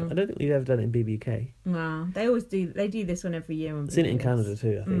tube. I don't think we've ever done it in BBUK. No, they always do. They do this one every year. I've seen it in Canada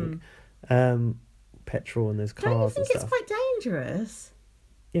too, I think. Petrol and there's cars. Don't you think and it's stuff. quite dangerous?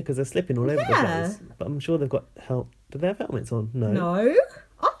 Yeah, because they're slipping all over the place. But I'm sure they've got help. Do they have helmets on? No. No, I think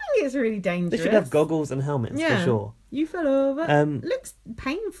it's really dangerous. They should have goggles and helmets for sure. You fell over. Looks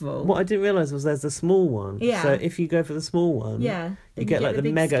painful. What I didn't realise was there's the small one. Yeah. So if you go for the small one, you get like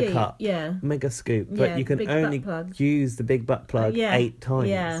the mega scoop. cup, mega scoop, but you can only use the big butt plug 8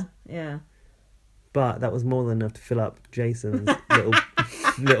 times. Yeah. But that was more than enough to fill up Jason's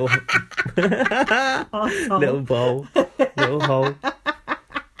little bowl. Little hole.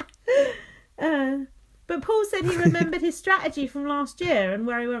 But Paul said he remembered his strategy from last year and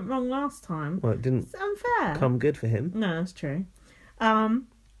where he went wrong last time. Well, it didn't It's unfair. come good for him. No, that's true.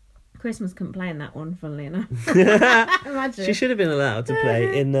 Christmas couldn't play in that one, funnily enough. Imagine. She should have been allowed to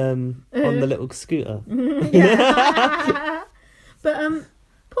play in on the little scooter. But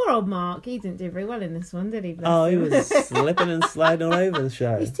poor old Mark, he didn't do very well in this one, did he? He was slipping and sliding all over the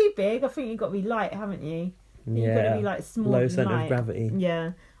show. He's too big. I think you've got to be light, haven't you? You've got to be like small. Low and centre light. of gravity.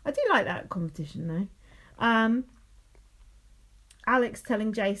 Yeah. I do like that competition though. Alex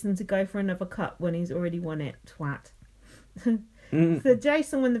telling Jason to go for another cup when he's already won it. Twat. So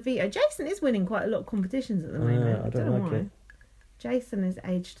Jason won the veto. Jason is winning quite a lot of competitions at the moment. I don't know like why. Jason is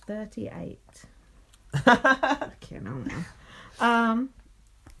aged 38. Fucking hell now.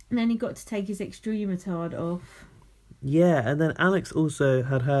 And then he got to take his extreme retard off. Yeah, and then Alex also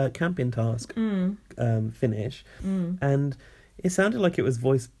had her camping task finish, and it sounded like it was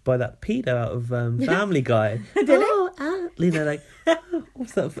voiced by that pedo out of Family Guy. Did it? You know, like,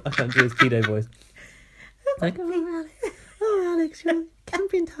 what's that? I can't do his pedo voice. Like, Alex, your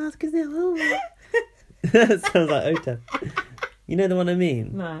camping task is now over. That sounds like Otep. You know the one I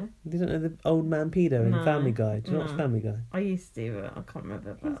mean? No. You don't know the old man pedo in Family Guy? Do you know what's Family Guy? I used to, but I can't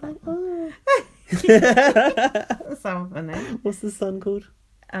remember about That's so funny. What's the son called?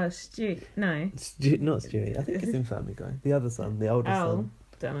 Stuart. No. Not Stewie. I think it's in Family Guy. The other son, the older son.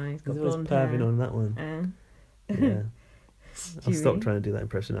 Don't know. He's got He's always blonde perving hair. on that one. Yeah. I'll stop trying to do that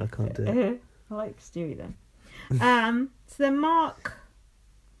impression. I can't do it. I like Stewie though. So then Mark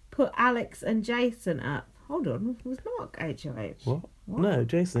put Alex and Jason up. Hold on, was Mark HOH? What? No,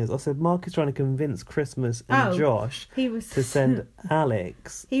 Jason is. I said Mark is trying to convince Christmas and Josh to send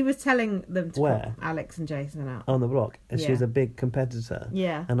Alex. He was telling them to Where? put Alex and Jason up on the block, and she's a big competitor.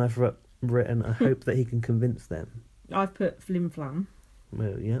 Yeah. And I've written, I hope that he can convince them. I've put flim flam.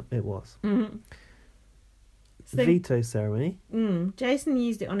 Well, yeah, it was. Mm-hmm. So, veto ceremony. Jason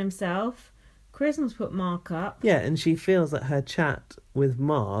used it on himself. Christmas put Mark up. Yeah, and she feels that her chat with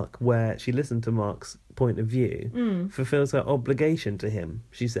Mark, where she listened to Mark's point of view, fulfills her obligation to him,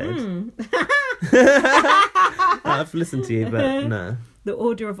 she said. I've listened to you, but no. The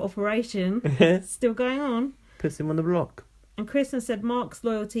order of operation still going on. Puts him on the block. And Christmas said Mark's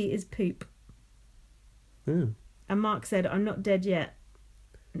loyalty is poop. And Mark said, I'm not dead yet.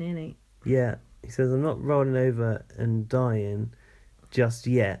 Nearly. Yeah, he says, I'm not rolling over and dying just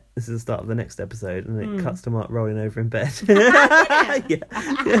yet. This is the start of the next episode, and it cuts to Mark rolling over in bed.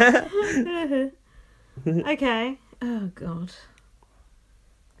 Okay. Oh, God.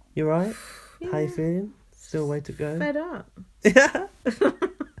 You right? Yeah. How you feeling? Still a way to go? Fed up. You're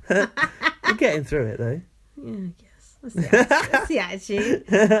getting through it, though. Yeah, I guess. That's the attitude.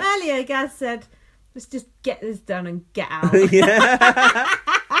 Earlier, Gaz said, let's just get this done and get out.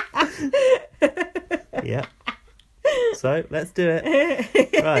 Yeah. So, let's do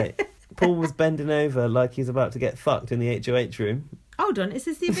it. Right. Paul was bending over like he's about to get fucked in the HOH room. Hold on, is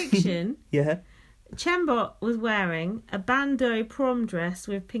this the eviction? Yeah. Chembot was wearing a bandeau prom dress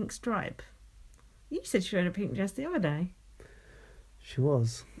with pink stripe. You said she wore a pink dress the other day. She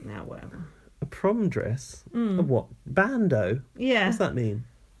was. Now, whatever. A prom dress? A what? Bandeau? Yeah. What's that mean?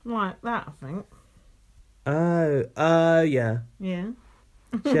 Like that, I think. Oh, yeah. Yeah.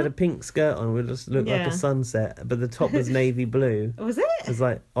 She had a pink skirt on, it just looked like a sunset, but the top was navy blue. Was it? It was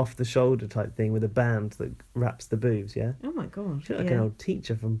like off the shoulder type thing with a band that wraps the boobs, yeah? Oh my god. She looked like an old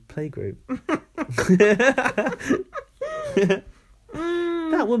teacher from playgroup.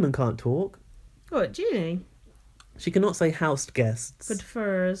 That woman can't talk. What, Julie? She cannot say house guests. Good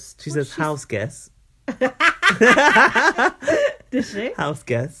first. She says house guests. Does she? House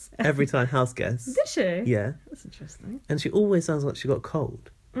guests. Every time house guests. Does she? Yeah. That's interesting. And she always sounds like she got cold.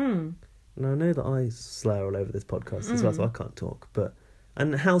 And I know that I slur all over this podcast as well, so I can't talk.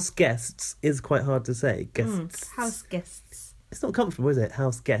 And house guests is quite hard to say. Guests. House guests. It's not comfortable, is it?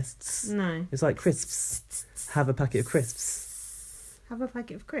 House guests. No. It's like crisps. Have a packet of crisps. Have a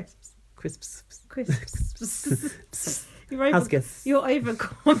packet of crisps. Crisps. Crisps. House guests. You're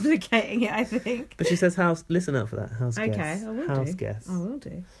overcomplicating it, I think. But she says house. Listen out for that. House guests. Okay, I will house do. guests. I will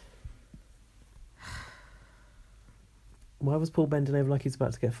do. Why was Paul bending over like he's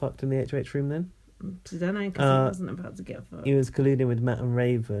about to get fucked in the HOH room then? I don't know, because he wasn't about to get fucked. He was colluding with Matt and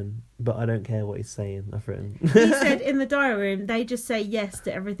Raven, but I don't care what he's saying. I've written. He said in the diary room, they just say yes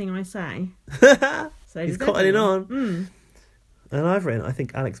to everything I say. So he's cottoning on. And I've written, I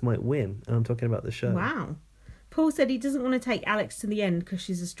think Alex might win, and I'm talking about the show. Wow. Paul said he doesn't want to take Alex to the end because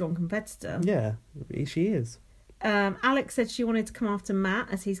she's a strong competitor. Yeah, she is. Alex said she wanted to come after Matt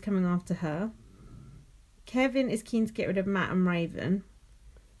as he's coming after her. Kevin is keen to get rid of Matt and Raven.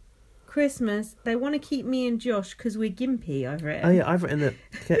 Christmas, they want to keep me and Josh because we're gimpy, I've written. Oh, yeah, I've written that...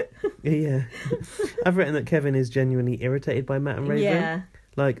 I've written that Kevin is genuinely irritated by Matt and Raven. Yeah.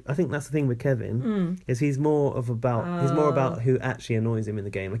 Like, I think that's the thing with Kevin, is he's more about who actually annoys him in the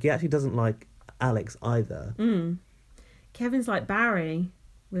game. Like, he actually doesn't like Alex either. Kevin's like Barry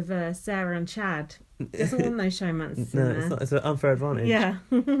with Sarah and Chad. Doesn't want no showmans. No, it's not. It's an unfair advantage. Yeah.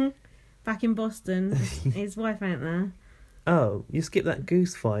 Back in Boston, his wife ain't there. Oh, you skipped that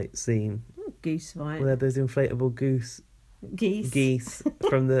goose fight scene. Goose fight. Where there's inflatable geese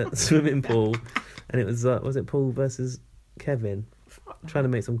from the swimming pool, and it was it Paul versus Kevin? Trying to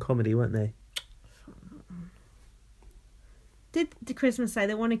make some comedy, weren't they? Did Christmas say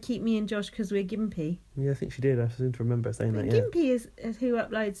they want to keep me and Josh because we're gimpy? Yeah, I think she did. I seem to remember saying that. Yeah. Gimpy is who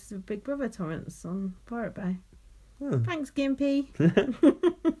uploads the Big Brother torrents on Pirate Bay. Oh. Thanks, Gimpy.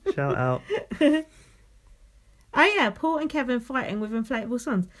 Shout out. Oh yeah, Paul and Kevin fighting with inflatable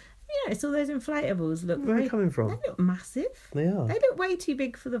swans. You know, it's all those inflatables look. Where are they coming from? They look massive. They are. They look way too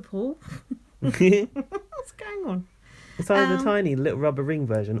big for the pool. What's going on? It's either the tiny little rubber ring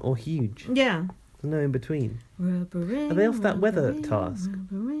version or huge. Yeah. There's no in between. Rubber ring. Are they off that weather task? Rubber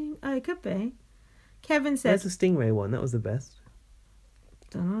ring. Oh, it could be. Kevin said. Where's the Stingray one? That was the best.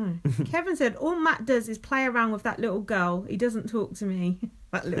 Don't know. Kevin said, all Matt does is play around with that little girl. He doesn't talk to me.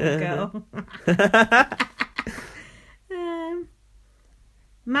 That little girl.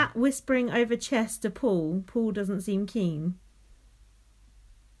 Matt whispering over chest to Paul. Paul doesn't seem keen.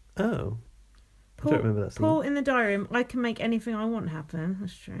 Oh. I don't remember that scene. Paul in the diary room, I can make anything I want happen.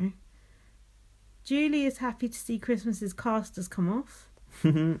 That's true. Julie is happy to see Christmas's casters come off.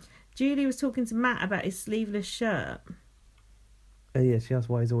 Julie was talking to Matt about his sleeveless shirt. Oh yeah, she asked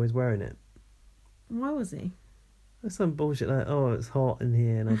why he's always wearing it. Why was he? There's some bullshit like, oh, it's hot in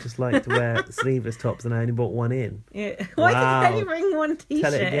here and I just like to wear sleeveless tops and I only bought one in. Yeah. Why did they bring one t-shirt?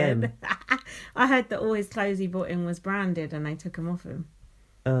 Tell it again. I heard that all his clothes he bought in was branded and they took them off him.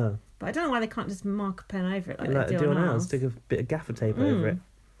 Oh. But I don't know why they can't just mark a pen over it like they do on ours. Stick a bit of gaffer tape over it.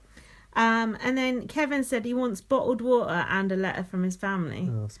 And then Kevin said he wants bottled water and a letter from his family.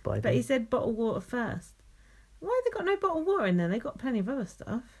 Oh, Spidey. But he said bottled water first. Why have they got no bottled water in there? They've got plenty of other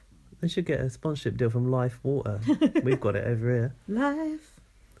stuff. They should get a sponsorship deal from Life Water. We've got it over here. Life.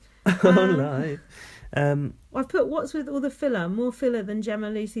 Life. I've put what's with all the filler? More filler than Gemma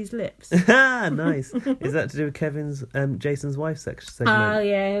Lucy's lips. Nice. Is that to do with Kevin's Jason's wife segment? Oh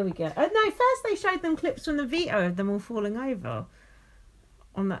yeah, here we go. No, first they showed them clips from the veto of them all falling over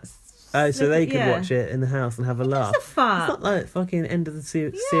on that. So they could watch it in the house and have a laugh. It's not like fucking end of the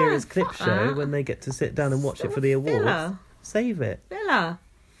series clip show when they get to sit down and watch it for the awards. Filler. Save it. Filler.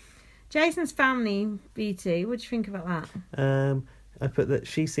 Jason's family, BT. What do you think about that? I put that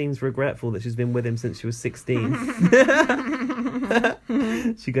she seems regretful that she's been with him since she was 16.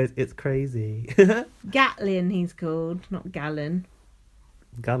 She goes, it's crazy. Gatlin, he's called, not Gallon.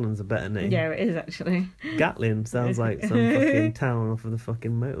 Gallon's a better name. Yeah, it is actually. Gatlin sounds like some fucking town off of the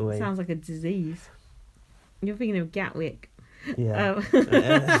fucking motorway. Sounds like a disease. You're thinking of Gatwick. Yeah.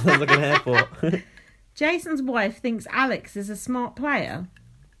 Sounds like an airport. Jason's wife thinks Alex is a smart player.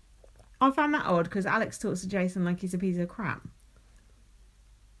 I found that odd because Alex talks to Jason like he's a piece of crap.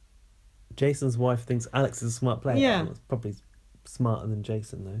 Jason's wife thinks Alex is a smart player. Yeah. Well, probably smarter than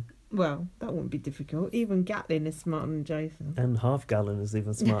Jason, though. Well, that wouldn't be difficult. Even Gatlin is smarter than Jason. And Half Gallon is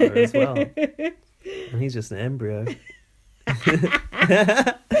even smarter as well. And he's just an embryo. Hope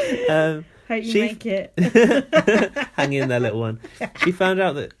you make it. Hang in there, little one. She found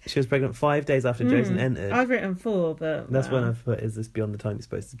out that she was pregnant 5 days after Jason entered. I've written 4, but... That's when I've put, is this beyond the time you're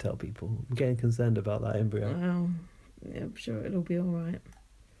supposed to tell people? I'm getting concerned about that embryo. Well, yeah, I'm sure it'll be alright.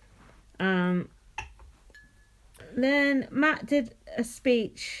 Then Matt did a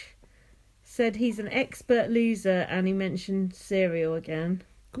speech, said he's an expert loser, and he mentioned cereal again.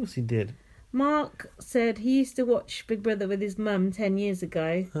 Of course he did. Mark said he used to watch Big Brother with his mum 10 years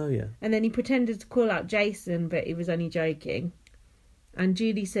ago. Oh, yeah. And then he pretended to call out Jason, but he was only joking. And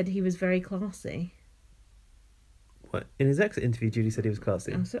Julie said he was very classy. What? In his exit interview, Julie said he was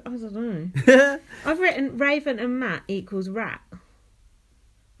classy. I don't know. I've written Raven and Matt equals rat.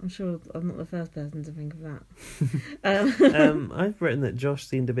 I'm sure I'm not the first person to think of that. I've written that Josh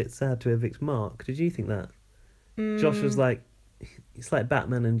seemed a bit sad to evict Mark. Did you think that? Josh was like, it's like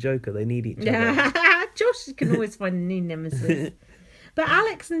Batman and Joker. They need each other. Josh can always find a new nemesis. But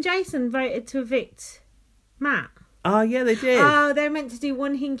Alex and Jason voted to evict Matt. Oh, yeah, they did. Oh, they were meant to do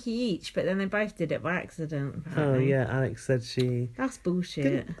one hinky each, but then they both did it by accident, apparently. Oh, yeah, Alex said she... That's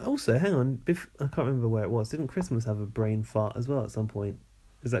bullshit. Also, hang on, I can't remember where it was. Didn't Christmas have a brain fart as well at some point?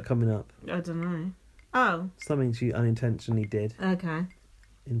 Is that coming up? I don't know. Oh. Something she unintentionally did. Okay.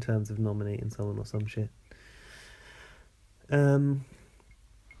 In terms of nominating someone or some shit. So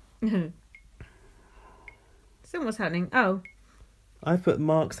what's happening? Oh. I put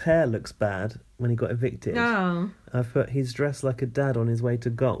Mark's hair looks bad when he got evicted. Oh. I put he's dressed like a dad on his way to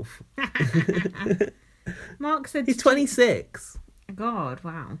golf. Mark said he's 26. God,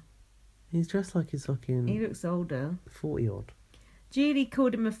 wow. He's dressed like he's fucking... He looks older. 40 odd. Julie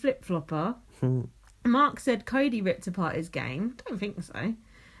called him a flip-flopper. Mark said Cody ripped apart his game. Don't think so.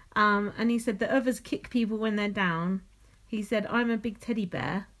 And he said that others kick people when they're down. He said, I'm a big teddy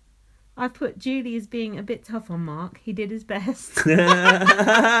bear. I put Julie as being a bit tough on Mark. He did his best.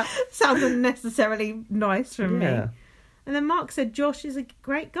 Sounds unnecessarily nice from me. And then Mark said Josh is a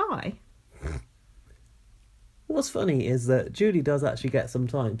great guy. What's funny is that Julie does actually get some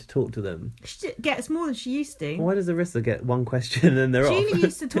time to talk to them. She gets more than she used to. Why does Arissa get one question and they're Julie off?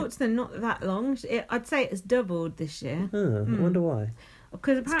 used to talk to them not that long. I'd say it's doubled this year. I wonder why.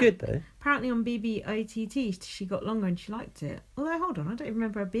 Because it's good though. Apparently on BBOTT she got longer and she liked it. Although hold on, I don't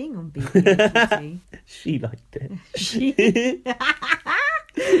remember her being on BBOTT. She liked it.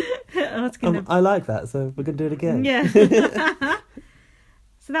 I like that, so we're gonna do it again. Yeah.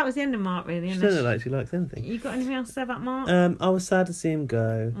 So that was the end of Mark, really. She doesn't look like she likes anything. You got anything else to say about Mark? I was sad to see him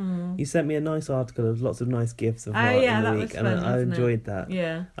go. You sent me a nice article of lots of nice gifs of Mark in the week, and I enjoyed that.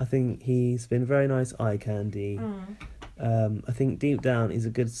 Yeah. I think he's been very nice eye candy. I think deep down he's a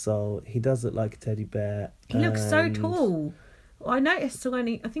good soul. He does look like a teddy bear. He looks so tall. I noticed I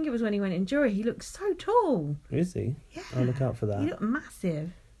think it was when he went in jury, he looks so tall. Is he? Yeah. I'll look out for that. He looked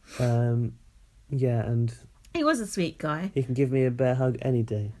massive. Yeah, and... He was a sweet guy. He can give me a bear hug any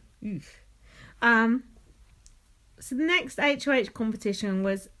day. Oof. So the next HOH competition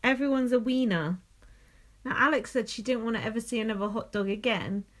was Everyone's a Wiener. Now, Alex said she didn't want to ever see another hot dog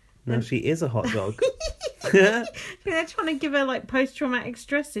again. Now she is a hot dog. They're trying to give her, like, post-traumatic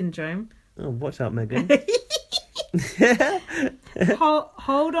stress syndrome. Oh, watch out, Megan.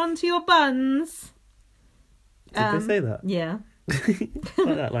 Hold on to your buns. Did they say that? Yeah.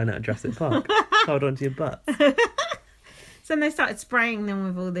 Like that line out of Jurassic Park. Hold on to your butts. So then they started spraying them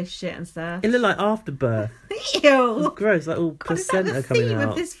with all this shit and stuff. It looked like afterbirth. Ew. It's gross, like all placenta coming out. The theme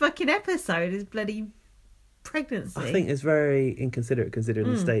of this fucking episode is bloody pregnancy. I think it's very inconsiderate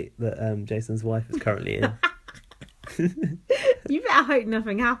considering the state that Jason's wife is currently in. You better hope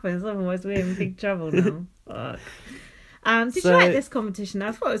nothing happens, otherwise we're in big trouble now. Fuck. Did you like this competition?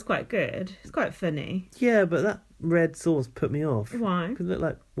 I thought it was quite good. It's quite funny. Yeah, but that red sauce put me off. Why? Because it looked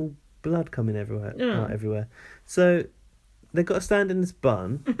like all blood coming out everywhere. So they got to stand in this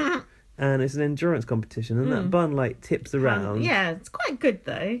bun, and it's an endurance competition, and that bun like tips around. Yeah, it's quite good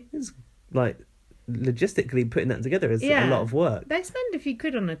though. It's like logistically putting that together is a lot of work. They spend a few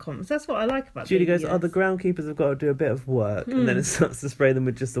quid on the comps. That's what I like about Julie goes, the groundkeepers have got to do a bit of work, and then it starts to spray them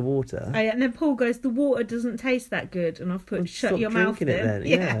with just the water. Oh, yeah, and then Paul goes, the water doesn't taste that good, and I've put shut your mouth then.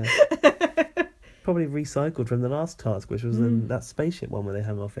 Yeah. Probably recycled from the last task, which was in that spaceship one where they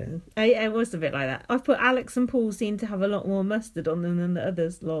hung off it. It was a bit like that. I've put Alex and Paul seem to have a lot more mustard on them than the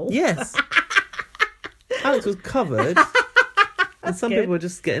others, lol. Yes. Alex was covered. And some people were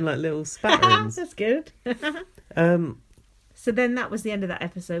just getting like little spatterings. That's good. So then that was the end of that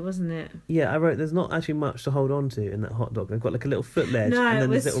episode, wasn't it? Yeah, I wrote there's not actually much to hold on to in that hot dog. They've got like a little foot ledge and then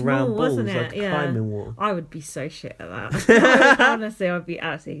these little round balls like a climbing wall. I would be so shit at that. Honestly, I'd be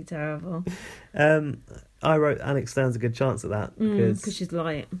absolutely terrible. I wrote Alex stands a good chance at that because she's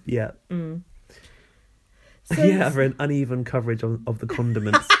light. Yeah. So yeah, for an uneven coverage of the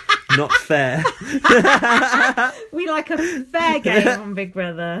condiments. Not fair. We like a fair game on Big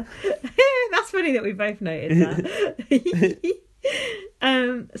Brother. That's funny that we both noted that.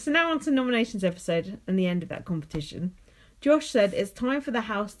 So now on to nominations episode and the end of that competition. Josh said it's time for the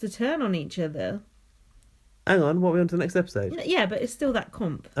house to turn on each other. Hang on, what are we on to the next episode? Yeah, but it's still that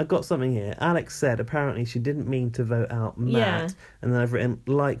comp. I've got something here. Alex said apparently she didn't mean to vote out Matt. And then I've written,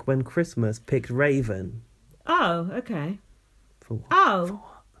 like when Christmas picked Raven. Oh, okay. For what? Oh.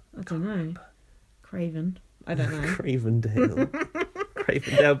 I don't know. Craven. I don't know. Cravendale.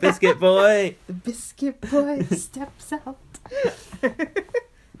 Cravendale Biscuit Boy. The Biscuit Boy steps out.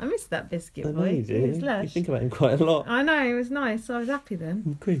 I miss that Biscuit Boy. You do. You think about him quite a lot. I know, it was nice. I was happy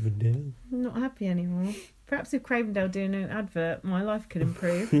then. Cravendale. I'm not happy anymore. Perhaps if Cravendale do a new advert, my life could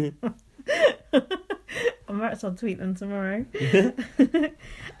improve. I'm about to tweet them tomorrow.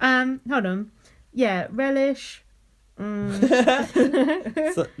 Hold on. Yeah, relish.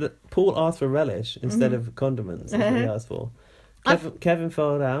 So Paul asked for relish instead of condiments. That's what he asked for. Kevin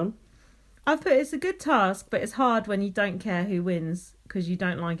fell down. I've put it's a good task, but it's hard when you don't care who wins because you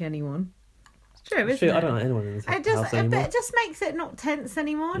don't like anyone. It's true, isn't it? I don't like anyone in this house anymore. It just makes it not tense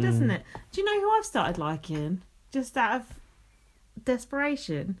anymore, doesn't it? Do you know who I've started liking? Just out of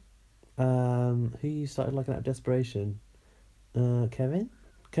desperation. Who you started liking out of desperation? Kevin?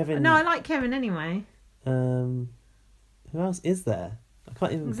 No, I like Kevin anyway. Who else is there? I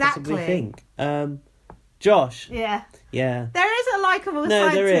can't even possibly think. Josh. Yeah. Yeah. There is a likeable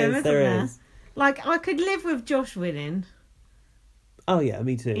side to him, isn't there? Like, I could live with Josh winning. Oh, yeah,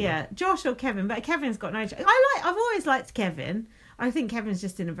 me too. Yeah, Josh or Kevin, but Kevin's got no... I've always liked Kevin. I think Kevin's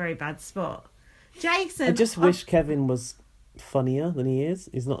just in a very bad spot. Jason... I just wish Kevin was funnier than he is.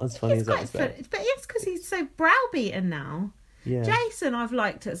 He's not as funny as I expect. But it's because he's so browbeaten now. Yeah. Jason, I've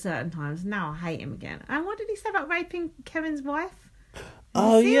liked at certain times. Now I hate him again. And what did he say about raping Kevin's wife?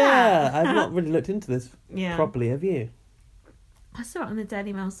 Oh, yeah. I've not really looked into this properly, have you? I saw it on the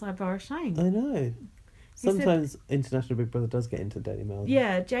Daily Mail sidebar of shame. I know. Sometimes International Big Brother does get into Daily Mail.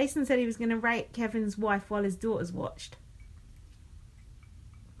 Yeah, Jason said he was going to rape Kevin's wife while his daughters watched.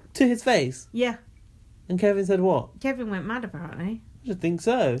 To his face? Yeah. And Kevin said what? Kevin went mad, apparently. I should think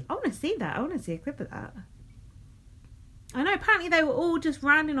so. I want to see that. I want to see a clip of that. I know, apparently they were all just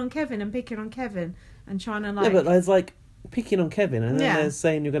rounding on Kevin and picking on Kevin and trying to, like... Yeah, but there's, like, picking on Kevin and then there's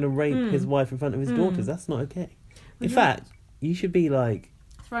saying you're going to rape his wife in front of his daughters. That's not okay. In fact, you should be, like...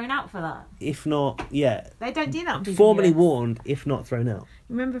 thrown out for that. If not, yeah. They don't do that on PBS. Formally warned, if not thrown out.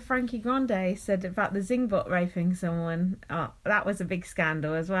 Remember Frankie Grande said about the Zingbot raping someone? Oh, that was a big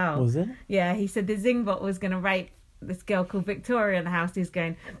scandal as well. Was it? Yeah, he said the Zingbot was going to rape this girl called Victoria in the house. He's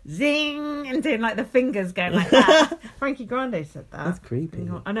going, zing, and doing like the fingers going like that. Frankie Grande said that. That's creepy.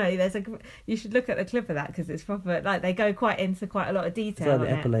 I know, you should look at the clip of that because it's proper, like they go quite into quite a lot of detail.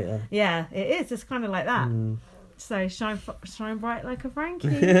 It's like the epilator. Yeah, it is. It's kind of like that. So shine bright like a Frankie.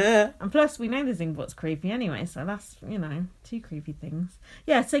 And plus, we know the Zingbot's creepy anyway, so that's, two creepy things.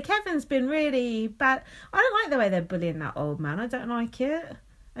 Yeah, so Kevin's been really bad. I don't like the way they're bullying that old man. I don't like it.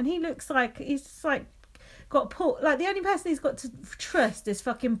 And he looks like he's just like got Paul. Like the only person he's got to trust is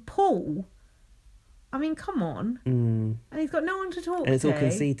fucking Paul. I mean, come on. And he's got no one to talk to. And it's all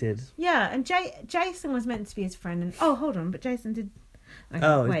conceited. Yeah, and Jason was meant to be his friend. And hold on, but Jason did.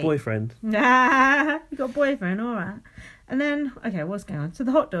 Okay, his boyfriend. Nah, you got a boyfriend, all right. And then, what's going on? So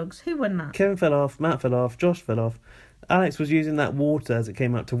the hot dogs, who won that? Kevin fell off, Matt fell off, Josh fell off. Alex was using that water as it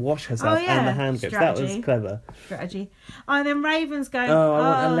came up to wash herself and the hand grips. That was clever. Strategy. And then Raven's going, I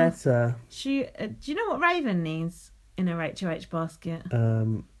want a letter. Do you know what Raven needs in her HOH basket?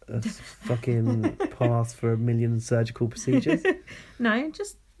 A fucking pass for 1 million surgical procedures. No,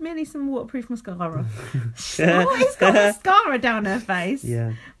 just merely some waterproof mascara. Always got mascara down her face.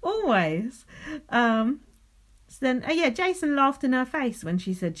 Yeah. Always. So then, Jason laughed in her face when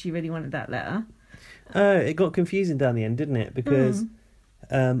she said she really wanted that letter. Oh, it got confusing down the end, didn't it? Because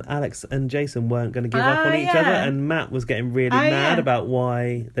Alex and Jason weren't going to give up on each other, and Matt was getting really mad about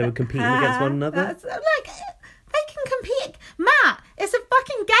why they were competing against one another. They can compete. Matt, it's a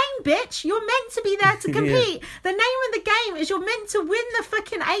fucking game, bitch. You're meant to be there to compete. The name of the game is you're meant to win the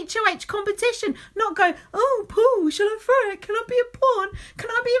fucking HOH competition, not go, oh, Paul, shall I throw it? Can I be a pawn? Can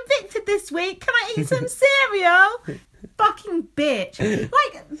I be evicted this week? Can I eat some cereal? Fucking bitch.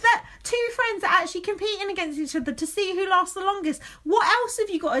 Like, that two friends are actually competing against each other to see who lasts the longest. What else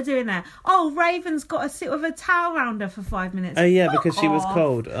have you got to do in there? Oh, Raven's got to sit with a towel around her for 5 minutes. Oh, yeah, because she was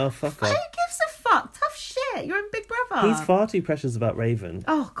cold. Oh, fuck off. Who gives a fuck? Tough shit. You're in Big Brother. He's far too precious about Raven.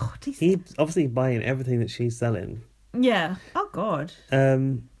 Oh, God. He's obviously buying everything that she's selling. Yeah. Oh, God.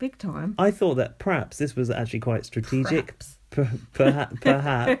 Big time. I thought that perhaps this was actually quite strategic. Perhaps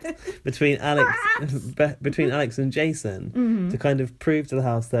between Alex and Jason to kind of prove to the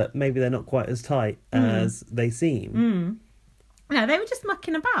house that maybe they're not quite as tight as they seem. No, they were just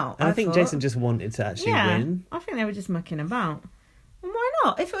mucking about. And I think Jason just wanted to actually win. I think they were just mucking about. And why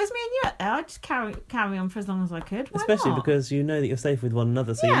not? If it was me and you out there, I'd just carry on for as long as I could. Why Especially not? because you know that you're safe with one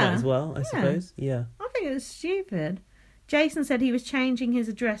another, so you might as well, I suppose. Yeah. I think it was stupid. Jason said he was changing his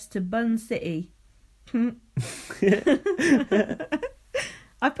address to Bun City. I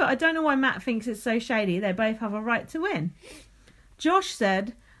don't know why Matt thinks it's so shady. They both have a right to win. Josh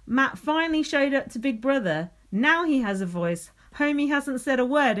said Matt finally showed up to Big Brother. Now he has a voice. Homie hasn't said a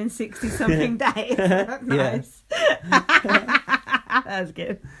word in 60-something days. Nice. That was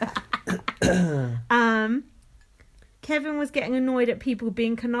good. Kevin was getting annoyed at people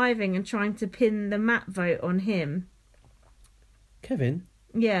being conniving and trying to pin the Matt vote on him. Kevin?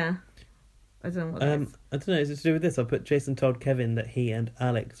 Yeah. I don't know what that is. I don't know, is it to do with this? I put Jason told Kevin that he and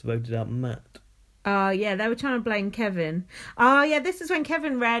Alex voted out Matt. Oh, yeah, they were trying to blame Kevin. Oh, yeah, this is when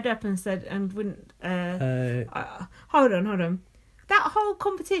Kevin reared up and said, and wouldn't... hold on. that whole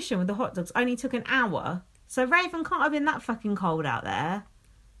competition with the hot dogs only took an hour. So Raven can't have been that fucking cold out there.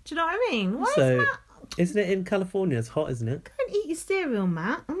 Do you know what I mean? Why is Matt... Isn't it in California? It's hot, isn't it? Go and eat your cereal,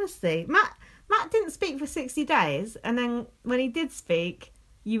 Matt. Honestly. Matt didn't speak for 60 days. And then when he did speak,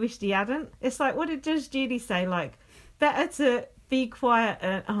 you wished he hadn't. It's like, what did Judge Judy say? Like, better to be quiet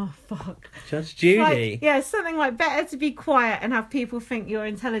and... Oh, fuck. Judge Judy? Like, yeah, something like, better to be quiet and have people think you're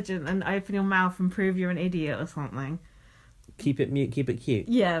intelligent than open your mouth and prove you're an idiot or something. Keep it mute, keep it cute.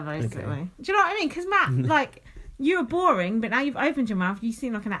 Yeah, basically. Okay. Do you know what I mean? Because Matt, like... You were boring, but now you've opened your mouth. You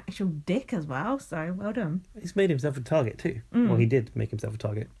seem like an actual dick as well, so well done. He's made himself a target too. Well, he did make himself a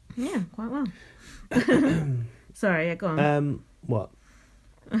target. Yeah, quite well. Sorry, yeah, go on. What?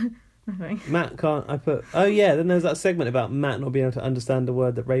 Nothing. Matt can't... Oh, yeah, then there's that segment about Matt not being able to understand a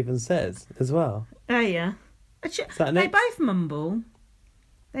word that Raven says as well. Oh, yeah. They both mumble.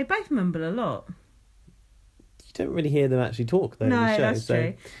 They both mumble a lot. You don't really hear them actually talk, though, in the show. That's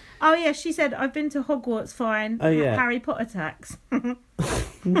true. Oh, yeah, she said, I've been to Hogwarts, fine. Oh, yeah. Harry Potter tax.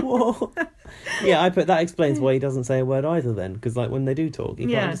 What? Yeah, that explains why he doesn't say a word either then. Because, like, when they do talk, he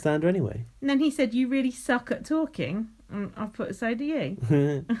can't understand her anyway. And then he said, you really suck at talking. And I put, so do you.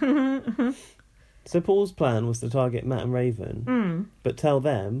 So Paul's plan was to target Matt and Raven. But tell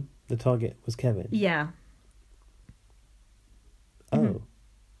them the target was Kevin. Yeah. Oh.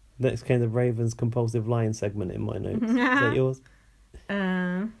 Next came the Raven's compulsive lying segment in my notes. Is that yours?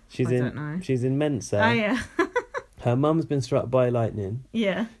 I don't know. She's in Mensa. Oh, yeah. Her mum's been struck by lightning.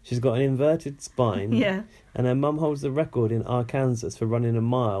 Yeah. She's got an inverted spine. Yeah. And her mum holds the record in Arkansas for running a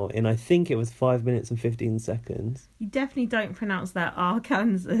mile in, I think it was 5 minutes and 15 seconds. You definitely don't pronounce that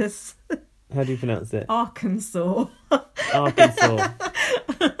Arkansas. How do you pronounce it? Arkansas. Arkansas.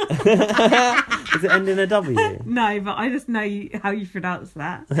 Does it end in a W? No, but I just know how you pronounce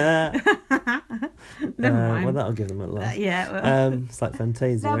that. Never mind. Well, that'll give them a laugh. Yeah. It's like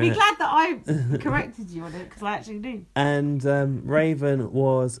Fantasia. I'll be glad that I corrected you on it, because I actually do. And Raven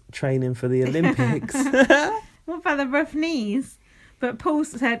was training for the Olympics. What about the rough knees? But Paul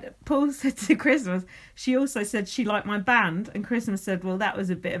said to Christmas, she also said she liked my band, and Christmas said, well, that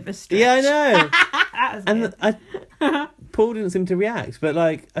was a bit of a stretch. Yeah, I know. That was good. Paul didn't seem to react, but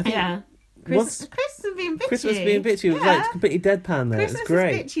like, I think Christmas being bitchy. Christmas being bitchy was like completely deadpan there. Christmas it's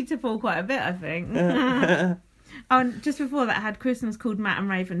great. was bitchy to Paul quite a bit, I think. Oh, and just before that, I had Christmas called Matt and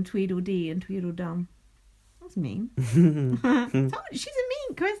Raven Tweedledee and Tweedledum. That's mean. She's a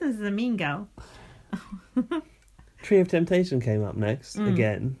mean. Christmas is a mean girl. Tree of Temptation came up next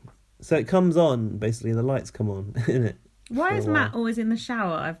again. So it comes on, basically, the lights come on, innit? Why is Matt always in the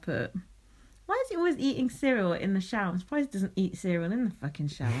shower, I've put? Why is he always eating cereal in the shower? I'm surprised he doesn't eat cereal in the fucking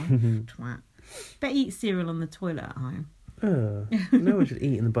shower. Twat. Bet eat cereal on the toilet at home. Oh, no one should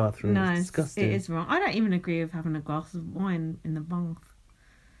eat in the bathroom. No, it's disgusting. It is wrong. I don't even agree with having a glass of wine in the bath.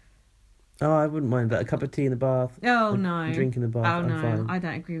 Oh, I wouldn't mind that. A cup of tea in the bath. Oh, no. A drink in the bath. Oh, no. Fine. I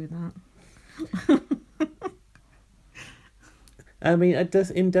don't agree with that. I mean,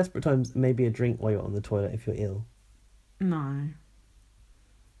 in desperate times, maybe a drink while you're on the toilet if you're ill. No.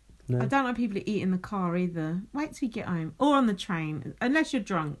 I don't like people to eat in the car either. Wait till you get home. Or on the train. Unless you're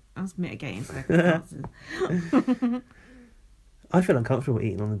drunk. That's mitigating circumstances. I feel uncomfortable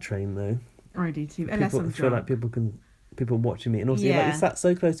eating on the train, though. I do too. Unless I'm drunk. I feel like people watching me. And also, like, you're sat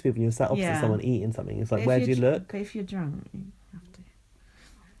so close to people and you're sat opposite someone eating something. It's like, where do you look? But if you're drunk, you have to.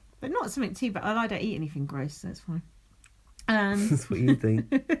 But not something too bad. I don't eat anything gross, so it's fine. That's what you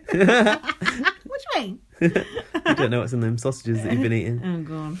think. What do you mean? You don't know what's in them sausages that you've been eating. Oh,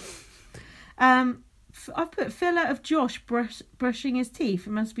 God. I've put filler of Josh brushing his teeth. It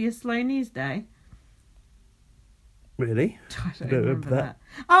must be a slow news day. Really? I don't remember that.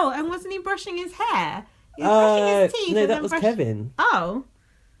 Oh, and wasn't he brushing his hair? He was brushing his teeth. No, that was Kevin. Oh.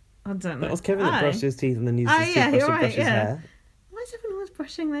 I don't know. That was Kevin that brushed his teeth and then used his toothbrush to brush his hair. Why is everyone always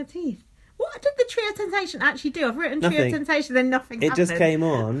brushing their teeth? What did the Tree of Temptation actually do? I've written Tree of Temptation, then nothing happened. It just came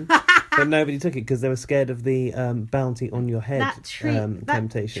on, but nobody took it because they were scared of the bounty on your head temptation.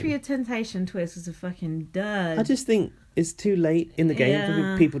 That Tree of Temptation twist was a fucking dud. I just think it's too late in the game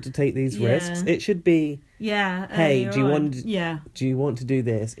for people to take these risks. It should be, hey, do you want to do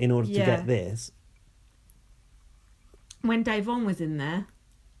this in order to get this? When Davon was in there,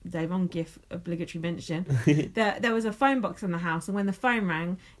 Davon GIF obligatory mention, there was a phone box in the house, and when the phone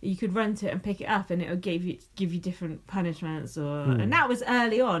rang, you could run to it and pick it up, and it would give you different punishments, and that was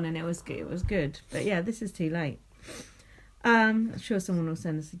early on, and it was good. But yeah, this is too late. I'm sure someone will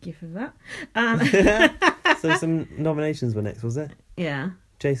send us a GIF of that. So some nominations were next, was it? Yeah.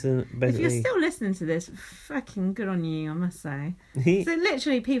 Jason basically... If you're still listening to this, fucking good on you, I must say. So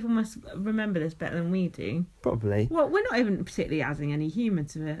literally, people must remember this better than we do. Probably. Well, we're not even particularly adding any humour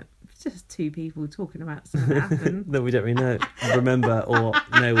to it. It's just two people talking about something that happened. that we don't really remember or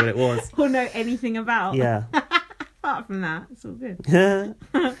know what it was. Or know anything about. Yeah. Apart from that, it's all good.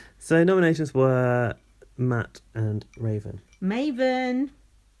 So nominations were Matt and Raven. Maven.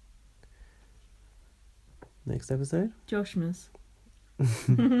 Next episode? Joshmas. Is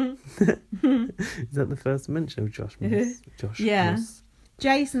that the first mention of Joshmas? Yeah.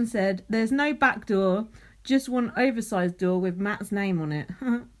 Jason said, "There's no back door, just one oversized door with Matt's name on it."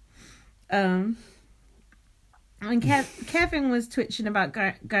 And Kevin was twitching about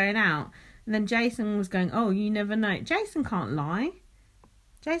going out, and then Jason was going, "Oh, you never know." Jason can't lie.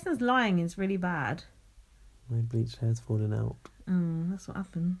 Jason's lying is really bad. My bleached hair's falling out. Oh, that's what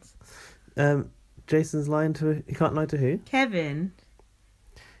happens. Jason's lying to... He can't lie to who? Kevin.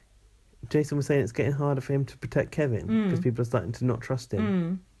 Jason was saying it's getting harder for him to protect Kevin because people are starting to not trust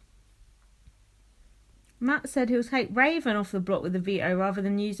him. Matt said he'll take Raven off the block with the veto rather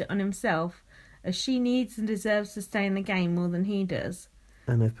than use it on himself, as she needs and deserves to stay in the game more than he does.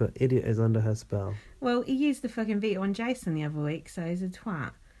 And they've put idiot is under her spell. Well, he used the fucking veto on Jason the other week, so he's a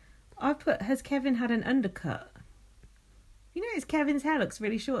twat. I put, has Kevin had an undercut? You notice Kevin's hair looks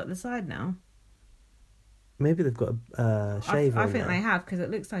really short at the side now. Maybe they've got a shave on I think there. they have, because it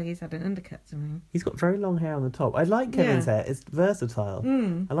looks like he's had an undercut to me. He's got very long hair on the top. I like Kevin's hair. It's versatile.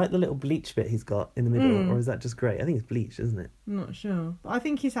 I like the little bleach bit he's got in the middle. Or is that just grey? I think it's bleach, isn't it? I'm not sure. But I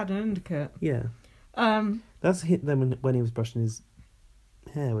think he's had an undercut. Yeah. That's hit them when he was brushing his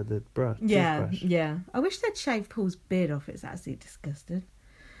hair with the brush. Yeah, toothbrush. yeah. I wish they'd shave Paul's beard off. It's absolutely disgusting.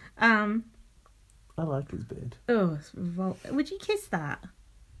 I like his beard. Oh, it's would you kiss that?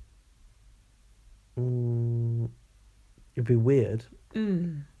 It'd be weird.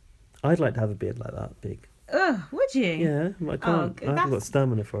 Ooh. I'd like to have a beard like that, big. Ugh, would you? Yeah, I can't. I haven't got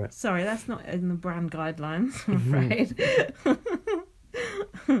stamina for it. Sorry, that's not in the brand guidelines, I'm afraid.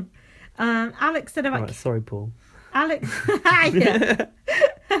 Alex said about... Right, sorry, Paul. Alex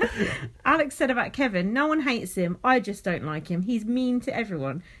said about Kevin, "No one hates him. I just don't like him. He's mean to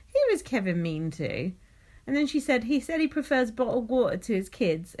everyone." Who is Kevin mean to? And then she said, he prefers bottled water to his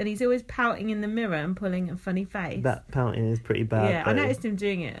kids, and he's always pouting in the mirror and pulling a funny face. That pouting is pretty bad. Yeah, though. I noticed him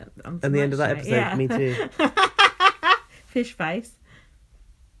doing it. At the end of that episode, yeah. Me too. Fish face.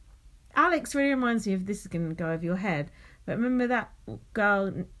 Alex really reminds me of, this is going to go over your head, but remember that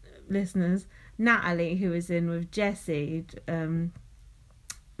girl, listeners, Natalie, who was in with Jesse,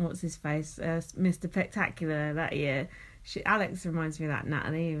 what's his face, Mr. Spectacular that year. Alex reminds me of that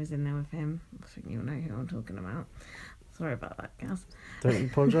Natalie who was in there with him. I think you'll know who I'm talking about. Sorry about that, guys. Don't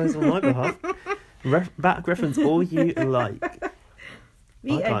apologise on my behalf. Back reference all you like.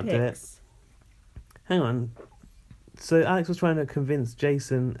 I can't do it. Hang on. So Alex was trying to convince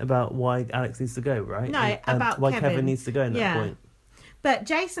Jason about why Alex needs to go, right? No, about why Kevin needs to go in that point. But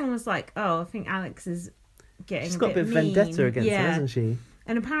Jason was like, "Oh, I think Alex is getting She's got a bit of vendetta against him, hasn't she?"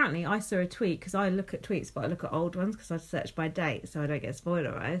 And apparently I saw a tweet, because I look at tweets, but I look at old ones because I search by date so I don't get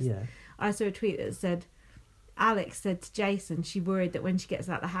spoilerised. Yeah. I saw a tweet that said, Alex said to Jason she's worried that when she gets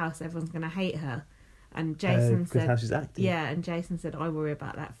out of the house everyone's going to hate her. And Jason said... how she's acting. Yeah, and Jason said, "I worry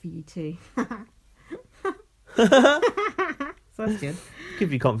about that for you too." So that's good.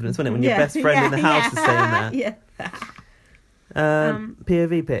 Give you confidence, wouldn't it, when your best friend in the house is saying that. Yeah.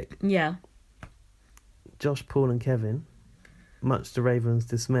 POV pick. Yeah. Josh, Paul and Kevin. Much to Raven's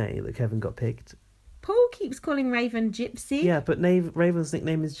dismay that Kevin got picked. Paul keeps calling Raven Gypsy. Yeah, but Raven's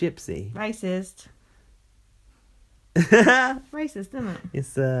nickname is Gypsy. Racist. Racist, isn't it?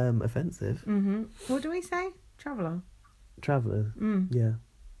 It's offensive. Mm-hmm. What do we say? Traveller. Traveller. Yeah.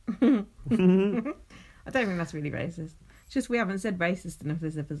 I don't think that's really racist. It's just we haven't said racist enough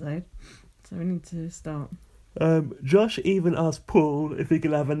this episode, so we need to start. Josh even asked Paul if he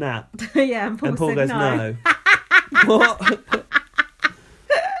could have a nap. Yeah, and Paul goes no. What?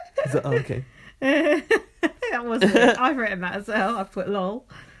 Oh, okay. That wasn't it. I've written that as well. I've put lol.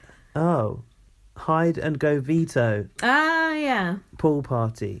 Oh. Hide and go veto. Ah, yeah. Pool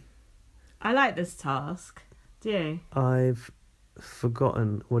party. I like this task. Do you? I've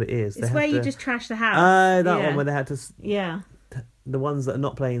forgotten what it is. It's where you just trash the house. Oh, that one where they had to... Yeah. The ones that are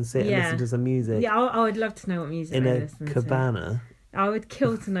not playing sit and listen to some music. Yeah, I would love to know what music in they a listen cabana. To. I would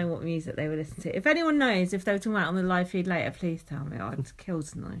kill to know what music they were listening to. If anyone knows, if they were talking about it on the live feed later, please tell me. I'd kill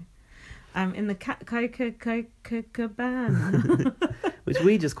to know. In the cabana. Which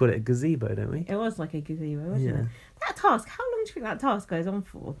we just call it a gazebo, don't we? It was like a gazebo, wasn't it? That task, how long do you think that task goes on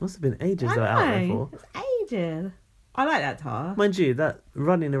for? Must have been ages they were out there for. It's ages. I like that task. Mind you, that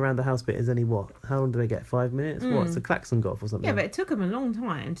running around the house bit is only what? How long do they get? 5 minutes? What's the klaxon golf or something? Yeah, but it took them a long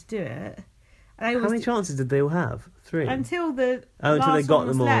time to do it. How many chances did they all have? 3? Until they got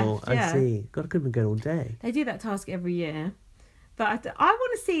them all. Left, yeah. I see. God, I could have been going all day. They do that task every year. But I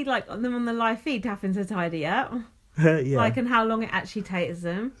want to see like them on the live feed having to tidy up. Yeah. Like, and how long it actually takes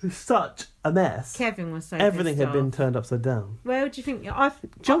them. It's such a mess. Kevin was so Everything pissed had been off. turned upside down. Where would you think...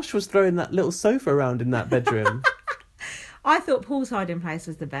 Josh was throwing that little sofa around in that bedroom. I thought Paul's hiding place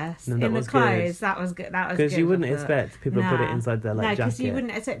was the best. No, in the clothes, that was good. Because you wouldn't expect people to put it inside their jacket. No, because you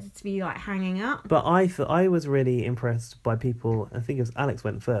wouldn't expect it to be like hanging up. But I was really impressed by people. I think it was Alex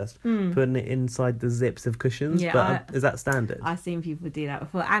went first, putting it inside the zips of cushions. Yeah, but is that standard? I've seen people do that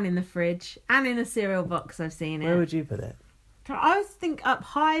before, and in the fridge, and in a cereal box. I've seen it. Where would you put it? I always think up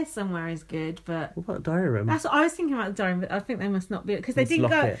high somewhere is good, but what about the diary room? That's what I was thinking about the diary room, but I think they must not be, because they didn't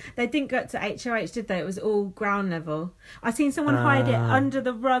go to HOH, did they? It was all ground level. I've seen someone hide it under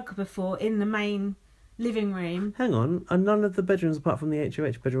the rug before in the main living room. Hang on, and none of the bedrooms apart from the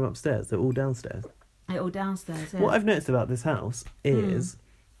HOH bedroom upstairs, they're all downstairs. They're all downstairs. Yeah. What I've noticed about this house is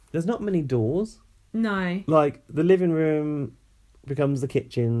there's not many doors. No. Like the living room becomes the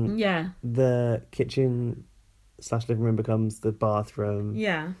kitchen. Yeah. The kitchen / living room becomes the bathroom.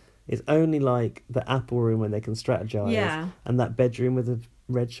 Yeah. It's only like the Apple room when they can strategize. Yeah. And that bedroom with a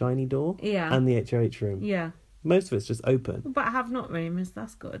red shiny door. Yeah. And the HOH room. Yeah. Most of it's just open. But have not rooms,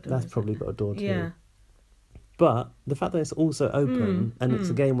 that's got a door. That's probably got a door too. Yeah. But the fact that it's also open and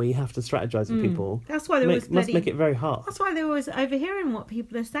it's a game where you have to strategize with people. That's why must make it very hard. That's why they're always overhearing what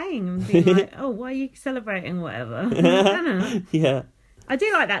people are saying and being like, "Oh, why are you celebrating whatever?" I don't know. Yeah. I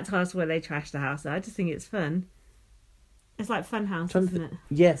do like that task where they trash the house. I just think it's fun. It's like Funhouse, isn't it?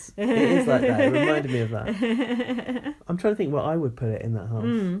 Yes, it is like that. It reminded me of that. I'm trying to think where I would put it in that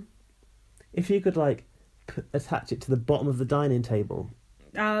house. If you could, like, attach it to the bottom of the dining table.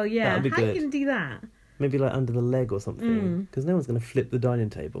 Oh, yeah. That would be good. How are you going to do that? Maybe, like, under the leg or something. Because no one's going to flip the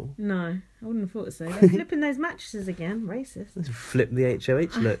dining table. No, I wouldn't have thought so. They're flipping those mattresses again. Racist. Flip the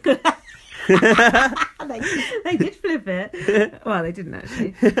HOH look. They did flip it. Well, they didn't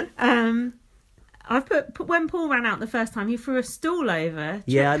actually. I've put when Paul ran out the first time, he threw a stool over.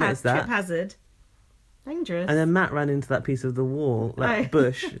 I noticed that. Trip hazard. Dangerous. And then Matt ran into that piece of the wall,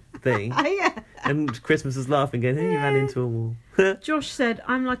 bush thing. Yeah. And Christmas was laughing, going, "Hey, you ran into a wall." Josh said,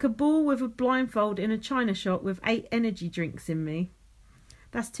 "I'm like a ball with a blindfold in a china shop with 8 energy drinks in me."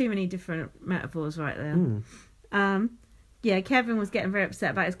 That's too many different metaphors right there. Yeah, Kevin was getting very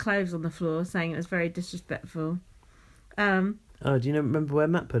upset about his clothes on the floor, saying it was very disrespectful. Do you remember where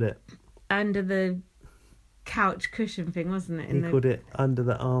Matt put it? Under the couch cushion thing, wasn't it? He called it under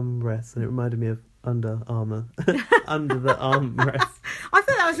the armrest, and it reminded me of Under Armour. Under the armrest. I thought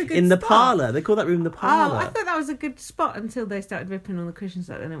that was a good spot. In the parlour. They call that room the parlour. Oh, I thought that was a good spot until they started ripping all the cushions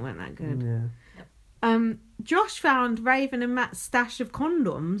out, then it weren't that good. Yeah. Josh found Raven and Matt's stash of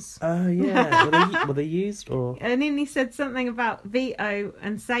condoms. Oh, yeah. Were they used or...? And then he said something about veto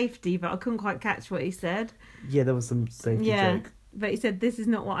and safety, but I couldn't quite catch what he said. Yeah, there was some safety joke. But he said, "This is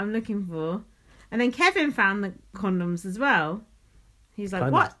not what I'm looking for." And then Kevin found the condoms as well. He's like,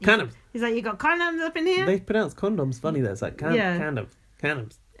 "What?" Condoms. He's like, "You got condoms up in here?" They pronounce condoms funny though. It's like,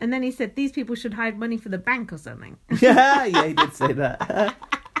 condoms. And then he said, "These people should hide money for the bank or something." Yeah, he did say that.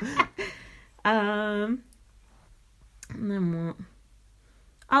 And then what?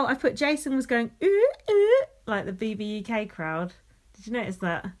 Oh, I put Jason was going, "Ooh, ooh," like the BBUK crowd. Did you notice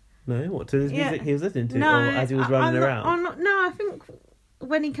that? No, what, to his music he was listening to? Or as he was running around? No, I think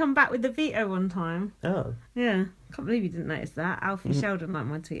when he come back with the veto one time. Oh. Yeah. Can't believe you didn't notice that. Alfie Sheldon liked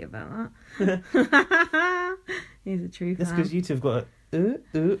my tweet about that. He's a true fan. That's because you two have got a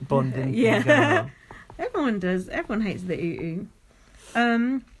bonding. Yeah. Everyone does. Everyone hates the ooh.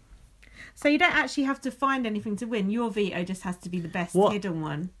 So you don't actually have to find anything to win. Your veto just has to be the best hidden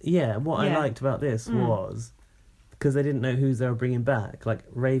one. Yeah, what I liked about this was... because they didn't know whose they were bringing back. Like,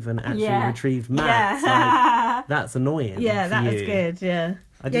 Raven actually retrieved Matt. Yeah. Like, that's annoying. Yeah, that was good, yeah.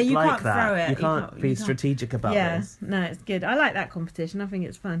 I just you like can't that. Throw it. You can't be strategic about this. Yeah, no, it's good. I like that competition. I think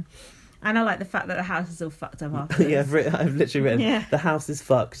it's fun. And I like the fact that the house is all fucked up after Yeah, I've literally written, the house is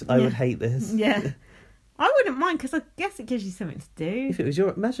fucked. I would hate this. Yeah. I wouldn't mind, because I guess it gives you something to do. If it was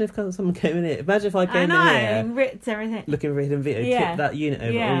imagine if someone came in here. Imagine if I came in here and ripped everything, looking for a hidden video, tipped that unit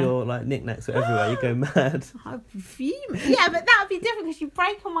over, all your like knickknacks were everywhere. You go mad. I'd be fuming. Yeah, but that would be different because you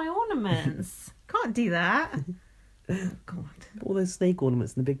break all my ornaments. Can't do that. Oh, God. All those snake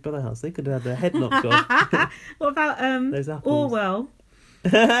ornaments in the Big Brother house, they could have had their head knocked off. What about those apples? Orwell?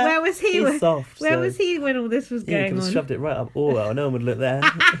 Where was he? He's soft. Where was he when all this was going on? He could have shoved it right up Orwell. No one would look there.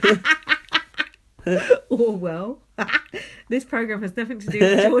 Orwell. This program has nothing to do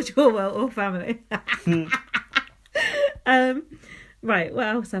with George Orwell or family. Right, what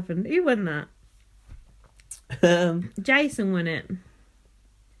else happened? Who won that? Jason won it.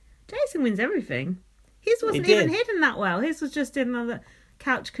 Jason wins everything. His wasn't even hidden that well. His was just in the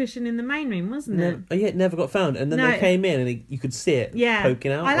couch cushion in the main room, wasn't it? Yeah, it never got found. And then they came in and you could see it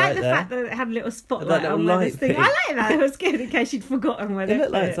poking out. I like the fact that it had a little spotlight on this thing. I like that. It was good in case you'd forgotten where it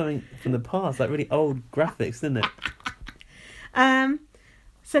looked like something from the past, like really old graphics, didn't it?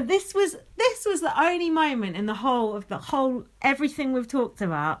 So this was the only moment in the whole everything we've talked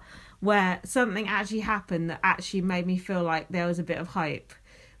about where something actually happened that actually made me feel like there was a bit of hope,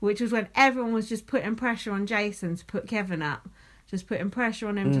 which was when everyone was just putting pressure on Jason to put Kevin up, just putting pressure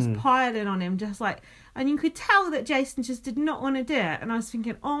on him, just piling on him, just like, and you could tell that Jason just did not want to do it. And I was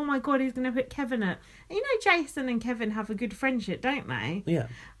thinking, oh my God, he's going to put Kevin up. And you know, Jason and Kevin have a good friendship, don't they? Yeah.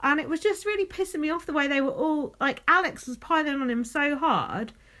 And it was just really pissing me off the way they were all, like, Alex was piling on him so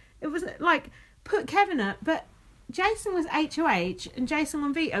hard. It was like, put Kevin up, but Jason was HOH and Jason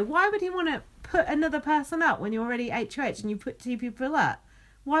won veto. Why would he want to put another person up when you're already HOH and you put two people up?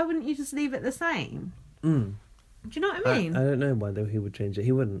 Why wouldn't you just leave it the same? Do you know what I mean? I don't know why he would change it.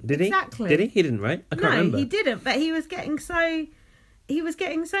 He wouldn't. Did exactly. he? Did he? He didn't, right? I can't remember. No, he didn't. But he was getting so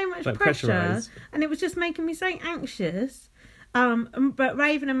much like pressure, and it was just making me so anxious. But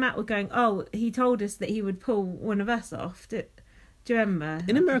Raven and Matt were going, "Oh, he told us that he would pull one of us off." Do you remember?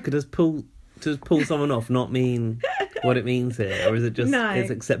 In America, does pull someone off not mean what it means here, or is it just it's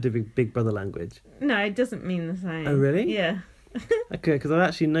accepted Big Brother language? No, it doesn't mean the same. Oh, really? Yeah. Okay, because I've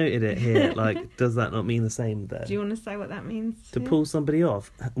actually noted it here. Like, does that not mean the same there? Do you want to say what that means? To pull somebody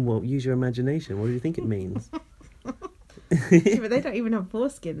off? Well, use your imagination. What do you think it means? Yeah, but they don't even have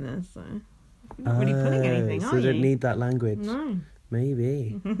foreskin there, so you're not really pulling anything, so are you? Don't need that language. No.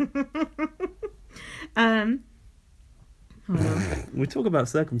 Maybe. We talk about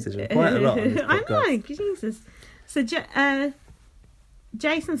circumcision quite a lot on this podcast. I know, Jesus. So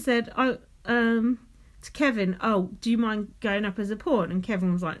Jason said, to Kevin, "Oh, do you mind going up as a pawn?" And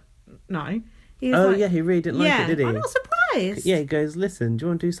Kevin was like, "No." He was he really didn't like it, did he? I'm not surprised. Yeah, he goes, "Listen, do you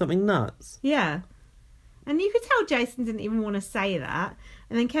want to do something nuts?" Yeah. And you could tell Jason didn't even want to say that.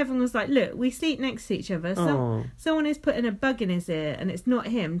 And then Kevin was like, "Look, we sleep next to each other. Someone is putting a bug in his ear and it's not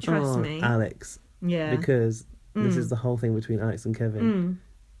him, trust me." Alex. Yeah. Because this is the whole thing between Alex and Kevin.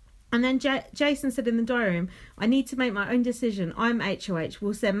 And then Jason said in the diary room, "I need to make my own decision. I'm HOH.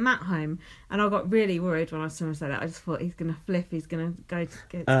 We'll send Matt home." And I got really worried when I saw him say that. I just thought he's going to flip. He's going to go to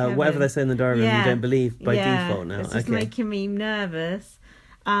get Kevin. Whatever they say in the diary room, you don't believe by default now. It's just making me nervous.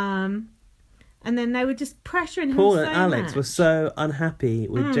 And then they were just pressuring him Paul so and Alex much. were so unhappy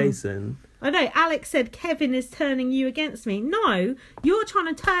with Jason. I know. Alex said, "Kevin is turning you against me." No, you're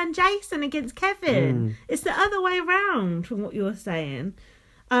trying to turn Jason against Kevin. It's the other way around from what you're saying.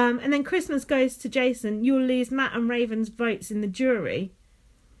 And then Christmas goes to Jason, "You'll lose Matt and Raven's votes in the jury."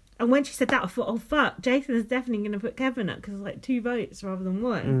 And when she said that, I thought, oh, fuck, Jason is definitely going to put Kevin up because it's like 2 votes rather than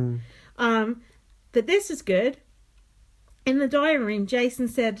 1. But this is good. In the diary room, Jason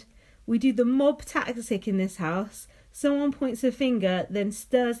said, "We do the mob tactic in this house. Someone points a finger, then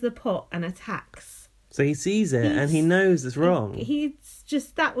stirs the pot and attacks." So he sees it and he knows it's wrong. He's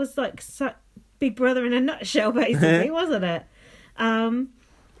just, that was like Big Brother in a nutshell, basically, wasn't it?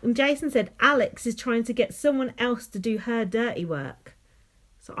 And Jason said Alex is trying to get someone else to do her dirty work.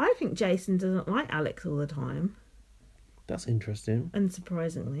 So I think Jason doesn't like Alex all the time. That's interesting.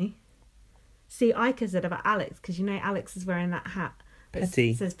 Unsurprisingly. See, Ica said about Alex, because you know Alex is wearing that hat.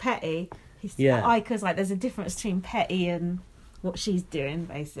 Petty. It says petty. Ica's like, there's a difference between petty and what she's doing,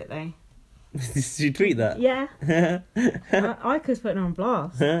 basically. Did you tweet that? Yeah. Ica's putting her on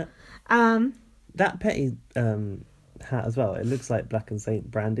blast. That petty... hat as well. It looks like Black and Saint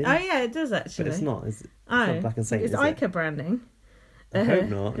branding. Oh yeah, it does actually. But it's not. It's not Black and Saint. It's Ica branding. I hope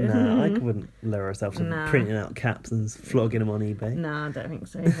not. No, Ica wouldn't lower herself to printing out caps and flogging them on eBay. No, I don't think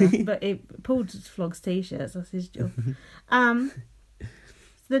so. But Paul just flogs t-shirts. That's his job.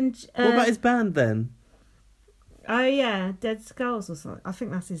 Then what about his band then? Oh yeah, Dead Skulls or something. I think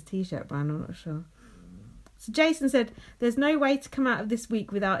that's his t-shirt brand. I'm not sure. So Jason said, "There's no way to come out of this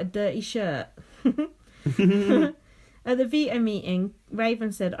week without a dirty shirt." At the veto meeting,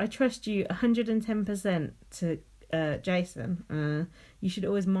 Raven said, "I trust you 110% to Jason. You should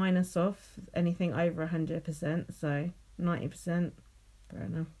always minus off anything over 100%, so 90%. Fair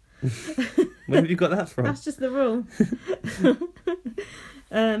enough." Where have you got that from? That's just the rule.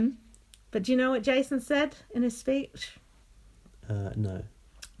 But do you know what Jason said in his speech? No.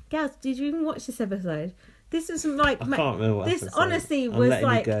 Gaz, did you even watch this episode? This was like... I can't remember what this honestly was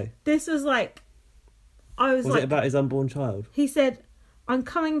like... This was like was it about his unborn child? He said, I'm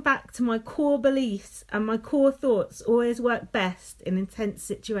coming back to my core beliefs, and my core thoughts always work best in intense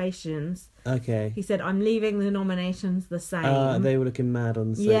situations. Okay. He said, I'm leaving the nominations the same. They were looking mad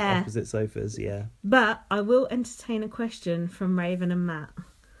on the opposite sofas, yeah. But I will entertain a question from Raven and Matt,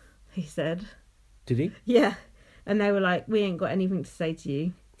 he said. Did he? Yeah. And they were like, we ain't got anything to say to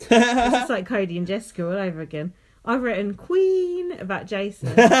you. It's just like Cody and Jessica all over again. I've written Queen about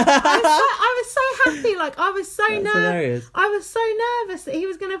Jason. I was so happy. Like, I was so nervous. I was so nervous that he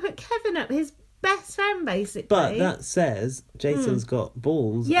was going to put Kevin up, his best friend, basically. But that says Jason's got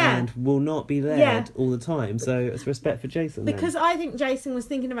balls and will not be there all the time. So it's respect for Jason. Because I think Jason was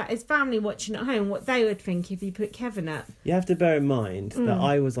thinking about his family watching at home, what they would think if he put Kevin up. You have to bear in mind that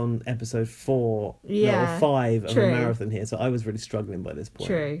I was on episode 4 or 5 of a marathon here, so I was really struggling by this point.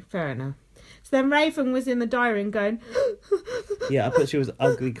 True, fair enough. So then Raven was in the diary and going... Yeah, I thought she was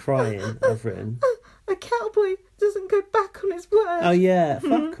ugly crying, I've written. A cowboy doesn't go back on his word. Oh, yeah,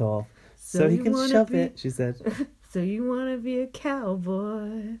 fuck off. So he can shove it, she said. So you want to be a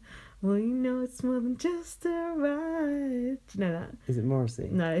cowboy? Well, you know it's more than just a ride. Do you know that? Is it Morrissey?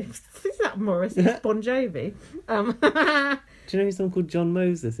 No, it's not Morrissey. It's Bon Jovi. Do you know who someone called John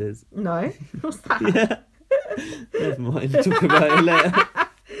Moses is? No. What's that? Yeah. Never mind. We'll talk about it later.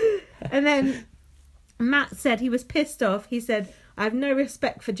 And then Matt said he was pissed off. He said, I have no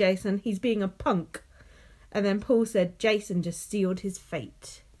respect for Jason. He's being a punk. And then Paul said, Jason just sealed his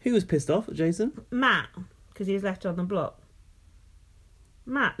fate. Who was pissed off at Jason? Matt, because he was left on the block.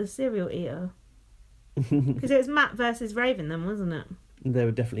 Matt, the serial eater. Because it was Matt versus Raven then, wasn't it? They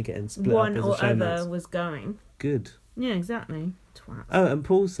were definitely getting split One up as or a show other notes. was going. Good. Yeah, exactly. Twat. Oh, and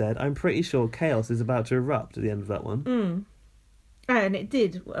Paul said, I'm pretty sure chaos is about to erupt at the end of that one. Oh, and it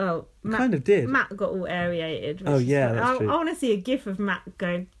did. Well, Matt, kind of did. Matt got all aerated. Oh, yeah, that's true. I want to see a gif of Matt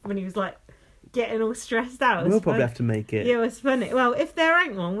going when he was like getting all stressed out. We'll probably have to make it. Yeah, it was funny. Well, if there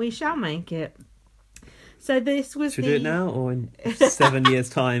ain't one, we shall make it. So this was Should we do it now or in 7 years'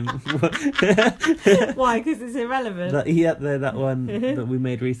 time? Why? Because it's irrelevant. That one that we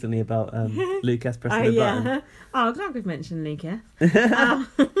made recently about Lucas pressing the button. Oh, I'm glad we've mentioned Lucas.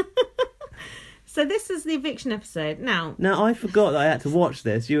 So this is the eviction episode. Now I forgot that I had to watch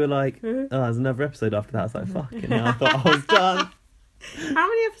this. You were like, oh, there's another episode after that. I was like, fucking hell, I thought I was done. How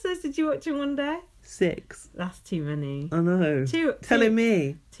many episodes did you watch in one day? 6. That's too many. I know. Telling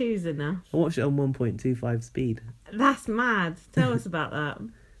me. 2's enough. I watched it on 1.25 speed. That's mad. Tell us about that.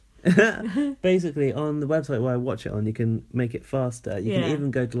 Basically, on the website where I watch it on, you can make it faster. You can even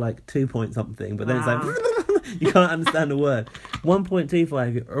go to like 2 point something, but then it's like you can't understand a word.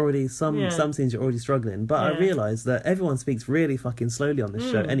 1.25, you're already some scenes you're already struggling. But I realised that everyone speaks really fucking slowly on this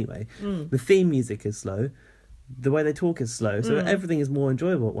show anyway. The theme music is slow. The way they talk is slow, so everything is more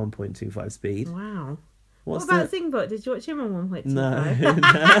enjoyable at 1.25 speed. Wow. What about Zingbot? Did you watch him on 1.25? No.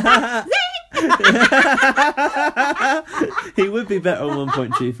 He would be better on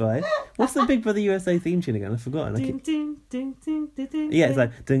 1.25. What's the Big Brother USA theme tune again? I've forgotten. Yeah, it's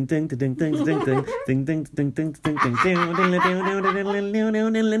like ding ding ding ding ding ding ding ding ding ding ding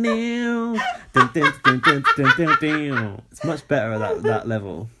ding ding. It's much better at that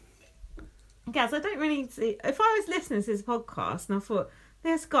level. Guys, I don't really see. If I was listening to this podcast and I thought,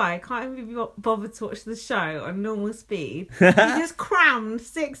 this guy can't even be bothered to watch the show on normal speed, he just crammed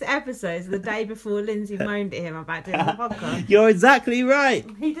 6 episodes the day before Lindsay moaned at him about doing the podcast. You're exactly right.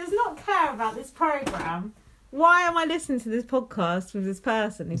 He does not care about this programme. Why am I listening to this podcast with this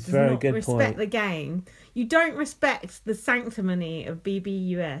person who does not respect the game? You don't respect the sanctimony of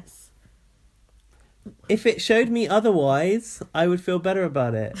BBUS. If it showed me otherwise, I would feel better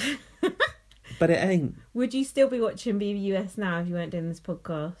about it. But it ain't. Would you still be watching BBUS now if you weren't doing this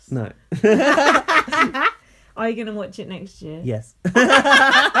podcast? No. Are you going to watch it next year? Yes.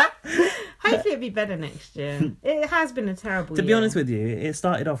 Hopefully it'll be better next year. It has been a terrible year. To be honest with you, it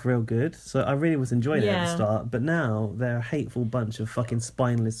started off real good, so I really was enjoying it at the start, but now they're a hateful bunch of fucking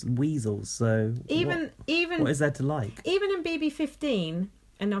spineless weasels, so what is there to like? Even in BB15,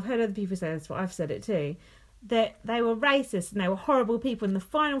 and I've heard other people say this, but I've said it too, that they were racist and they were horrible people, and the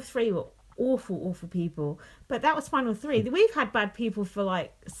final 3 were awful people. But that was final 3. We've had bad people for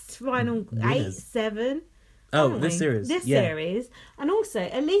like final 8, 7. Oh, this series. Series. And also,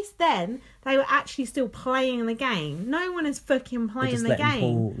 at least then, they were actually still playing the game. No one is fucking playing the game.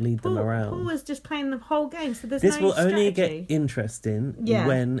 Paul lead them around. Paul was just playing the whole game, so there's this no strategy. Will only get interesting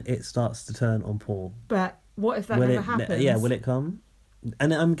when it starts to turn on Paul. But what if that never happens? Yeah, will it come?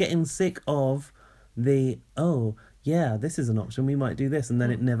 And I'm getting sick of the, this is an option, we might do this, and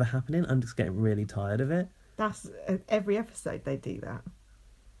then it never happening. I'm just getting really tired of it. That's every episode they do that.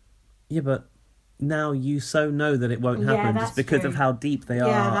 Yeah, but now you so know that it won't happen just because of how deep they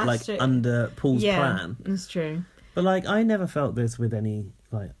are, like, true. Under Paul's plan. Yeah, that's true. But, like, I never felt this with any,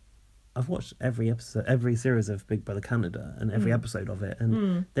 like, I've watched every series of Big Brother Canada and every episode of it,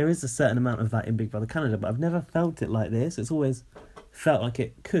 and there is a certain amount of that in Big Brother Canada, but I've never felt it like this. It's always felt like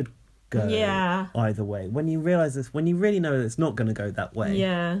it could go either way. When you realise this, when you really know that it's not going to go that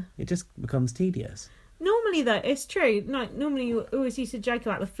way, it just becomes tedious. Normally, though, it's true. Like, normally you always used to joke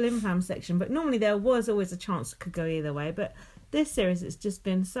about the flim flam section, but normally there was always a chance it could go either way. But this series, it's just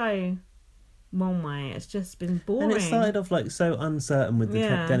been so one way. It's just been boring. And it started off like so uncertain with the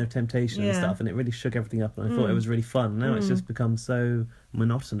Den of Temptation and stuff, and it really shook everything up. And I thought it was really fun. Now it's just become so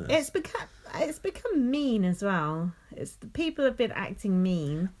monotonous. It's become mean as well. People have been acting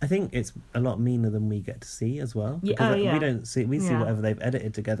mean. I think it's a lot meaner than we get to see as well. Because we don't see whatever they've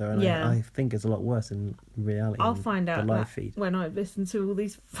edited together, and I think it's a lot worse in reality. I'll find out the live feed when I listen to all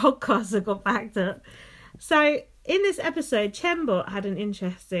these podcasts that got backed up. So in this episode, Chembot had an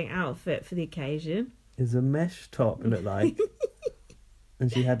interesting outfit for the occasion. It's a mesh top, it looked like.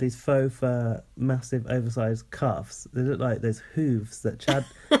 And she had these faux fur, massive, oversized cuffs. They look like those hooves that Chad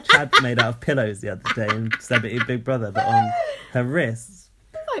made out of pillows the other day in Celebrity Big Brother, but on her wrists.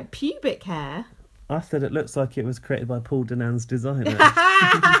 It's like pubic hair. I said it looks like it was created by Paul Denan's designer.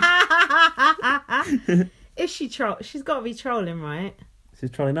 Is she She's got to be trolling, right? She's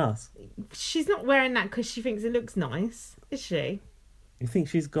trolling us. She's not wearing that because she thinks it looks nice, is she? You think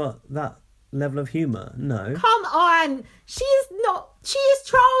she's got that level of humour? No. Come on! She is not. She is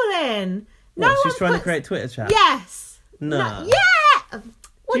trolling. No, she's trying to create Twitter chat. Yes. No. Yeah.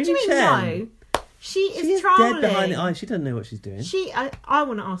 What Judy do you mean Chen. no? She is trolling. Dead behind the eyes. She doesn't know what she's doing. I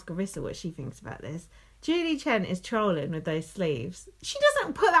want to ask Arissa what she thinks about this. Judy Chen is trolling with those sleeves. She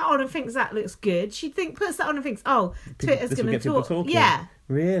doesn't put that on and thinks that looks good. She puts that on and thinks, oh, Twitter's going to talk. Talking. Yeah.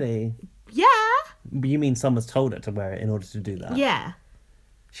 Really? Yeah. You mean someone's told her to wear it in order to do that? Yeah.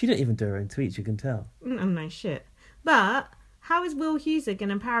 She don't even do her own tweets, you can tell. No shit. But how is Will Hughes going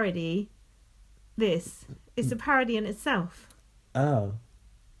to parody this? It's a parody in itself. Oh.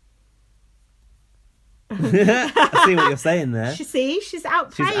 I see what you're saying there. She's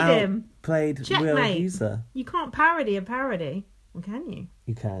outplayed him. Played Will Hughes. You can't parody a parody. Or can you?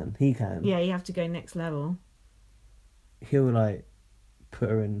 You can. He can. Yeah, you have to go next level. He'll, like, put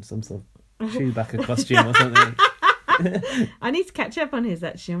her in some sort of Chewbacca costume or something. I need to catch up on his,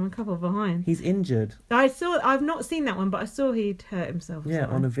 actually. I'm a couple behind. He's injured. I've not seen that one, but I saw he'd hurt himself. Yeah,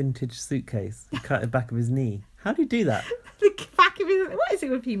 on a vintage suitcase. He cut the back of his knee. How do you do that? The back of his... What is it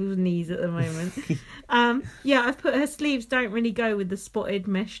with people's knees at the moment? Yeah, I've put her sleeves don't really go with the spotted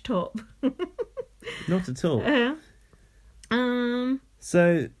mesh top. Not at all.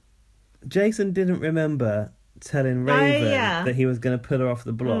 So, Jason didn't remember telling Raven that he was going to pull her off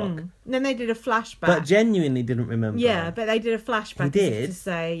the block. Then they did a flashback. But genuinely didn't remember. Yeah, but they did a flashback. He did. To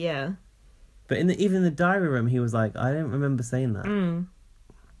say, yeah. But even in the diary room, he was like, I don't remember saying that.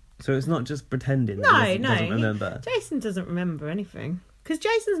 So it's not just pretending that he doesn't remember. Jason doesn't remember anything. Because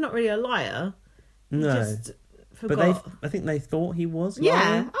Jason's not really a liar. No. He just forgot. But I think they thought he was lying.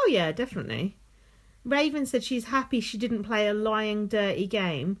 Yeah. Oh, yeah, definitely. Raven said she's happy she didn't play a lying, dirty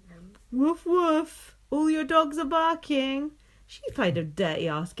game. Woof, woof. All your dogs are barking. She played a dirty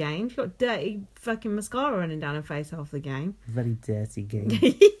ass game. She got dirty fucking mascara running down her face half the game. Very dirty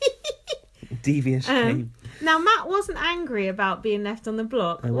game. Devious game. Now Matt wasn't angry about being left on the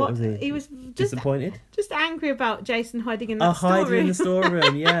block. What was he? He was just disappointed. Just angry about Jason hiding in that storeroom. Hiding in the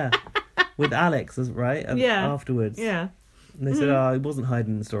storeroom, yeah. With Alex, right? Afterwards. Yeah. And they said, he wasn't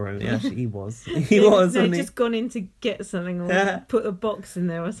hiding in the storeroom. Yeah, actually, he was. He was. They'd just gone in to get something or put a box in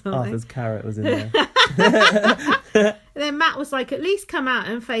there or something. Arthur's carrot was in there. And then Matt was like, at least come out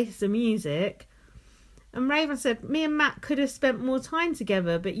and face the music. And Raven said, me and Matt could have spent more time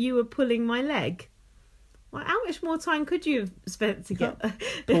together, but you were pulling my leg. Well, how much more time could you have spent together?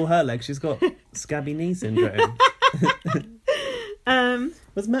 Pull her leg. She's got scabby knee syndrome.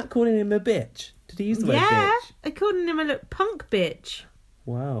 Was Matt calling him a bitch? Did he use the word bitch? Yeah, I called him a punk bitch.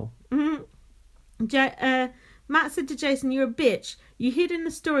 Wow. Mm-hmm. Matt said to Jason, you're a bitch. You hid in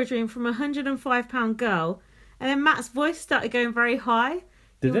the storage room from a £105 girl. And then Matt's voice started going very high.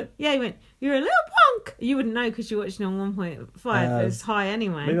 Did it? Yeah, he went, you're a little punk. You wouldn't know because you're watching on 1.5. It was high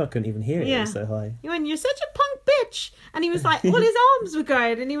anyway. Maybe I couldn't even hear it. Yeah. It was so high. He went, you're such a punk bitch. And he was like, all his arms were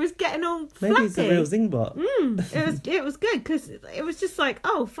going and he was getting all flappy. Maybe it's a real Zingbot. It was good because it was just like,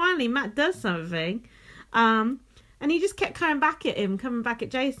 oh, finally Matt does something. And he just kept coming back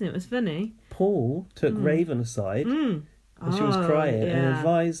at Jason. It was funny. Paul took Raven aside and she was crying and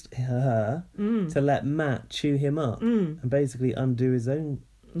advised her to let Matt chew him up and basically undo his own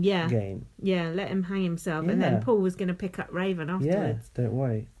game. Yeah, let him hang himself. And then Paul was going to pick up Raven afterwards. Yeah, don't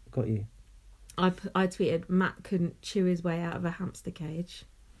worry. Got you. I tweeted, Matt couldn't chew his way out of a hamster cage.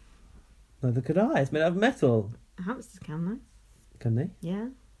 Neither could I. It's made out of metal. Hamsters can, though. Can they? Yeah.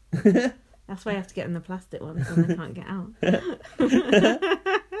 That's why you have to get in the plastic ones when they can't get out.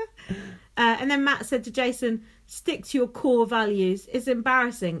 And then Matt said to Jason, stick to your core values. It's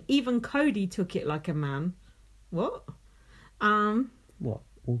embarrassing. Even Cody took it like a man. What? What?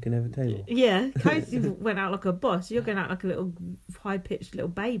 Walking over the table? Yeah. Cody went out like a boss. You're going out like a little high-pitched little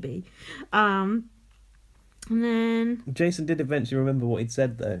baby. And then... Jason did eventually remember what he'd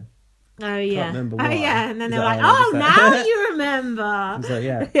said, though. Oh, yeah. Can't remember why. Oh, yeah. And then they're like, oh, now you remember. I was like,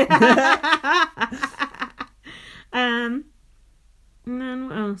 yeah. And then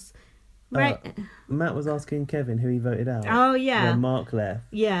what else? Right. Matt was asking Kevin who he voted out. Oh, yeah. When Mark left.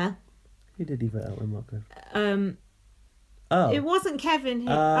 Yeah. Who did he vote out when Mark left? It wasn't Kevin.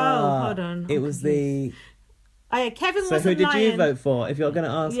 Hold on. It was the... Oh, yeah, Kevin so wasn't who did lying. you vote for? If you're going to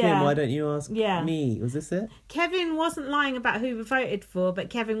ask him, why don't you ask me? Was this it? Kevin wasn't lying about who we voted for, but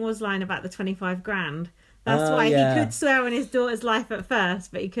Kevin was lying about the 25 grand. That's why he could swear on his daughter's life at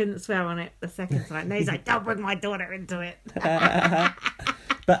first, but he couldn't swear on it the second time. And he's like, don't bring my daughter into it.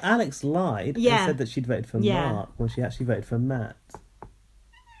 But Alex lied and said that she'd voted for Mark when she actually voted for Matt.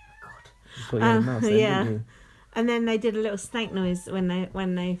 God. Didn't you? And then they did a little snake noise when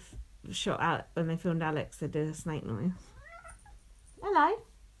they filmed Alex. They did a snake noise. Hello,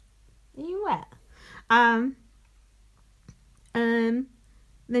 are you wet?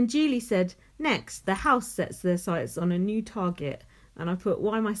 Then Julie said, next, the house sets their sights on a new target. And I put,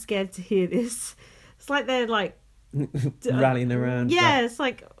 why am I scared to hear this? It's like they're like... rallying around. Yeah, it's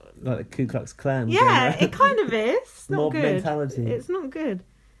like... Like the Ku Klux Klan. Yeah, it kind of is. It's not Mob good. mentality. It's not good.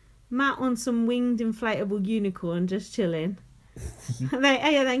 Matt on some winged inflatable unicorn just chilling. And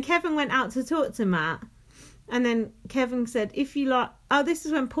then Kevin went out to talk to Matt. And then Kevin said, if you lie... Oh, this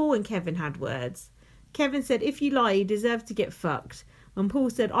is when Paul and Kevin had words. Kevin said, if you lie, you deserve to get fucked. And Paul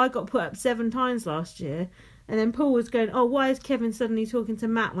said, I got put up 7 times last year. And then Paul was going, oh, why is Kevin suddenly talking to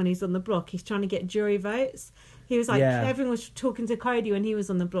Matt when he's on the block? He's trying to get jury votes. He was like, Kevin was talking to Cody when he was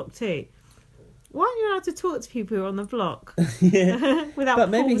on the block too. Why aren't you allowed to talk to people who are on the block? Without but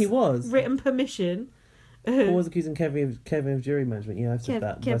maybe he was. Written permission. Paul was accusing Kevin of jury management. Yeah, I've said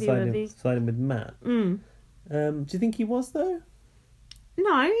that. By siding with Matt. Mm. Do you think he was, though?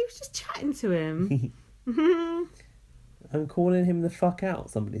 No, he was just chatting to him. I'm calling him the fuck out,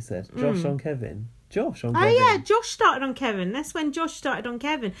 somebody said. Josh on Kevin. Josh on Kevin. Oh, yeah, Josh started on Kevin. That's when Josh started on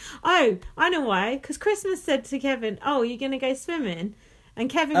Kevin. Oh, I know why. Because Christmas said to Kevin, oh, you're going to go swimming? And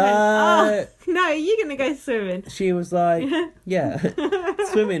Kevin went, oh, no, you're going to go swimming. She was like, yeah,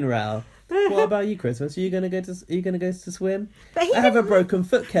 swimming, Ral. What about you, Christmas? Are you going to go to swim? I have a broken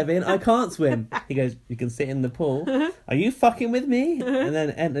foot, Kevin. I can't swim. He goes, you can sit in the pool. Are you fucking with me? And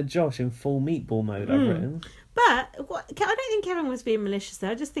then enter Josh in full meatball mode, I've written. But I don't think Kevin was being malicious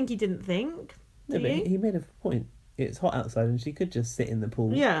there. I just think he didn't think. No, but he made a point. It's hot outside and she could just sit in the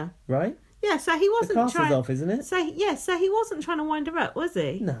pool. Yeah. Right? Yeah, so he wasn't the cast is off, isn't it? So he wasn't trying to wind her up, was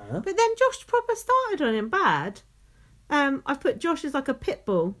he? No. But then Josh proper started on him bad. I put Josh as like a pit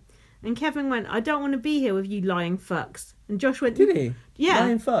bull. And Kevin went, I don't want to be here with you lying fucks. And Josh went... Did he? Yeah.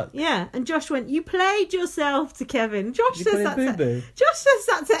 Lying fuck? Yeah. And Josh went, you played yourself to Kevin. Josh you says that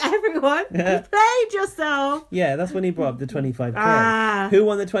to everyone. Yeah. You played yourself. Yeah, that's when he brought up the 25k. Who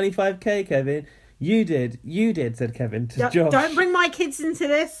won the 25k, Kevin? You did, said Kevin to Josh. Don't bring my kids into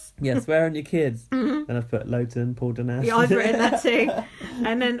this. Yeah, swear on your kids. And I've put Lowton, Paul Danash. Yeah, I've written that too.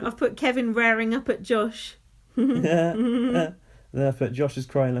 And then I've put Kevin rearing up at Josh. Then I put Josh is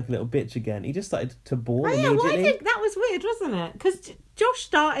crying like a little bitch again. He just started to bawl immediately. Well, that was weird, wasn't it? Because Josh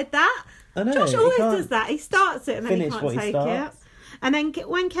started that. I know. Josh always does that. He starts it and then he can't take it. And then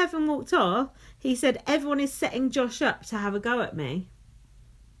when Kevin walked off, he said, everyone is setting Josh up to have a go at me.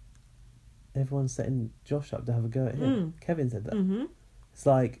 Everyone's setting Josh up to have a go at him. Kevin said that. Mm-hmm. It's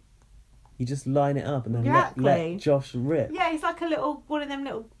like, you just line it up and then let Josh rip. Yeah, he's like a little, one of them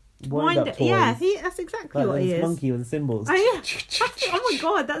little... Wind-up toys. Yeah, that's exactly like what he is. Monkey with the cymbals. Oh, yeah. Oh my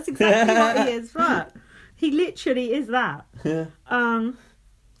god, that's exactly what he is. Fuck. He literally is that. Yeah.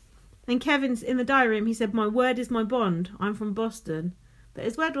 And Kevin's in the diary room. He said, my word is my bond. I'm from Boston. But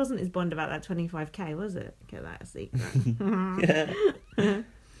his word wasn't his bond about that 25k, was it? Get that a secret. Yeah.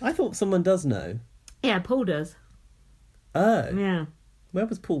 I thought someone does know. Yeah, Paul does. Oh. Yeah. Where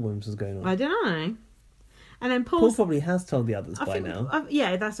was Paul when this was going on? I don't know. And then Paul probably has told the others by now.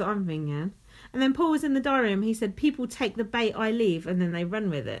 Yeah, that's what I'm thinking. And then Paul was in the diary room. He said, people take the bait I leave and then they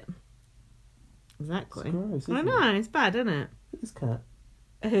run with it. Exactly. It's gross, I know, it's bad, isn't it? This cat.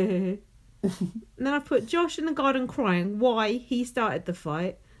 And then I put Josh in the garden crying. Why? He started the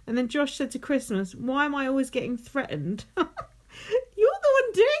fight. And then Josh said to Christmas, why am I always getting threatened? You're the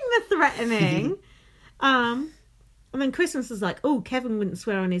one doing the threatening. And then Christmas was like, oh, Kevin wouldn't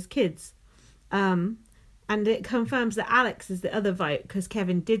swear on his kids. And it confirms that Alex is the other vote because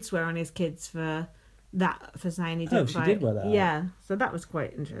Kevin did swear on his kids for saying he didn't vote. She did wear that. Yeah, so that was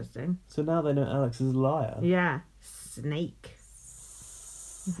quite interesting. So now they know Alex is a liar. Yeah, snake.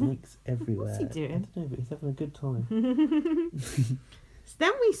 Snakes everywhere. What's he doing? I don't know, but he's having a good time. So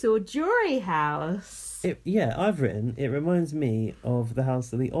then we saw Jury House. I've written, it reminds me of the house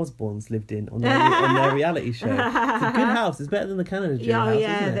that the Osbournes lived in on their reality show. It's a good house. It's better than the Canada Jury house,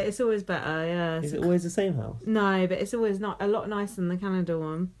 isn't it? It's always better, yeah. Is it always the same house? No, but it's always not a lot nicer than the Canada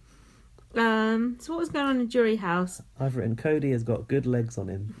one. So what was going on in Jury House? I've written, Cody has got good legs on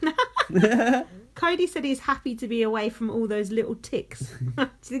him. Cody said he's happy to be away from all those little ticks. Do you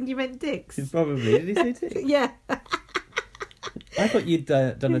think you meant dicks? Probably. Did he say ticks? Yeah. I thought you'd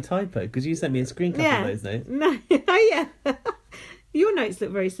done a typo because you sent me a screen cap of those notes. No, oh yeah. Your notes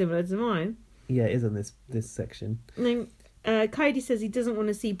look very similar to mine. Yeah, it is on this section. And then Cody says he doesn't want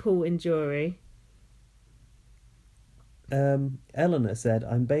to see Paul in Jury. Elena said,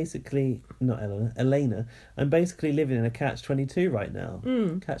 Elena, I'm basically living in a catch-22 right now.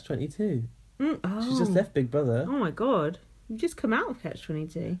 Catch-22. Oh. She's just left Big Brother. Oh my God. You've just come out of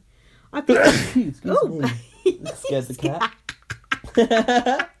catch-22. I put... Excuse me. Scared the cat.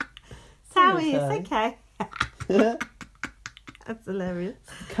 Sorry, it's okay. That's hilarious.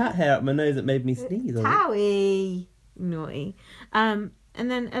 Cat hair up my nose that made me sneeze. Howie. Naughty. And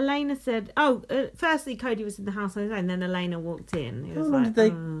then Elena said, firstly Cody was in the house on his own, then Elena walked in. How long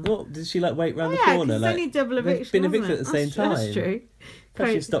did did she wait round the corner? It's only double eviction. Been evicted at the same time. That's true.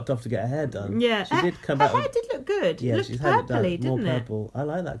 Perhaps she stopped off to get her hair done. Yeah. She did come back. Her hair did look good. Yeah, it looked she's had it done. purpley, More didn't purple. I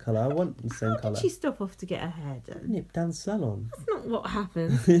like that colour. I want the same colour. Did she stop off to get her hair done? Nip down salon. That's not what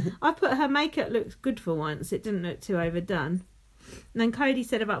happened. I put her makeup looks good for once. It didn't look too overdone. And then Cody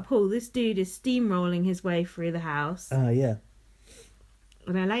said about Paul, this dude is steamrolling his way through the house. Yeah.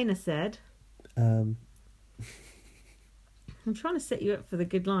 And Elena said... I'm trying to set you up for the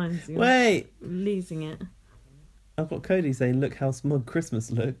good lines. Wait! Losing it. I've got Cody saying, look how smug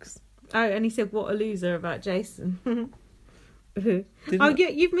Christmas looks. Oh, and he said, what a loser about Jason.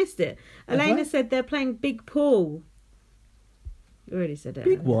 You've missed it. Elena said they're playing Big Paul. You already said it.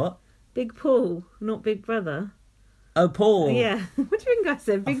 Big what? Big Paul, not Big Brother. Oh, Paul. Yeah. What do you think I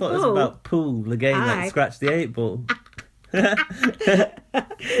said? Big Paul? I thought it was about Pool, the game that scratched the 8-ball.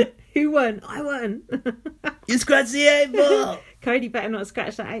 Who won? I won. You scratched the 8-ball. Cody better not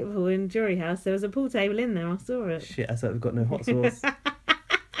scratch that 8-ball in Jury House. There was a pool table in there. I saw it. Shit, I said we've got no hot sauce.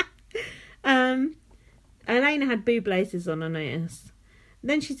 Elena had boob laces on, I noticed.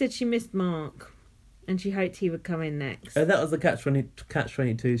 Then she said she missed Mark and she hoped he would come in next. Oh, that was the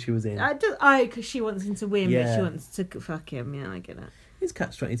catch-22 she was in. Because she wants him to win, Yeah. but she wants to fuck him. Yeah, I get it. Is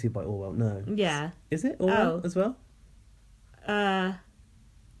catch-22 by Orwell? No. Yeah. Is it Orwell as well? I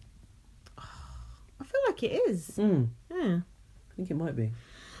feel like it is. Yeah. I think it might be.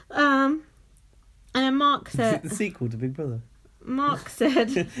 And then Mark said... Is it the sequel to Big Brother? Mark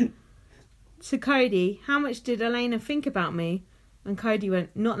said to Cody, how much did Elena think about me? And Cody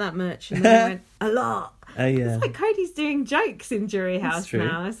went, not that much. And then he went, a lot. Oh, yeah. It's like Cody's doing jokes in Jury House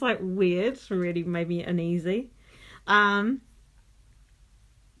now. It's like weird. It's really made me uneasy. And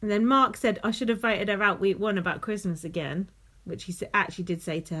then Mark said, I should have voted her out week 1 about Christmas again, which he actually did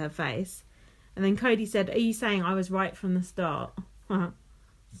say to her face. And then Cody said, are you saying I was right from the start?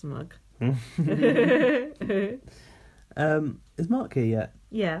 Smug. Is Mark here yet?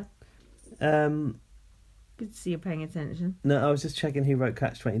 Yeah. Good to see you paying attention. No, I was just checking who wrote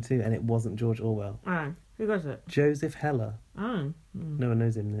Catch-22 and it wasn't George Orwell. Oh, who was it? Joseph Heller. Oh. No one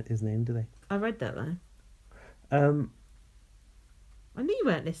knows his name, do they? I read that though. I knew you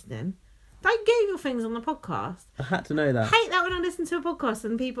weren't listening. Don't Google things on the podcast. I had to know that. I hate that when I listen to a podcast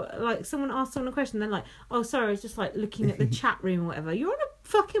and people, like, someone asks someone a question, they're like, oh, sorry, I was just, like, looking at the chat room or whatever. You're on a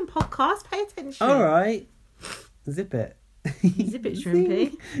fucking podcast. Pay attention. All right. Zip it. Zip it,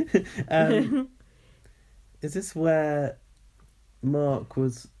 Shrimpy. Is this where Mark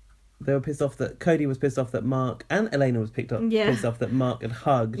was... They were pissed off that... Cody was pissed off that Mark and Elena was pissed off that Mark had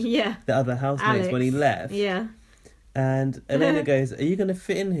hugged the other housemates when he left. Yeah. And Elena goes, are you going to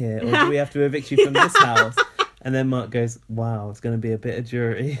fit in here or do we have to evict you from this house? And then Mark goes, wow, it's going to be a bit of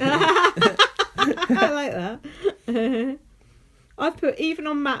jury. I like that. I've put, even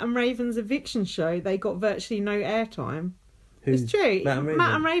on Matt and Raven's eviction show, they got virtually no airtime. It's true. Matt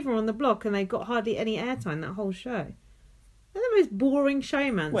and Raven were on the block and they got hardly any airtime that whole show. They're the most boring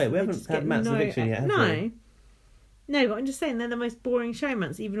showmans. Wait, we haven't had Matt's eviction yet, have we? No, but I'm just saying they're the most boring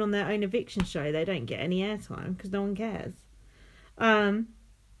showmans. Even on their own eviction show, they don't get any airtime because no one cares.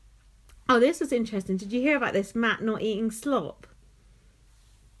 Oh, this was interesting. Did you hear about this? Matt not eating slop?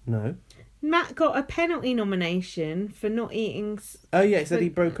 No. Matt got a penalty nomination for not eating... Oh, yeah, he said he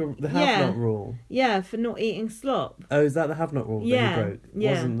broke the have-not rule. Yeah, for not eating slop. Oh, is that the have-not rule that he broke?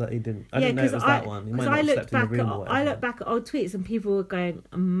 Yeah. Wasn't that he didn't... I didn't know it was that one. He might not have slept in the room or whatever. I looked back at old tweets and people were going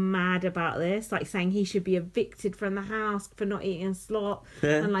mad about this, like saying he should be evicted from the house for not eating slop,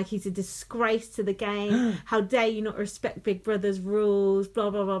 and like he's a disgrace to the game. How dare you not respect Big Brother's rules,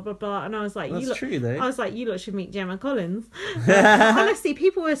 blah, blah, blah, blah, blah. And I was like... That's true, though. I was like, you lot should meet Gemma Collins. Honestly,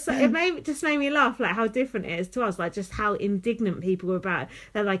 people were... It just made me laugh, like how different it is to us, like just how indignant people were about it.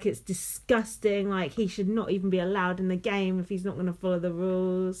 They're like, it's disgusting, like he should not even be allowed in the game if he's not going to follow the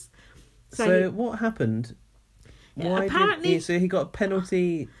rules. So what happened? Why apparently, so he got a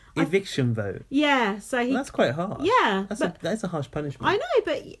penalty eviction vote. Yeah, so he... That's quite harsh. Yeah. That's a harsh punishment. I know,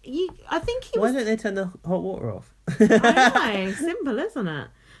 but I think he Why don't they turn the hot water off? I know, simple, isn't it?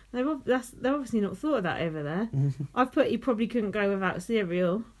 They've obviously not thought of that over there. I've put he probably couldn't go without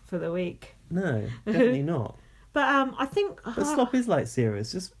cereal for the week. No, definitely not. But I think... But slop is like cereal.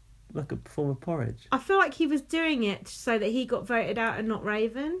 It's just like a form of porridge. I feel like he was doing it so that he got voted out and not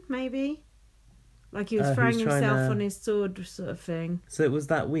Raven, maybe. Like he was throwing himself on his sword sort of thing. So it was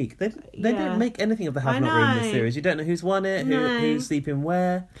that week. They don't make anything of the have-not room in this series. You don't know who's won it, who's sleeping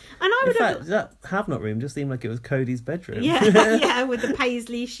where. And I would in fact, that have-not room just seemed like it was Cody's bedroom. Yeah, with the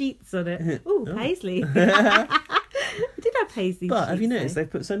paisley sheets on it. Ooh, paisley. I did have paisley But sheets, have you noticed they've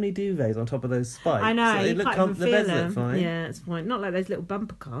put so many duvets on top of those spikes? I know, so you can't even feel them. Fine. Yeah, it's fine. Not like those little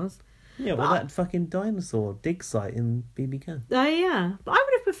bumper cars. Yeah, well, that fucking dinosaur dig site in BB Gun. Oh, yeah. But I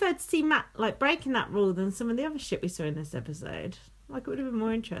would have preferred to see Matt, like, breaking that rule than some of the other shit we saw in this episode. Like, it would have been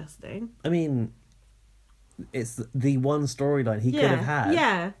more interesting. I mean, it's the one storyline he could have had.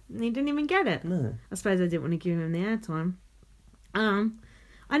 Yeah, and he didn't even get it. No. I suppose I didn't want to give him the airtime.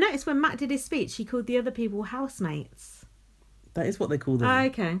 I noticed when Matt did his speech, he called the other people housemates. That is what they call them. Oh,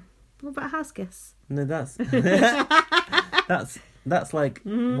 okay. What about house guests? No, that's... That's like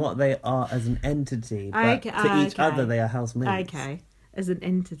what they are as an entity, but to each other they are housemates. Okay, as an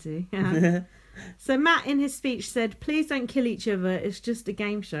entity. Yeah. So Matt in his speech said, "Please don't kill each other. It's just a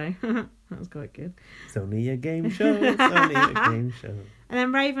game show." That was quite good. It's only a game show. It's only a game show. And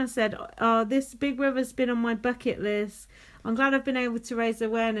then Raven said, "Oh, this Big Brother's been on my bucket list. I'm glad I've been able to raise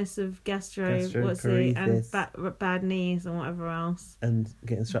awareness of and bad knees and whatever else. And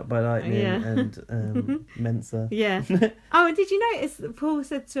getting struck by lightning and Mensa. Yeah. Oh, and did you notice that Paul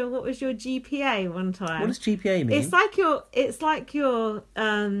said to her, "What was your GPA?" one time? What does GPA mean? It's like your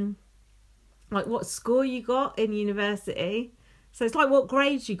like what score you got in university. So it's like what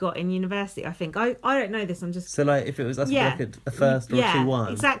grades you got in university, I think. I don't know this, I'm just... So like if it was us like a first or a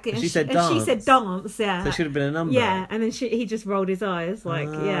 2-1. Exactly. And she said dance. She said dance, yeah. So it should have been a number. Yeah, and then he just rolled his eyes, like,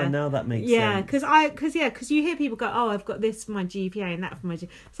 now that makes sense. Yeah, because you hear people go, "Oh, I've got this for my GPA and that for my GPA."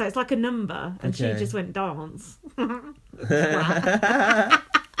 So it's like a number, and she just went dance.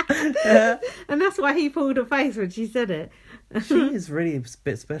 And that's why he pulled her face when she said it. She is really a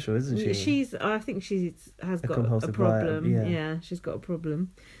bit special, isn't she? I think she has got a problem. Yeah, she's got a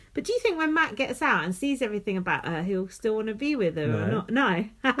problem. But do you think when Matt gets out and sees everything about her, he'll still want to be with her or not? No.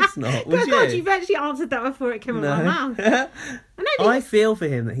 It's not. God, you've actually answered that before it came out of my mouth. I feel for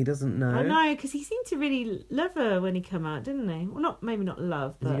him that he doesn't know. I know, because he seemed to really love her when he came out, didn't he? Well, maybe not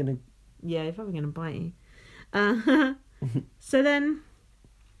love, but... Yeah, he's probably going to bite you. So then,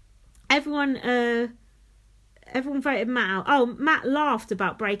 everyone voted Matt out. Oh, Matt laughed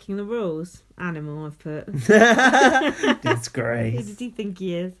about breaking the rules. Animal, I've put. Disgrace. Who does he think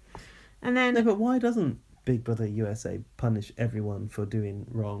he is? And then... No, but why doesn't Big Brother USA punish everyone for doing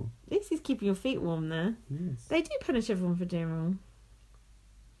wrong? At least he's keeping your feet warm there. Yes. They do punish everyone for doing wrong.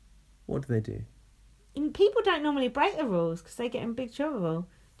 What do they do? And people don't normally break the rules because they get in big trouble.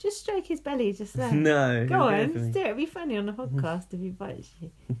 Just stroke his belly just there. No. Go on, just do it. It'd be funny on the podcast if he bites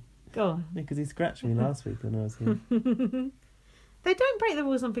you. Go on. Because he scratched me last week when I was here. They don't break the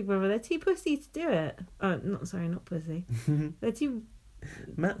rules on Big Brother. They're too pussy to do it. Oh, not pussy. They're too...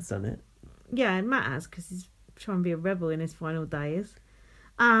 Matt's done it. Yeah, Matt has, because he's trying to be a rebel in his final days.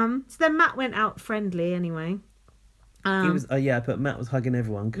 So then Matt went out friendly anyway. He was. I put Matt was hugging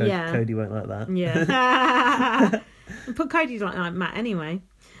everyone. Cody won't like that. Yeah. But Cody's like Matt anyway.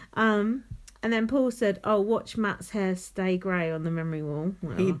 And then Paul said, "Oh, watch Matt's hair stay grey on the memory wall."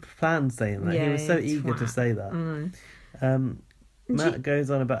 He planned saying that. He was so eager to say that. Matt goes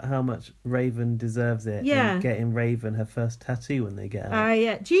on about how much Raven deserves it. Yeah. And getting Raven her first tattoo when they get out.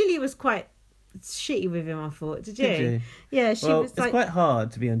 Yeah. Julie was quite shitty with him, I thought. Did you? Yeah, she was like... It's quite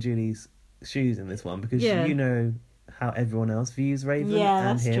hard to be on Julie's shoes in this one because you know how everyone else views Raven and him.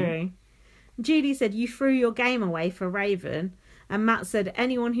 Yeah, that's true. Julie said, you threw your game away for Raven. And Matt said,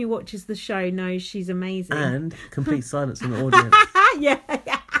 anyone who watches the show knows she's amazing. And complete silence from the audience. Yeah.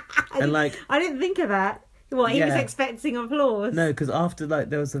 I didn't think of that. What, he was expecting applause? No, because after, like,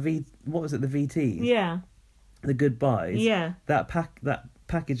 there was the VTs? Yeah. The goodbyes. Yeah. That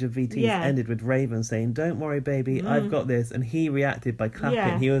package of VTs ended with Raven saying, don't worry, baby, I've got this. And he reacted by clapping.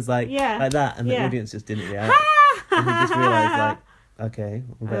 Yeah. He was like that, and the audience just didn't react. And he just realised, like, okay,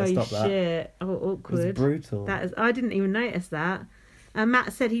 we better stop that. Shit. Oh, awkward. It was brutal. I didn't even notice that. And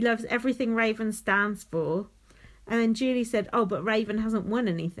Matt said he loves everything Raven stands for. And then Julie said, oh, but Raven hasn't won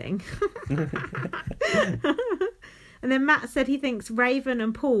anything. And then Matt said he thinks Raven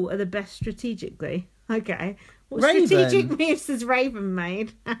and Paul are the best strategically. Okay. What strategic moves has Raven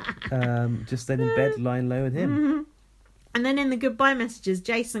made? Just staying in bed, lying low with him. Mm-hmm. And then in the goodbye messages,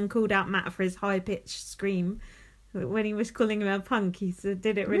 Jason called out Matt for his high-pitched scream. When he was calling him a punk, he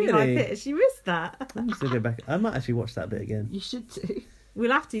did it really high-pitched. You missed that. I'm just going to go back. I might actually watch that bit again. You should too.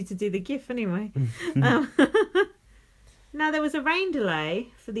 We'll have to do the GIF anyway. Now, there was a rain delay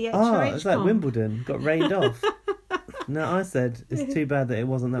for the HOH it's like Wimbledon. Got rained off. No, I said it's too bad that it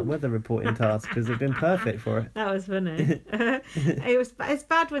wasn't that weather reporting task because it'd been perfect for it. That was funny. It's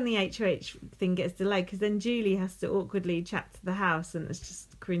bad when the HOH thing gets delayed because then Julie has to awkwardly chat to the house and it's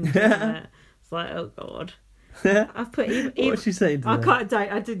just cringe, isn't it? It's like, oh God. I've put even what was she saying to I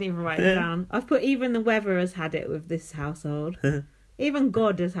didn't even write it down. I've put even the weather has had it with this household. Even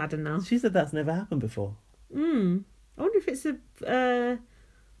God has had enough. She said that's never happened before. I wonder if it's a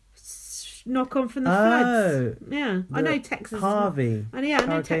knock on from the floods. Yeah, I know Texas. Harvey. I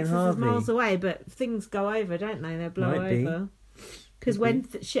know Texas is miles away, but things go over, don't they? They blow over. Because when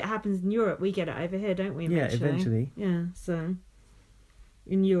shit happens in Europe, we get it over here, don't we? Eventually? Yeah, eventually. Yeah, so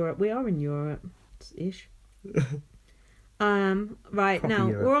in Europe, we are in Europe, ish. Right Proper now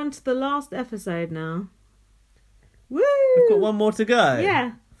Europe. we're on to the last episode now. Woo! We've got one more to go.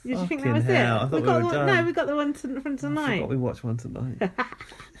 Yeah. Did you think that was hell, it? I thought we were done. No, we got the one from tonight. I forgot we watched one tonight.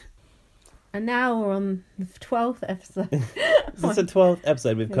 And now we're on the 12th episode. It's the 12th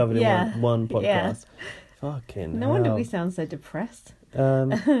episode we've covered in one podcast. Yeah. Fucking No wonder we sound so depressed.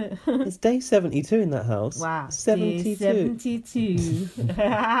 It's day 72 in that house. Wow. 72. 72.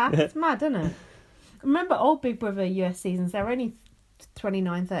 It's mad, isn't it? Remember old Big Brother US seasons, they were only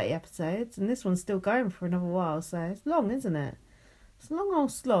 29, 30 episodes, and this one's still going for another while, so it's long, isn't it? It's a long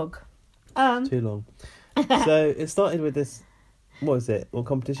old slog. Too long. So it started with this, what was it? What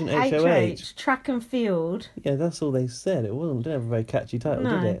competition? HOH. Track and field. Yeah, that's all they said. It didn't have a very catchy title,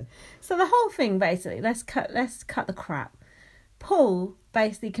 did it? So the whole thing, basically, let's cut the crap. Paul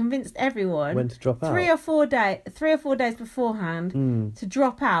basically convinced everyone when to drop out. 3 or 4 days beforehand to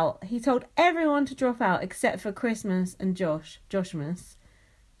drop out. He told everyone to drop out except for Christmas and Joshmas.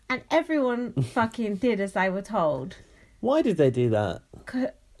 And everyone fucking did as they were told. Why did they do that?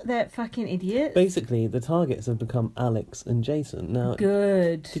 They're fucking idiots. Basically, the targets have become Alex and Jason. Now,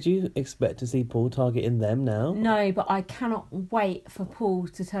 good. Did you expect to see Paul targeting them now? No, but I cannot wait for Paul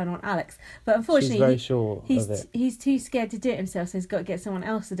to turn on Alex. But unfortunately, she's very sure of it. He's too scared to do it himself, so he's got to get someone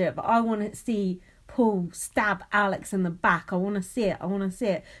else to do it. But I want to see Paul stab Alex in the back. I want to see it.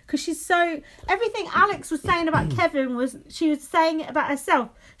 Because she's so... Everything Alex was saying about Kevin she was saying it about herself.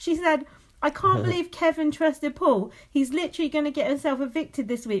 She said... I can't believe Kevin trusted Paul. He's literally going to get himself evicted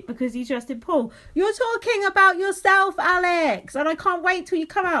this week because he trusted Paul. You're talking about yourself, Alex. And I can't wait till you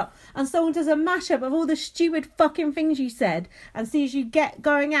come out and someone does a mashup of all the stupid fucking things you said and sees you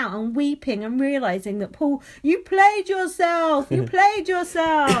going out and weeping and realising that, Paul, you played yourself. You played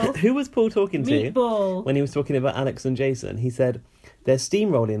yourself. Who was Paul talking to? Meatball. When he was talking about Alex and Jason, he said... They're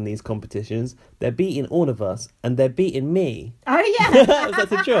steamrolling these competitions. They're beating all of us, and they're beating me. Oh yeah, was that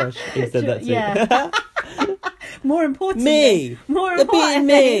to Josh? He said that to yeah. More importantly,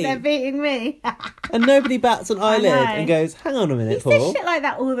 me. They're beating me. And nobody bats an eyelid and goes, "Hang on a minute, Paul." He says shit like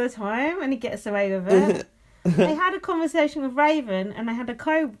that all the time, and he gets away with it. They had a conversation with Raven, and they had a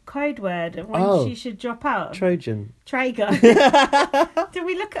code word of when she should drop out. Trojan. Traeger. Do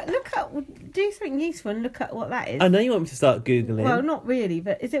we look at? Do something useful and look at what that is. I know you want me to start Googling. Well, not really,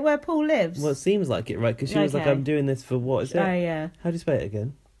 but is it where Paul lives? Well, it seems like it, right? Because she was like, "I'm doing this for what is it?" Oh yeah. How do you spell it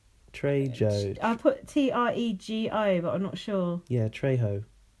again? Trejo. I put Trego, but I'm not sure. Yeah, Trejo.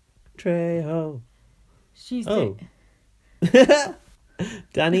 Trejo. She's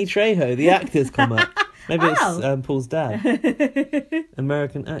Danny Trejo, the actor's come up. Maybe it's Paul's dad.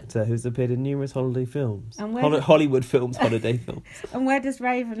 American actor who's appeared in numerous holiday films. Hollywood films, holiday films. And where does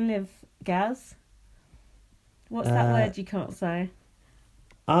Raven live, Gaz? What's that word you can't say?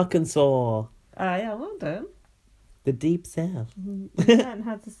 Arkansas. Oh, yeah, well done. The Deep South. You learned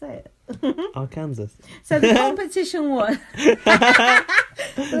how to say it. Arkansas. So the competition was...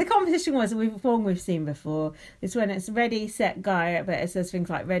 the competition was we've seen before. It's when it's ready, set, go, but it says things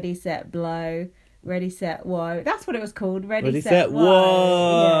like ready, set, blow, ready, set, whoa. That's what it was called. Ready set,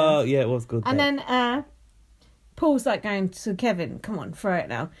 whoa. Yeah, it was called and that. Then Paul's like going to Kevin, come on, throw it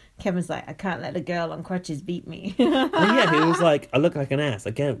now. Kevin's like, I can't let a girl on crutches beat me. He was like, I look like an ass.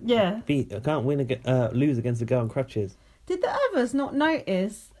 I can't lose against a girl on crutches. Did the others not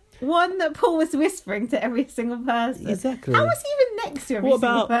notice? One, that Paul was whispering to every single person. Exactly. How was he even next to every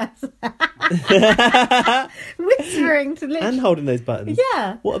single person? Whispering to literally... And holding those buttons.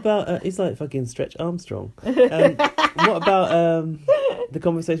 Yeah. What about... he's like fucking Stretch Armstrong. What about the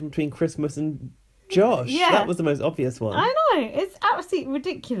conversation between Christmas and Josh? Yeah. That was the most obvious one. I know. It's absolutely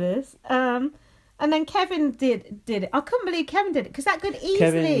ridiculous. And then Kevin did it. I couldn't believe Kevin did it, because that could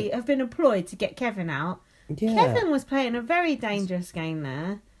easily have been employed to get Kevin out. Yeah. Kevin was playing a very dangerous game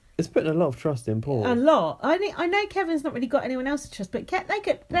there. It's putting a lot of trust in Paul. A lot. I know Kevin's not really got anyone else to trust, but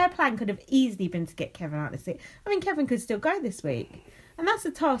their plan could have easily been to get Kevin out this week. I mean, Kevin could still go this week, and that's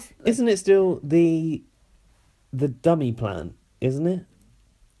a task. Isn't it still the dummy plan? Isn't it?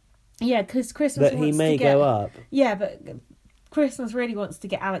 Yeah, because Christmas that he may go up. Yeah, but Christmas really wants to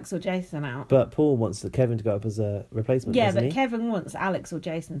get Alex or Jason out. But Paul wants Kevin to go up as a replacement. Yeah, but Kevin wants Alex or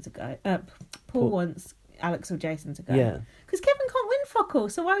Jason to go. Paul wants Alex or Jason to go. Yeah. Because Kevin can't win fuck all,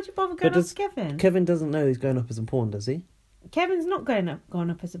 so why would you bother going up to Kevin? Kevin doesn't know he's going up as a pawn, does he? Kevin's not gone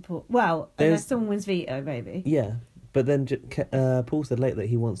up as a pawn. Well, unless someone wins veto, maybe. Yeah, but then Paul said later that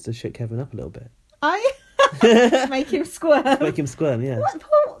he wants to shit Kevin up a little bit. Make him squirm. Make him squirm, yeah. What,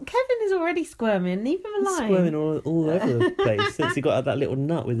 Paul? Kevin is already squirming. Leave him alone. He's squirming all over the place since he got out that little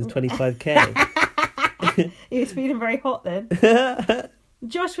nut with his 25k. He was feeling very hot then.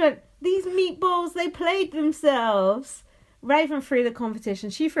 Josh went, these meatballs, they played themselves. Raven threw the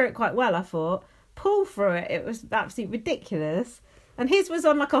competition. She threw it quite well, I thought. Paul threw it. It was absolutely ridiculous. And his was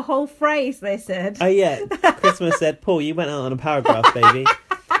on like a whole phrase, they said. Oh, yeah. Christmas said, Paul, you went out on a paragraph, baby.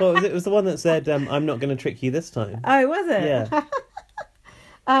 What was it? It was the one that said, I'm not going to trick you this time. Oh, was it? Yeah.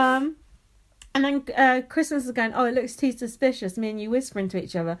 And then Christmas was going, it looks too suspicious, me and you whispering to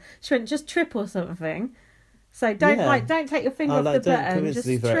each other. She went, just trip or something. So don't take your finger off the button, just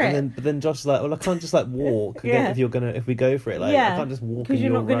trip. But then Josh is like, well, I can't just walk if we go for it. I can't just walk because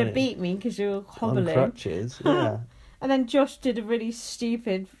you're not going to beat me because you're hobbling. On crutches, yeah. And then Josh did a really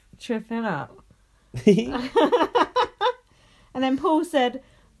stupid tripping up. And then Paul said,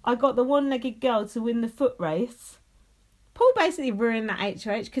 I got the one-legged girl to win the foot race. Paul basically ruined that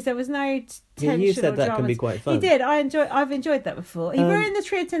HOH because there was no tension. You said that drama. Can be quite fun. He did. I've enjoyed that before. He ruined the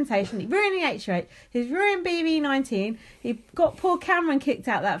Trio Temptation. He ruined the HOH. He's ruined BB19. He got poor Cameron kicked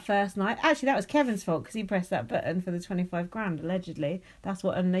out that first night. Actually, that was Kevin's fault because he pressed that button for the 25 grand, allegedly. That's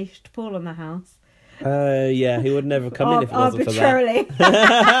what unleashed Paul on the house. Yeah, he would never come in if it wasn't for that. Arbitrarily.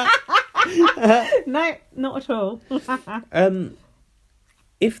 No, not at all.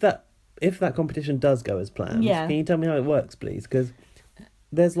 If that competition does go as planned, can you tell me how it works, please? Because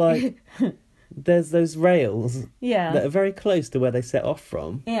there's those rails that are very close to where they set off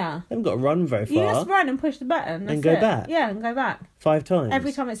from. Yeah. They haven't got to run very far. You just run and push the button. And go back. Yeah, and go back. 5 times.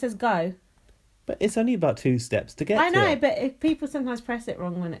 Every time it says go. But it's only about 2 steps to get to it. I know, but if people sometimes press it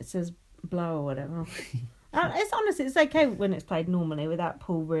wrong when it says blow or whatever. It's honestly, it's okay when it's played normally without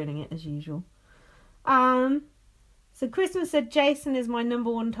Paul ruining it as usual. So Christmas said, Jason is my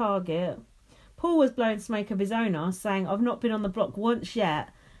number 1 target. Paul was blowing smoke of his own arse, saying, I've not been on the block once yet,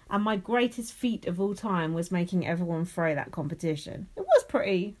 and my greatest feat of all time was making everyone throw that competition.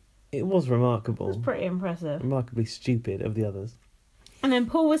 It was remarkable. It was pretty impressive. Remarkably stupid of the others. And then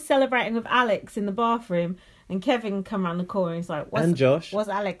Paul was celebrating with Alex in the bathroom, and Kevin come around the corner and he's like, and Josh. What's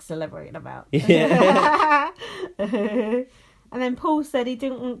Alex celebrating about? Yeah. And then Paul said he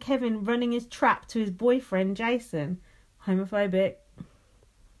didn't want Kevin running his trap to his boyfriend, Jason. Homophobic. Do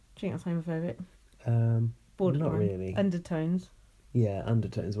you think that's homophobic? Borderline. Not really. Undertones. Yeah,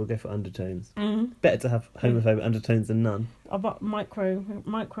 undertones. We'll go for undertones. Mm-hmm. Better to have homophobic undertones than none. About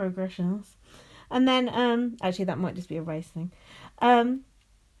microaggressions. And then, actually that might just be a race thing. And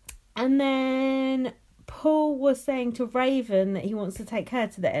then Paul was saying to Raven that he wants to take her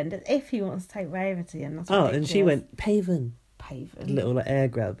to the end, as if he wants to take Raven to the end. That's ridiculous. And she went, Paven. A little air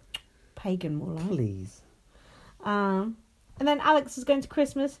grab. Pagan more like. Please. And And then Alex was going to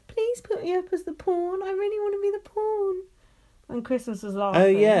Christmas. Please put me up as the pawn. I really want to be the pawn. And Christmas was laughing. Oh,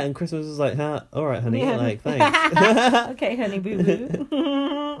 yeah, and Christmas was like, all right, honey, like, thanks. Okay, honey,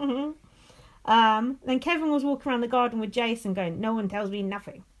 boo-boo. Then Kevin was walking around the garden with Jason going, no one tells me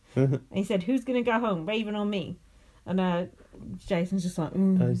nothing. And he said, who's going to go home, Raven or me? And Jason's just like,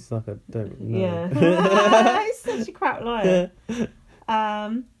 I was like, I don't know. Yeah. He's such a crap liar.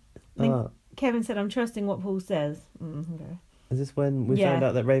 Kevin said, I'm trusting what Paul says. Okay. Is this when we found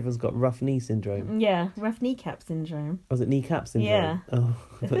out that Raven's got rough knee syndrome? Yeah, rough kneecap syndrome. Was it kneecap syndrome? Yeah. Oh,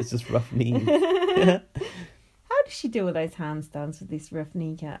 I thought it's just rough knees. How does she deal with those handstands with these rough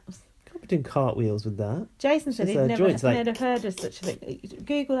kneecaps? Can't be doing cartwheels with that. Jason said he'd never heard of such a thing.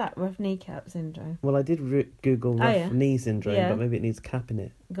 Google that, rough kneecap syndrome. Well, I did Google rough knee syndrome, but maybe it needs capping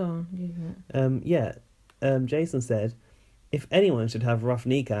it. Go on, Google it. Jason said, if anyone should have rough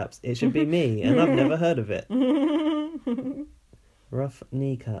kneecaps, it should be me, and I've never heard of it. Rough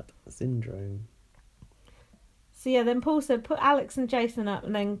kneecap syndrome. So yeah, then Paul said, put Alex and Jason up,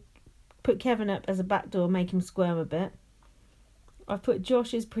 and then put Kevin up as a backdoor, make him squirm a bit. I put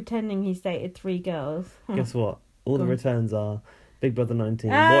Josh is pretending he's dated 3 girls. Guess what? All the returns are Big Brother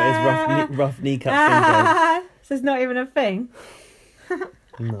 19. What is rough kneecap syndrome? So it's not even a thing?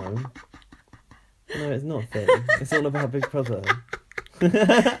 No, it's not a thing. It's all about Big Brother.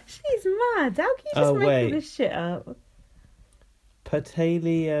 She's mad. How can you just make all this shit up?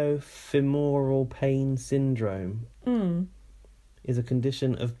 Patellofemoral pain syndrome is a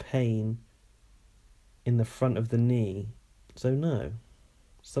condition of pain in the front of the knee. So no,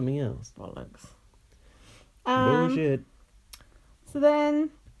 something else. Bollocks. Bullshit. So then,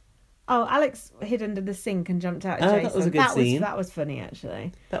 Alex hid under the sink and jumped out at Jason. That was a good scene. That was funny,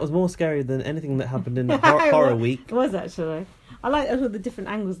 actually. That was more scary than anything that happened in the horror week. It was, actually. I like all the different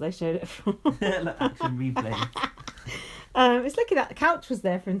angles they showed it from. Like action replay. It's lucky that the couch was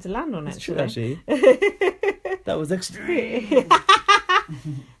there for him to land on, actually. It's true, actually. That was extreme.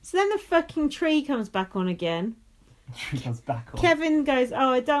 So then the fucking tree comes back on again. Tree comes back on. Kevin goes,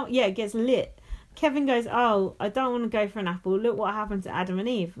 it gets lit. Kevin goes, I don't want to go for an apple. Look what happened to Adam and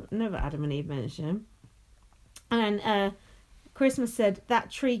Eve. Never Adam and Eve mentioned him. And then Christmas said, that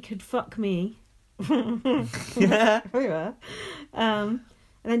tree could fuck me. Yeah.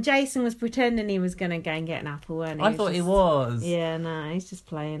 And then Jason was pretending he was going to go and get an apple, weren't he? I thought he was. Yeah, no, he's just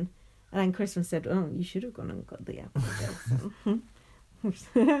playing. And then Christmas said, you should have gone and got the apple, Jason. It's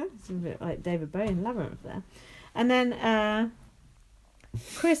a bit like David Bowie in Labyrinth there. And then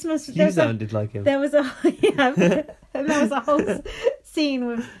Christmas... You sounded like him. There was a whole scene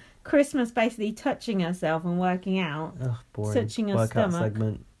with Christmas basically touching herself and working out. Oh, boring. Touching her Workout stomach.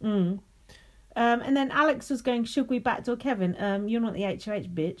 segment. And then Alex was going, should we backdoor Kevin? You're not the HOH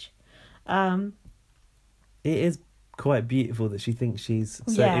bitch. It is quite beautiful that she thinks she's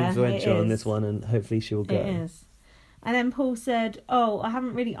so influential on this one, and hopefully she will go. It is. And then Paul said, I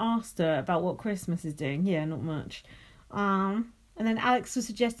haven't really asked her about what Christmas is doing. Yeah, not much. And then Alex was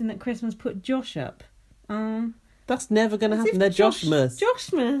suggesting that Christmas put Josh up. That's never going to happen. They're Joshmas.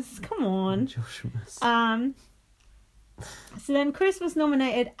 Joshmas, come on. Joshmas. So then Christmas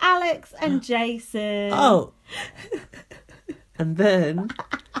nominated Alex and Jason. Oh. And then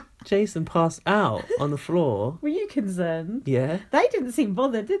Jason passed out on the floor. Were you concerned? Yeah. They didn't seem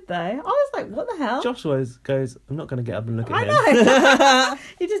bothered, did they? I was like, what the hell? Josh goes, I'm not going to get up and look at him. I know.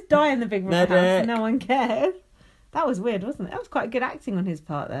 He just died in the big room house. No one cared. That was weird, wasn't it? That was quite good acting on his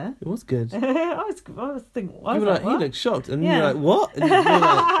part there. It was good. I was thinking, you were like, he looked shocked, and you're like, what? And you're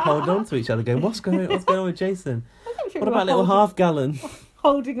like, hold on to each other, going, what's going on with Jason? What about little half gallon?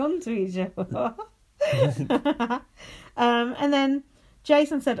 Holding on to each other. And then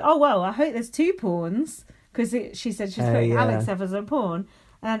Jason said, I hope there's 2 pawns, because she said she's putting Alex up as a pawn.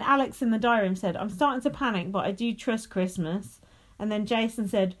 And then Alex in the diary room said, I'm starting to panic, but I do trust Christmas. And then Jason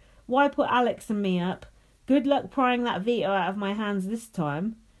said, why put Alex and me up? Good luck prying that veto out of my hands this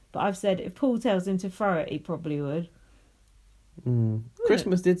time. But I've said if Paul tells him to throw it, he probably would.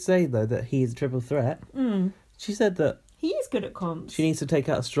 Christmas did say, though, that he's a triple threat. She said that... He is good at comps. She needs to take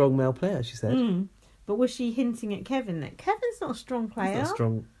out a strong male player, she said. But was she hinting at Kevin that Kevin's not a strong player? He's not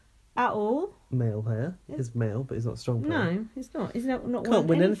strong... At all? Male player. He's male, but he's not a strong player. No, he's not. He's not Can't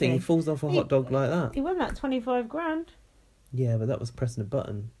win anything. He falls off a hot dog like that. He won that 25 grand. Yeah, but that was pressing a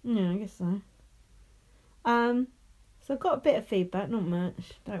button. Yeah, I guess so. So I've got a bit of feedback, not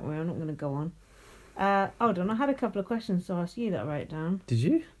much. Don't worry, I'm not going to go on. Hold on, I had a couple of questions to ask you that I wrote down. Did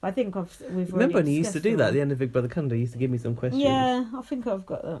you? I think we've already Remember when you used to do them. that at the end of Big Brother Canada? You used to give me some questions. Yeah, I think I've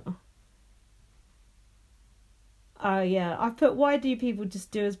got that. Oh, yeah. I put, why do people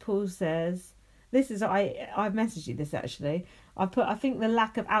just do as Paul says This is I messaged you this actually. I think the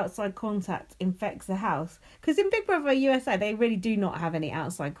lack of outside contact infects the house, because in Big Brother USA they really do not have any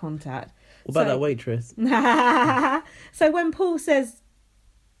outside contact. What about that waitress? So when Paul says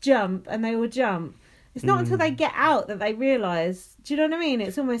jump and they all jump, it's not until they get out that they realise. Do you know what I mean?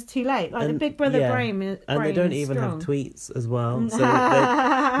 It's almost too late. Like the Big Brother brain and they don't even strong. have tweets as well. So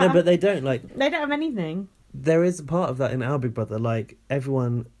no, but they don't They don't have anything. There is a part of that in our Big Brother. Like,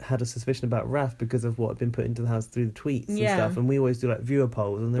 everyone had a suspicion about Raf because of what had been put into the house through the tweets and stuff. And we always do, like, viewer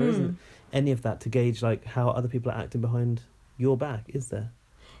polls. And there isn't any of that to gauge, like, how other people are acting behind your back, is there?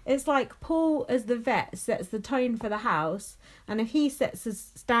 It's like Paul, as the vet, sets the tone for the house. And if he sets a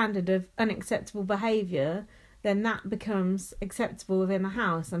standard of unacceptable behaviour, then that becomes acceptable within the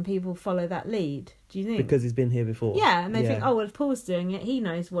house and people follow that lead. Do you think? Because he's been here before. Yeah, and they think, oh, well, if Paul's doing it, he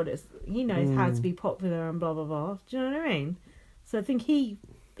knows he knows how to be popular and blah, blah, blah. Do you know what I mean? So I think he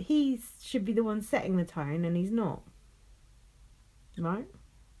should be the one setting the tone, and he's not. Right?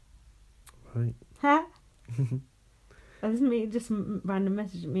 Right. Huh? That was me, just random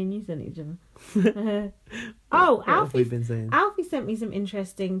message that me and you sent each other. Oh, Alfie sent me some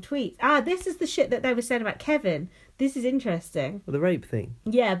interesting tweets. This is the shit that they were saying about Kevin. This is interesting. Well, the rape thing.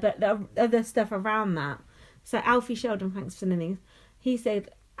 Yeah, but the other stuff around that. So Alfie Sheldon, thanks for sending these. He said,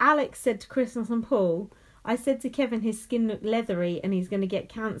 Alex said to Christmas and Paul, I said to Kevin his skin looked leathery and he's going to get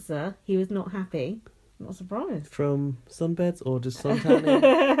cancer. He was not happy. Not surprised. From sunbeds or just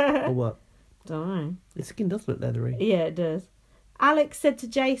suntanning? Or what? Don't know. His skin does look leathery. Yeah, it does. Alex said to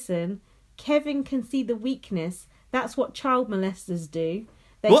Jason, Kevin can see the weakness. That's what child molesters do.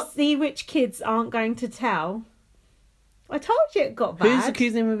 They see which kids aren't going to tell. I told you it got bad. Who's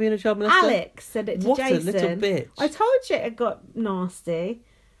accusing him of being a child molester? Alex said it to what Jason. What a little bitch. I told you it got nasty.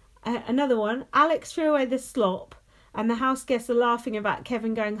 Another one. Alex threw away the slop and the house guests are laughing about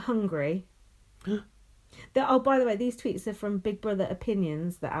Kevin going hungry. By the way, these tweets are from Big Brother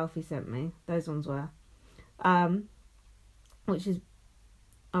Opinions that Alfie sent me. Those ones were. Which is...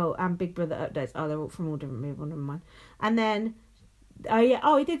 Oh, and Big Brother Updates. Oh, they're all from all different people. Never mind. And then...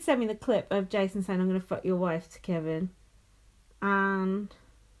 he did send me the clip of Jason saying, I'm going to fuck your wife to Kevin. And...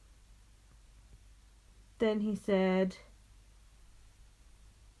 then he said...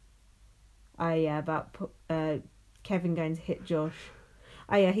 about Kevin going to hit Josh.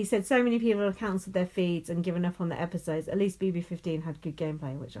 He said so many people have cancelled their feeds and given up on the episodes. At least BB15 had good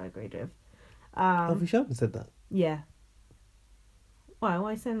gameplay, which I agreed with. Alfie Sheldon said that? Yeah. Why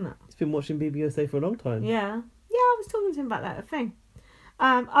are you saying that? He's been watching BBUSA for a long time. Yeah. Yeah, I was talking to him about that thing.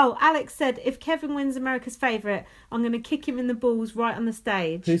 Alex said, if Kevin wins America's Favourite, I'm going to kick him in the balls right on the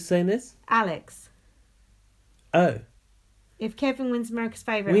stage. Who's saying this? Alex. Oh. If Kevin wins America's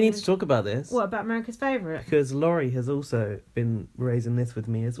Favourite... We need to talk about this. What, about America's Favourite? Because Laurie has also been raising this with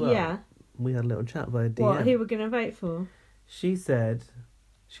me as well. Yeah. We had a little chat via DM. What, who we're going to vote for? She said...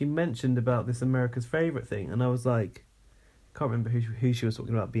 She mentioned about this America's Favourite thing, and I was like... Can't remember who she was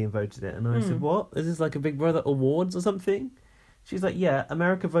talking about being voted in. And I said, what? Is this like a Big Brother Awards or something? She's like, yeah,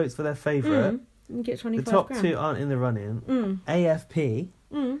 America votes for their favourite. You get 25 The top grand. two aren't in the running. AFP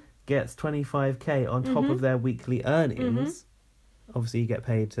gets 25k on top of their weekly earnings. Obviously, you get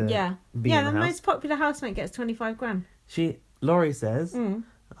paid to be in the house. The most popular housemate gets 25 grand. Laurie says,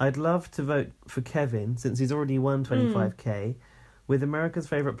 I'd love to vote for Kevin since he's already won 25k. With America's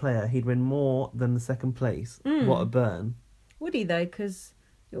Favourite Player, he'd win more than the second place. What a burn. Would he, though? Because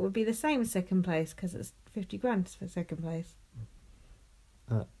it would be the same as second place, because it's 50 grand for second place.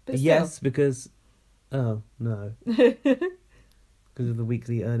 Yes, because... Oh, no. Because of the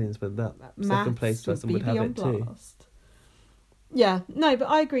weekly earnings, but that second place person would have it too. Yeah, no, but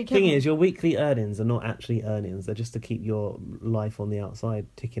I agree. Thing is, your weekly earnings are not actually earnings; they're just to keep your life on the outside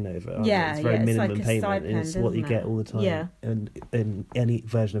ticking over. Yeah, it's very minimum like payment, and it's what you get all the time. Yeah, and in any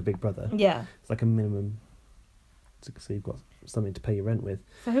version of Big Brother, it's like a minimum. So you've got something to pay your rent with.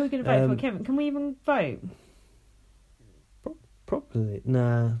 So who are we going to vote for, Kevin? Can we even vote? Probably,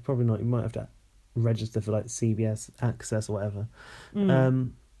 nah, probably not. You might have to register for like CBS Access or whatever.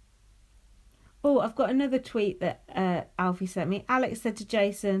 I've got another tweet that Alfie sent me. Alex said to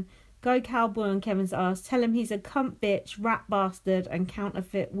Jason, go cowboy on Kevin's ass. Tell him he's a cunt bitch, rat bastard, and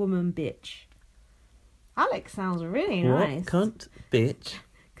counterfeit woman bitch. Alex sounds really nice. Cunt bitch.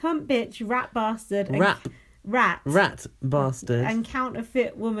 Cunt bitch, rat bastard, and rat bastard. And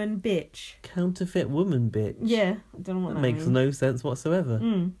counterfeit woman bitch. Counterfeit woman bitch. Yeah, I don't know what that makes means. No sense whatsoever.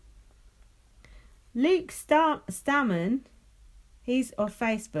 Luke Stammen, he's on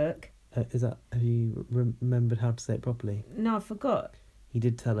Facebook. Have you remembered how to say it properly? No, I forgot. He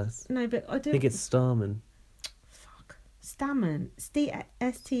did tell us. No, but I don't... I think it's Starman. Fuck. Stammen.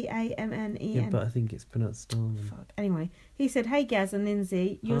 Stamen. Yeah, but I think it's pronounced Starman. Fuck. Anyway, he said, "Hey Gaz and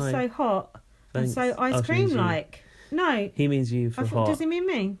Lindsay, you're Hi. so hot Thanks. and so ice cream like." No. He means you for hot. Does he mean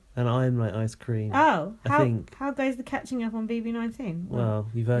me? And I'm like ice cream. Oh, I think. How goes the catching up on BB19? Well,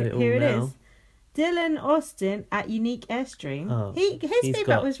 you've heard it all here now. Here it is. Dylan Austin at Unique Airstream. Oh, his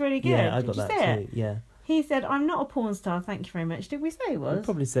feedback was really good. Yeah, I Did got you that say too. Yeah. He said, "I'm not a porn star, thank you very much." Did we say he was? I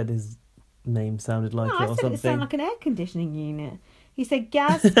probably said his name sounded like no, it or I said something. It sounded like an air conditioning unit. He said,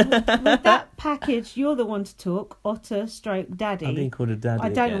 "Gaz, with that package, you're the one to talk. Otter stroke daddy." I'm being called a daddy. I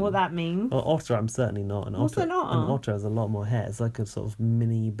don't again. know what that means. Well, otter, I'm certainly not. An What's otter, an otter? An otter has a lot more hair. It's like a sort of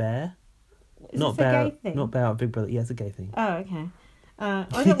mini bear. Is not this bear. a gay thing? Not bear. Big Brother. Yeah, it's a gay thing. Oh, okay. I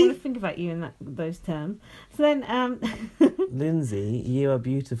don't want to think about you in those terms. So then, Lindsay, you are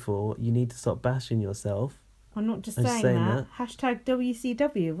beautiful. You need to stop bashing yourself. I'm not just saying that. Hashtag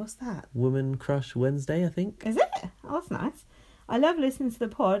WCW. What's that? Woman Crush Wednesday, I think. Is it? Oh, that's nice. I love listening to the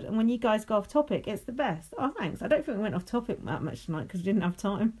pod, and when you guys go off topic, it's the best. Oh, thanks. I don't think we went off topic that much tonight because we didn't have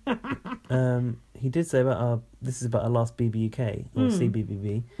time. He did say about this is about our last BBUK or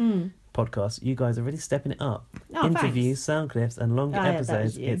CBBB podcast. You guys are really stepping it up. Oh, interviews, thanks. sound clips, and longer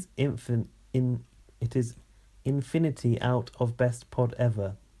episodes. Yeah, It is infinity out of best pod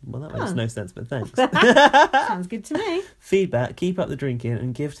ever. Well, that makes no sense, but thanks. Sounds good to me. Feedback, keep up the drinking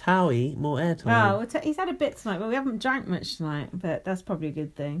and give Howie more airtime. Oh, he's had a bit tonight, but we haven't drank much tonight, but that's probably a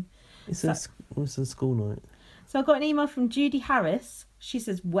good thing. It's a school night. So I got an email from Judy Harris. She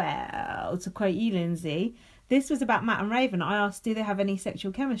says, well, to quote you, Lindsay, this was about Matt and Raven. I asked, do they have any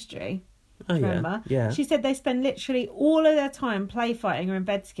sexual chemistry? Oh, remember? Yeah. She said they spend literally all of their time play fighting or in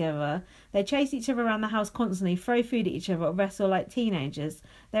bed together. They chase each other around the house constantly, throw food at each other, or wrestle like teenagers.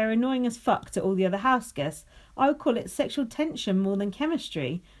 They're annoying as fuck to all the other house guests. I would call it sexual tension more than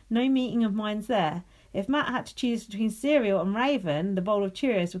chemistry. No meeting of minds there. If Matt had to choose between cereal and Raven, the bowl of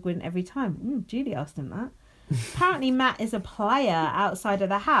Cheerios would win every time. Julie asked him that. Apparently Matt is a player outside of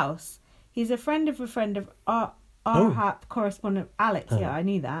the house. He's a friend of RHAP correspondent Alex. Yeah, I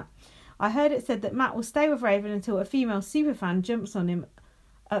knew that. I heard it said that Matt will stay with Raven until a female superfan jumps on him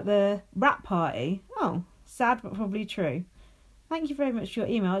at the rap party. Oh, sad but probably true. Thank you very much for your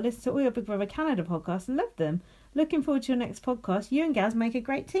email. I listened to all your Big Brother Canada podcasts and loved them. Looking forward to your next podcast. You and Gaz make a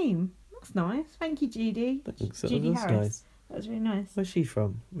great team. That's nice. Thank you, Judy. Thanks. Judy Harris. Nice. That was really nice. Where's she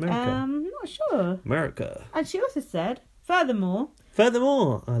from? America? Not sure. America. And she also said, furthermore,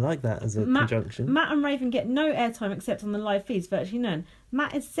 I like that as a conjunction. Matt and Raven get no airtime except on the live feeds, virtually none.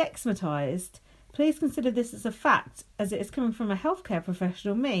 Matt is sexmatized. Please consider this as a fact, as it is coming from a healthcare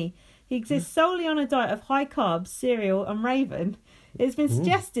professional, me. He exists solely on a diet of high carbs, cereal and Raven. It's been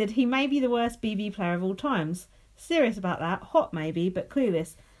suggested he may be the worst BB player of all times. Serious about that, hot maybe, but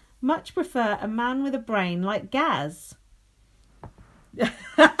clueless. Much prefer a man with a brain like Gaz.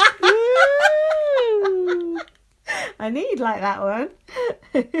 I knew you'd like that one.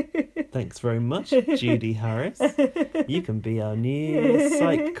 Thanks very much, Judy Harris. You can be our new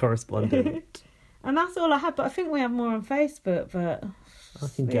psych correspondent. And that's all I had, but I think we have more on Facebook, but... I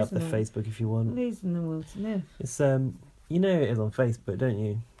can get up the Facebook if you want. Losing the will to live. It's, you know it is on Facebook, don't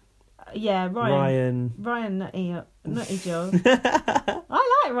you? Yeah, Ryan Nutty Joe.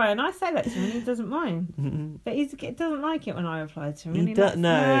 I like Ryan. I say that to him and he doesn't mind. But he doesn't like it when I reply to him. He don't.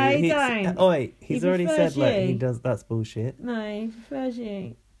 He's already said you. He does. That's bullshit. No, he prefers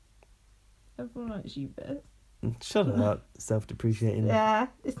you. Everyone likes you best. Shut up, self-depreciating. Yeah,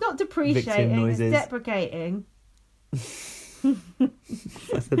 it's not depreciating. It's deprecating. I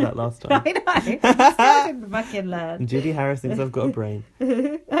said that last time. I know. Still didn't fucking learn. Judy Harris thinks I've got a brain.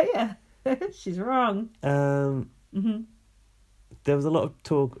 Oh yeah, she's wrong. There was a lot of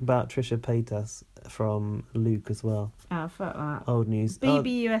talk about Trisha Paytas from Luke as well. Oh, fuck that. Old news.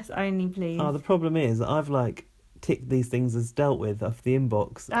 BBUS only, please. The problem is that I've ticked these things as dealt with off the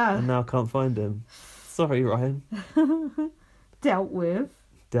inbox and now can't find them. Sorry, Ryan. Dealt with.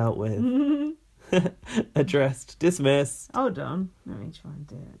 Addressed. Dismiss. Hold on. Let me try and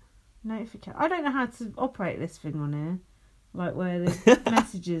do it. Notification. I don't know how to operate this thing on here. Like where the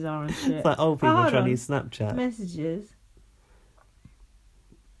messages are and shit. It's like old people trying to use Snapchat. Messages.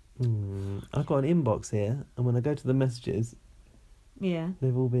 I've got an inbox here, and when I go to the messages,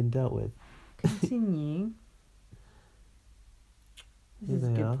 they've all been dealt with. Continue. This is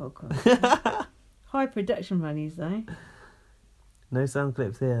a good podcast. High production values, though. No sound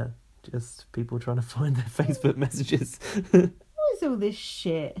clips here. Just people trying to find their Facebook messages. What is all this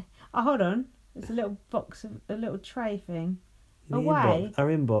shit? Oh, hold on. There's a little box, a little tray thing. Away. Our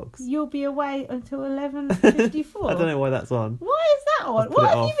inbox. You'll be away until 11:54. I don't know why that's on. Why is that on? What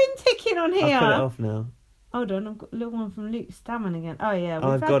have you been ticking on here? I'll put it off now. Hold on, I've got a little one from Luke Stammen again. Oh yeah,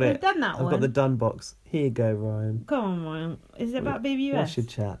 I've got it. We've done that one. I've got the done box. Here you go, Ryan. Come on, Ryan. Is it about BBUS? What's your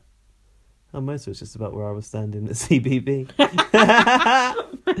chat? Oh, most of it's just about where I was standing at CBB.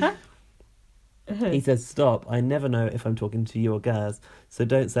 He says, stop. I never know if I'm talking to you or Gaz, so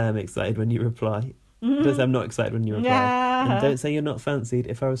don't say I'm excited when you reply. Don't say I'm not excited when you reply. Yeah. And don't say you're not fancied.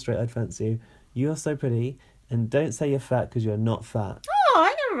 If I was straight, I'd fancy you. You are so pretty. And don't say you're fat because you're not fat. Oh,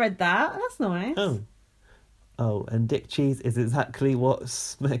 I never read that. That's nice. Oh, and Dick Cheese is exactly what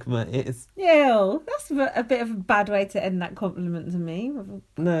smegma is. Ew, that's a bit of a bad way to end that compliment to me.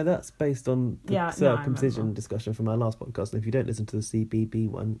 No, that's based on the circumcision discussion from our last podcast. And if you don't listen to the CBB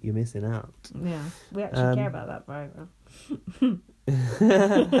one, you're missing out. Yeah, we actually care about that very well.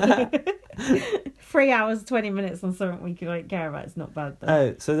 3 hours, 20 minutes on something we could care about. It's not bad though.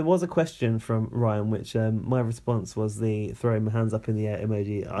 Oh, so there was a question from Ryan, which my response was the throwing my hands up in the air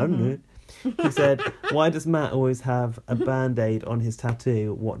emoji. I don't know. He said, why does Matt always have a Band-Aid on his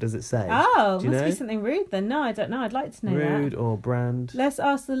tattoo? What does it say? Oh, must be something rude then. No, I don't know. I'd like to know that. Rude or brand? Let's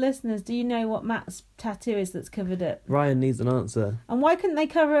ask the listeners, do you know what Matt's tattoo is that's covered up? Ryan needs an answer. And why couldn't they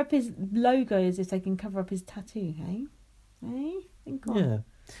cover up his logos if they can cover up his tattoo, hey? Hey? Think on. Yeah.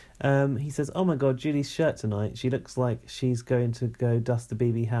 He says, oh my God, Julie's shirt tonight. She looks like she's going to go dust the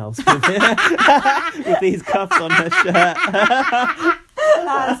BB house with these cuffs on her shirt.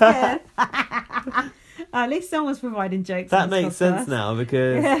 That's good. At least someone's providing jokes. That makes sense now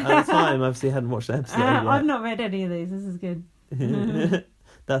because at the time, obviously, I hadn't watched the episode yet. I've not read any of these. This is good.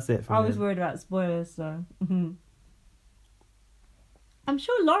 That's it from I was worried about spoilers, so. I'm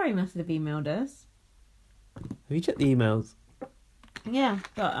sure Laurie must have emailed us. Have you checked the emails? Yeah,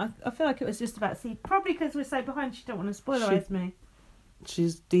 but I feel like it was just about probably because we're so behind, she don't want to spoilerize me.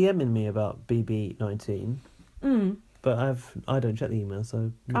 She's DMing me about BB19. But I don't check the emails,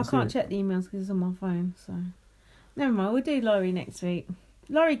 so... I can't check the emails because it's on my phone, so... Never mind, we'll do Laurie next week.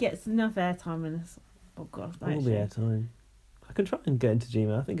 Laurie gets enough airtime in this podcast, all the airtime. I can try and get into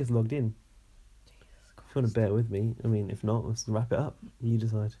Gmail. I think it's logged in. If you want to bear with me. I mean, if not, let's wrap it up. You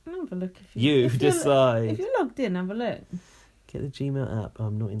decide. Have a look. If decide. If you're logged in, have a look. Get the Gmail app.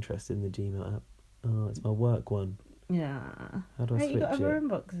 I'm not interested in the Gmail app. Oh, it's my work one. Yeah. How do I switch it? You got other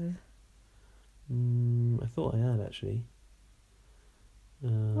inboxes. I thought I had, actually.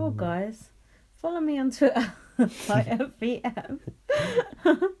 Guys, follow me on Twitter by FBM.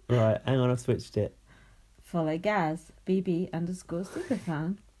 Right, hang on, I've switched it. Follow Gaz,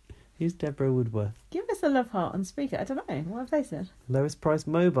 BB_superfan. Who's Deborah Woodworth? Give us a love heart on Spreaker. I don't know. What have they said? Lowest price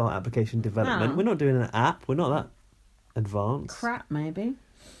mobile application development. We're not doing an app. We're not that advanced. Crap, maybe.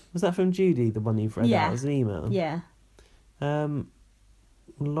 Was that from Judy, the one you've read out as an email? Yeah.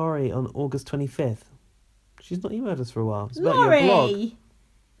 Laurie on August 25th. She's not emailed us for a while. It's about Laurie! your blog.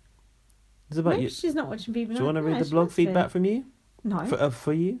 It's about Maybe she's not watching BB19. Do you want to read the blog feedback from you? No.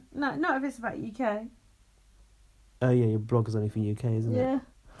 For you? No, not if it's about UK. Oh yeah, your blog is only for UK, isn't it? Yeah.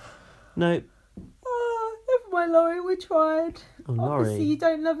 No. Oh, never mind, Laurie. We tried. Oh, Laurie. Obviously, you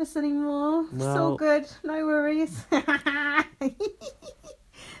don't love us anymore. It's all good. No worries. What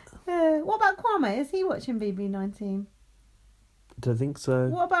about Kwame? Is he watching BB19? Don't think so.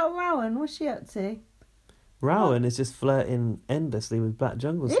 What about Rowan? What's she up to? Rowan is just flirting endlessly with Black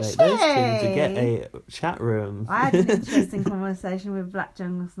Jungle Snake. Those two to get a chat room. I had an interesting conversation with Black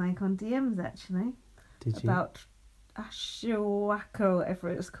Jungle Snake on DMs, actually. Did you? About Ashwaka, whatever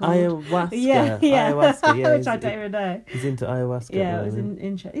it was called. Ayahuasca. Yeah. Ayahuasca, yeah. Which I don't even know. He's into ayahuasca. Yeah, he's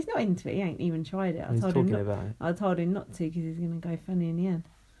not into it. He ain't even tried it. He's talking about it. I told him not to because he's going to go funny in the end.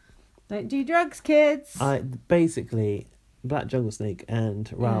 Don't do drugs, kids. Basically, Black Jungle Snake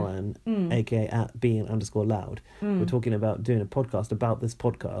and Rowan, aka at being_loud, we're talking about doing a podcast about this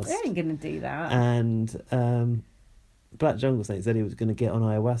podcast. We ain't going to do that. And Black Jungle Snake said he was going to get on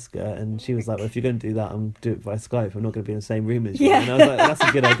ayahuasca, and she was like, well, if you're going to do that, I'm do it via Skype. I'm not going to be in the same room as you. And I was like, that's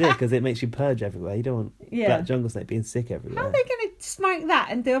a good idea because it makes you purge everywhere. You don't want Black Jungle Snake being sick everywhere. How are they going to smoke that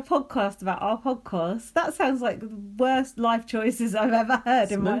and do a podcast about our podcast? That sounds like the worst life choices I've ever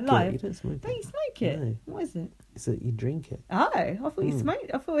heard in my life. You don't smoke it. Don't you smoke it? No. What is it? It's that you drink it. Oh, I thought you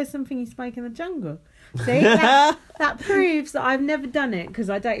smoked. I thought it was something you smoke in the jungle. See, that proves that I've never done it because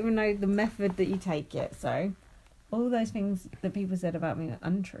I don't even know the method that you take it. So, all those things that people said about me are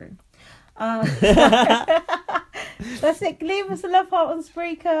untrue. That's it. Leave us a love heart on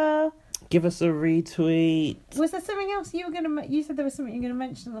Spreaker. Give us a retweet. Was there something else you were going to... You said there was something you were going to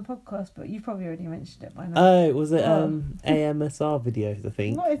mention on the podcast, but you probably already mentioned it by now. Oh, was it AMSR videos, I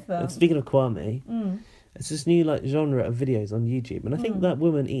think? What is that? Speaking of Kwame, it's this new genre of videos on YouTube, and I think that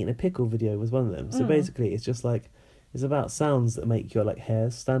woman eating a pickle video was one of them. So basically, it's just like... It's about sounds that make your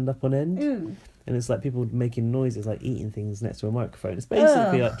hairs stand up on end. And it's like people making noises, like eating things next to a microphone. It's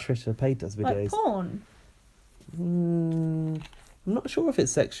basically like Trisha Paytas videos. Like porn? I'm not sure if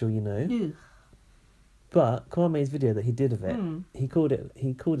it's sexual, you know. Ugh. But Kwame's video that he did of it, he called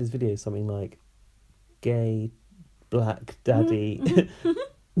his video something like "Gay Black Daddy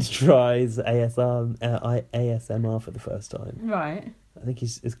tries ASMR for the first time." Right. I think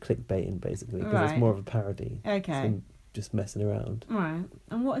it's clickbaiting, basically, because it's more of a parody. Okay. Just messing around. Right.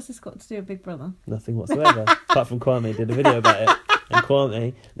 And what has this got to do with Big Brother? Nothing whatsoever. Apart from Kwame did a video about it. And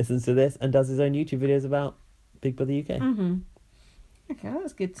Kwame listens to this and does his own YouTube videos about Big Brother UK. Mm-hmm. Okay,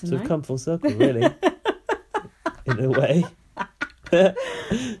 that's good to know. So we've come full circle, really. In a way.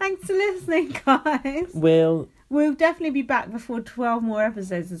 Thanks for listening, guys. We'll definitely be back before 12 more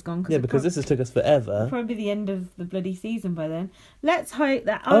episodes has gone. Yeah, because this has took us forever. Probably the end of the bloody season by then. Let's hope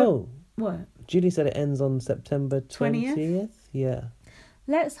that... What? Julie said it ends on September 20th? Yeah.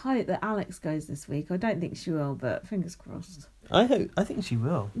 Let's hope that Alex goes this week. I don't think she will, but fingers crossed. I think she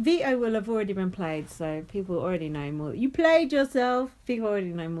will. Veto will have already been played, so people already know more. You played yourself. People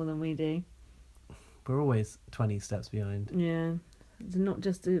already know more than we do. We're always 20 steps behind. Yeah. It's not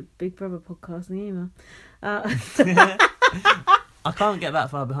just a Big Brother podcast either. I can't get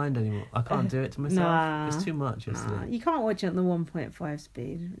that far behind anymore. I can't do it to myself. Nah, it's too much. You can't watch it at the 1.5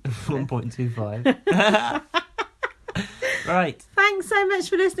 speed. 1.25. Right. Thanks so much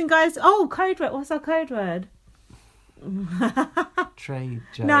for listening, guys. Oh, code word. What's our code word? Trade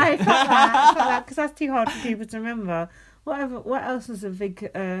Joe. No, fuck that, because that's too hard for people to remember. What else was a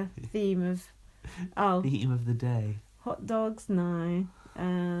big theme of... Theme of the day. Hot dogs? No.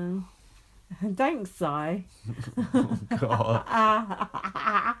 Don't sigh. Oh, God.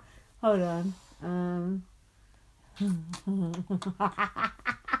 Hold on.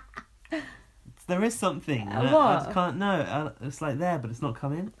 There is something. What? I just can't know. It's like there, but it's not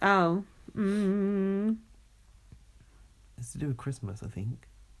coming. Oh. It's to do with Christmas, I think.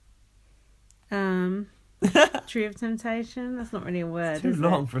 Tree of Temptation? That's not really a word, it's too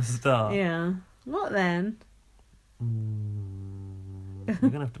long for a start. Yeah. What then? We're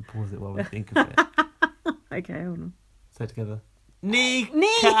going to have to pause it while we think of it. Okay, hold on. Say it together.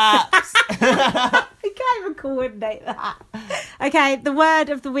 Kneecaps! We can't even coordinate that. Okay, the word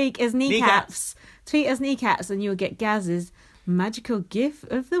of the week is kneecaps. Tweet us kneecaps and you'll get Gaz's magical gif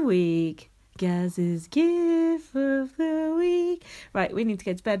of the week. Gaz's gif of the week. Right, we need to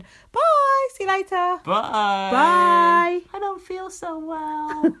go to bed. Bye! See you later. Bye! Bye! I don't feel so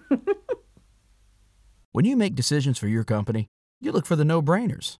well. When you make decisions for your company, you look for the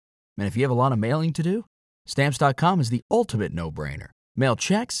no-brainers. And if you have a lot of mailing to do, Stamps.com is the ultimate no-brainer. Mail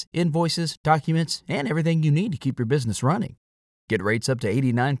checks, invoices, documents, and everything you need to keep your business running. Get rates up to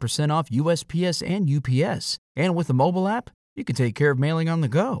 89% off USPS and UPS. And with the mobile app, you can take care of mailing on the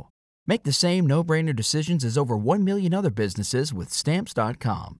go. Make the same no-brainer decisions as over 1 million other businesses with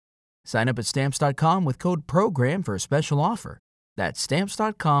Stamps.com. Sign up at Stamps.com with code PROGRAM for a special offer. That's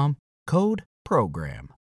Stamps.com, code PROGRAM.